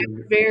also, that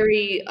I'm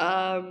very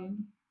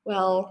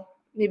well,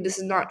 maybe this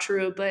is not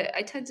true, but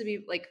I tend to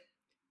be like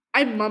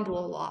I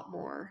mumble a lot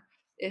more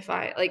if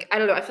I like I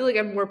don't know, I feel like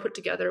I'm more put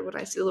together when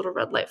I see a little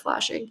red light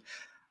flashing.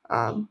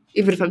 Even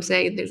if I'm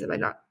saying things that I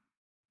not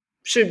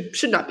should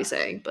not be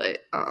saying, but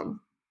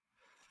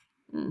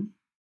mm.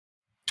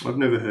 I've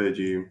never heard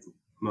you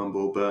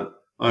mumble,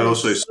 but I That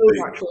also is so speak.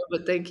 not true,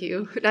 but thank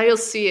you. Now you'll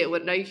see it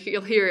when now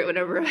you'll hear it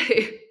whenever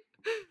I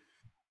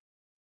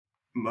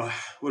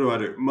What do I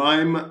do?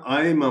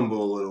 I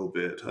mumble a little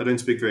bit. I don't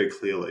speak very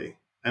clearly,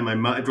 and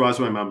it drives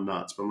my mum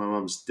nuts. But my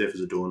mum's deaf as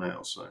a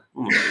doornail, so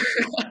almost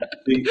deaf.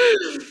 She,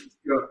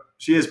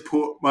 she has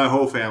poor. My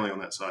whole family on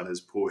that side has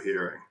poor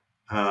hearing.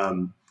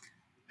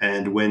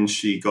 And when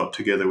she got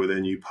together with her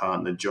new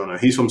partner, Jono,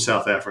 he's from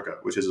South Africa,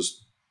 which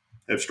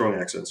have strong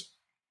accents.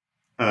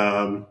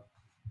 And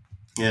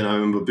I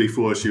remember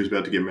before she was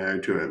about to get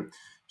married to him,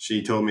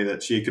 she told me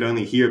that she could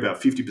only hear about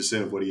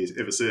 50% of what he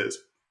ever says.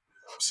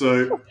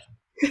 So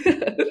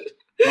I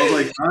was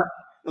like,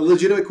 a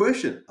legitimate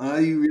question.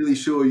 Are you really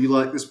sure you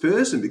like this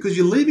person? Because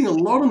you're leaving a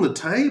lot on the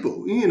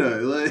table,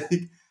 like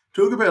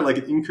talk about like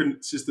an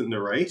inconsistent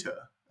narrator.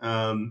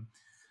 But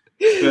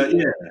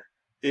yeah,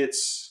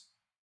 it's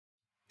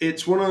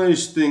one of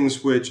those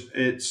things which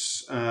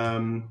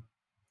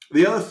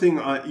the other thing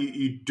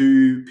you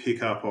do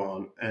pick up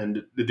on,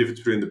 and the difference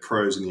between the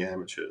pros and the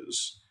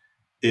amateurs,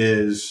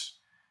 is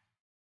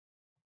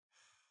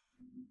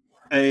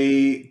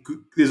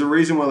there's a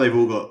reason why they've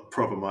all got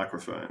proper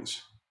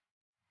microphones.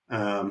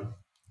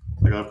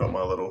 Like I've got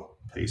my little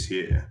piece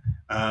here.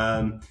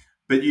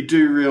 But you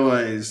do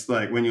realize,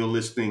 like, when you're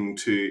listening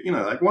to,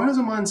 like, why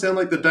doesn't mine sound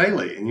like the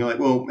Daily? And you're like,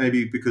 well,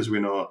 maybe because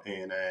we're not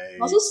in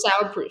also a.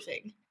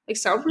 soundproofing. Like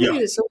Yeah. soundproofing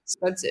is so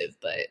expensive,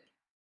 but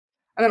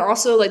and then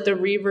also like the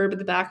reverb in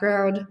the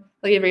background,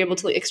 like if you're able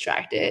to like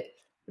extract it,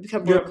 it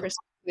become more Yep. crisp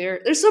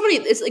clear. There's so many.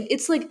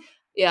 It's like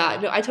yeah,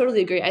 no, I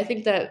totally agree. I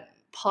think that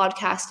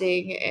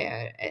podcasting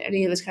and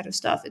any of this kind of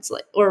stuff, it's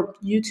like or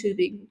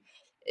YouTubing.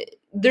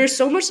 There's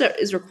so much that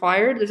is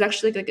required. There's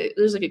actually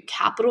there's like a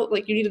capital.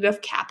 Like you need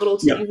enough capital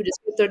to Yeah. even just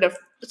get there enough.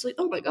 It's like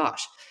oh my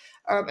gosh,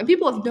 and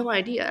people have no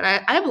idea. And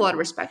I have a lot of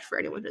respect for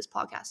anyone who does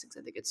podcasting. 'Cause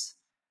I think it's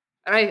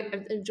and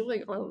I'm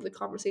enjoying all of the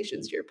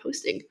conversations you're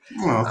posting.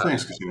 Well, Um,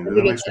 thanks, I Cassandra.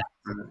 That think makes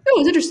it's me. oh,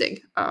 it's interesting.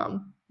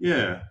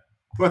 Yeah.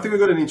 Well, I think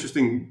we've got an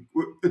interesting.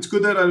 It's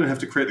good that I don't have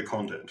to create the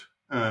content.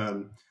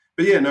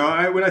 But yeah,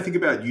 no. When I think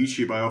about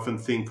YouTube, I often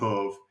think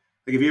of,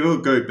 like, if you ever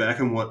go back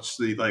and watch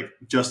the, like,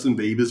 Justin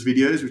Bieber's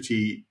videos, which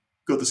he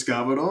got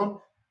discovered on,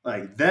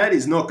 like, that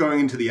is not going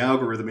into the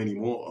algorithm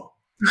anymore.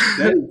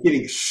 That is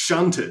getting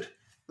shunted.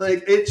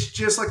 Like, it's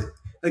just like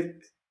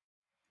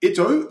it's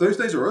over. Those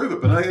days are over.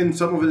 But and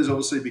some of it is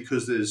obviously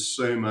because there's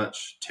so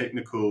much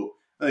technical.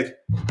 Like,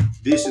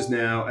 this is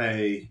now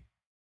a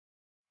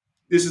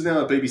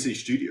BBC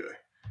studio,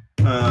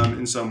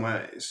 in some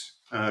ways,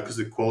 because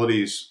the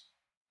quality is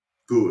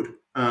good.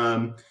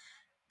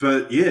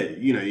 But yeah,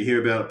 you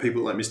hear about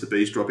people like Mr.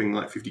 Beast dropping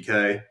like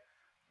 50K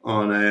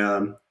on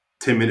a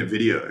 10-minute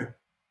video,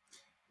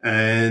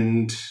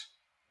 and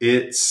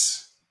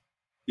it's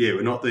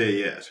we're not there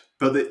yet.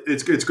 But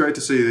it's great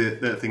to see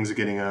that things are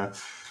getting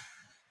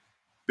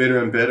better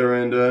and better,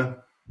 and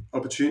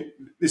opportunity.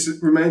 This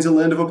remains a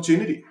land of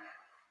opportunity.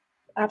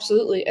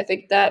 Absolutely. I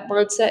think that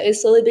mindset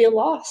is slowly being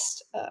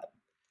lost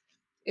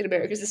in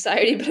American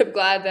society, but I'm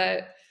glad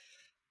that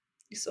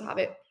you still have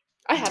it.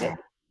 I have it.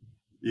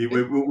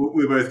 We're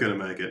both going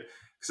to make it.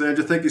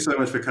 Sandra, thank you so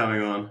much for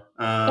coming on.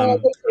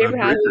 Thanks I for having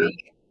appreciate it.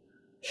 me.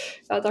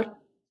 I'll talk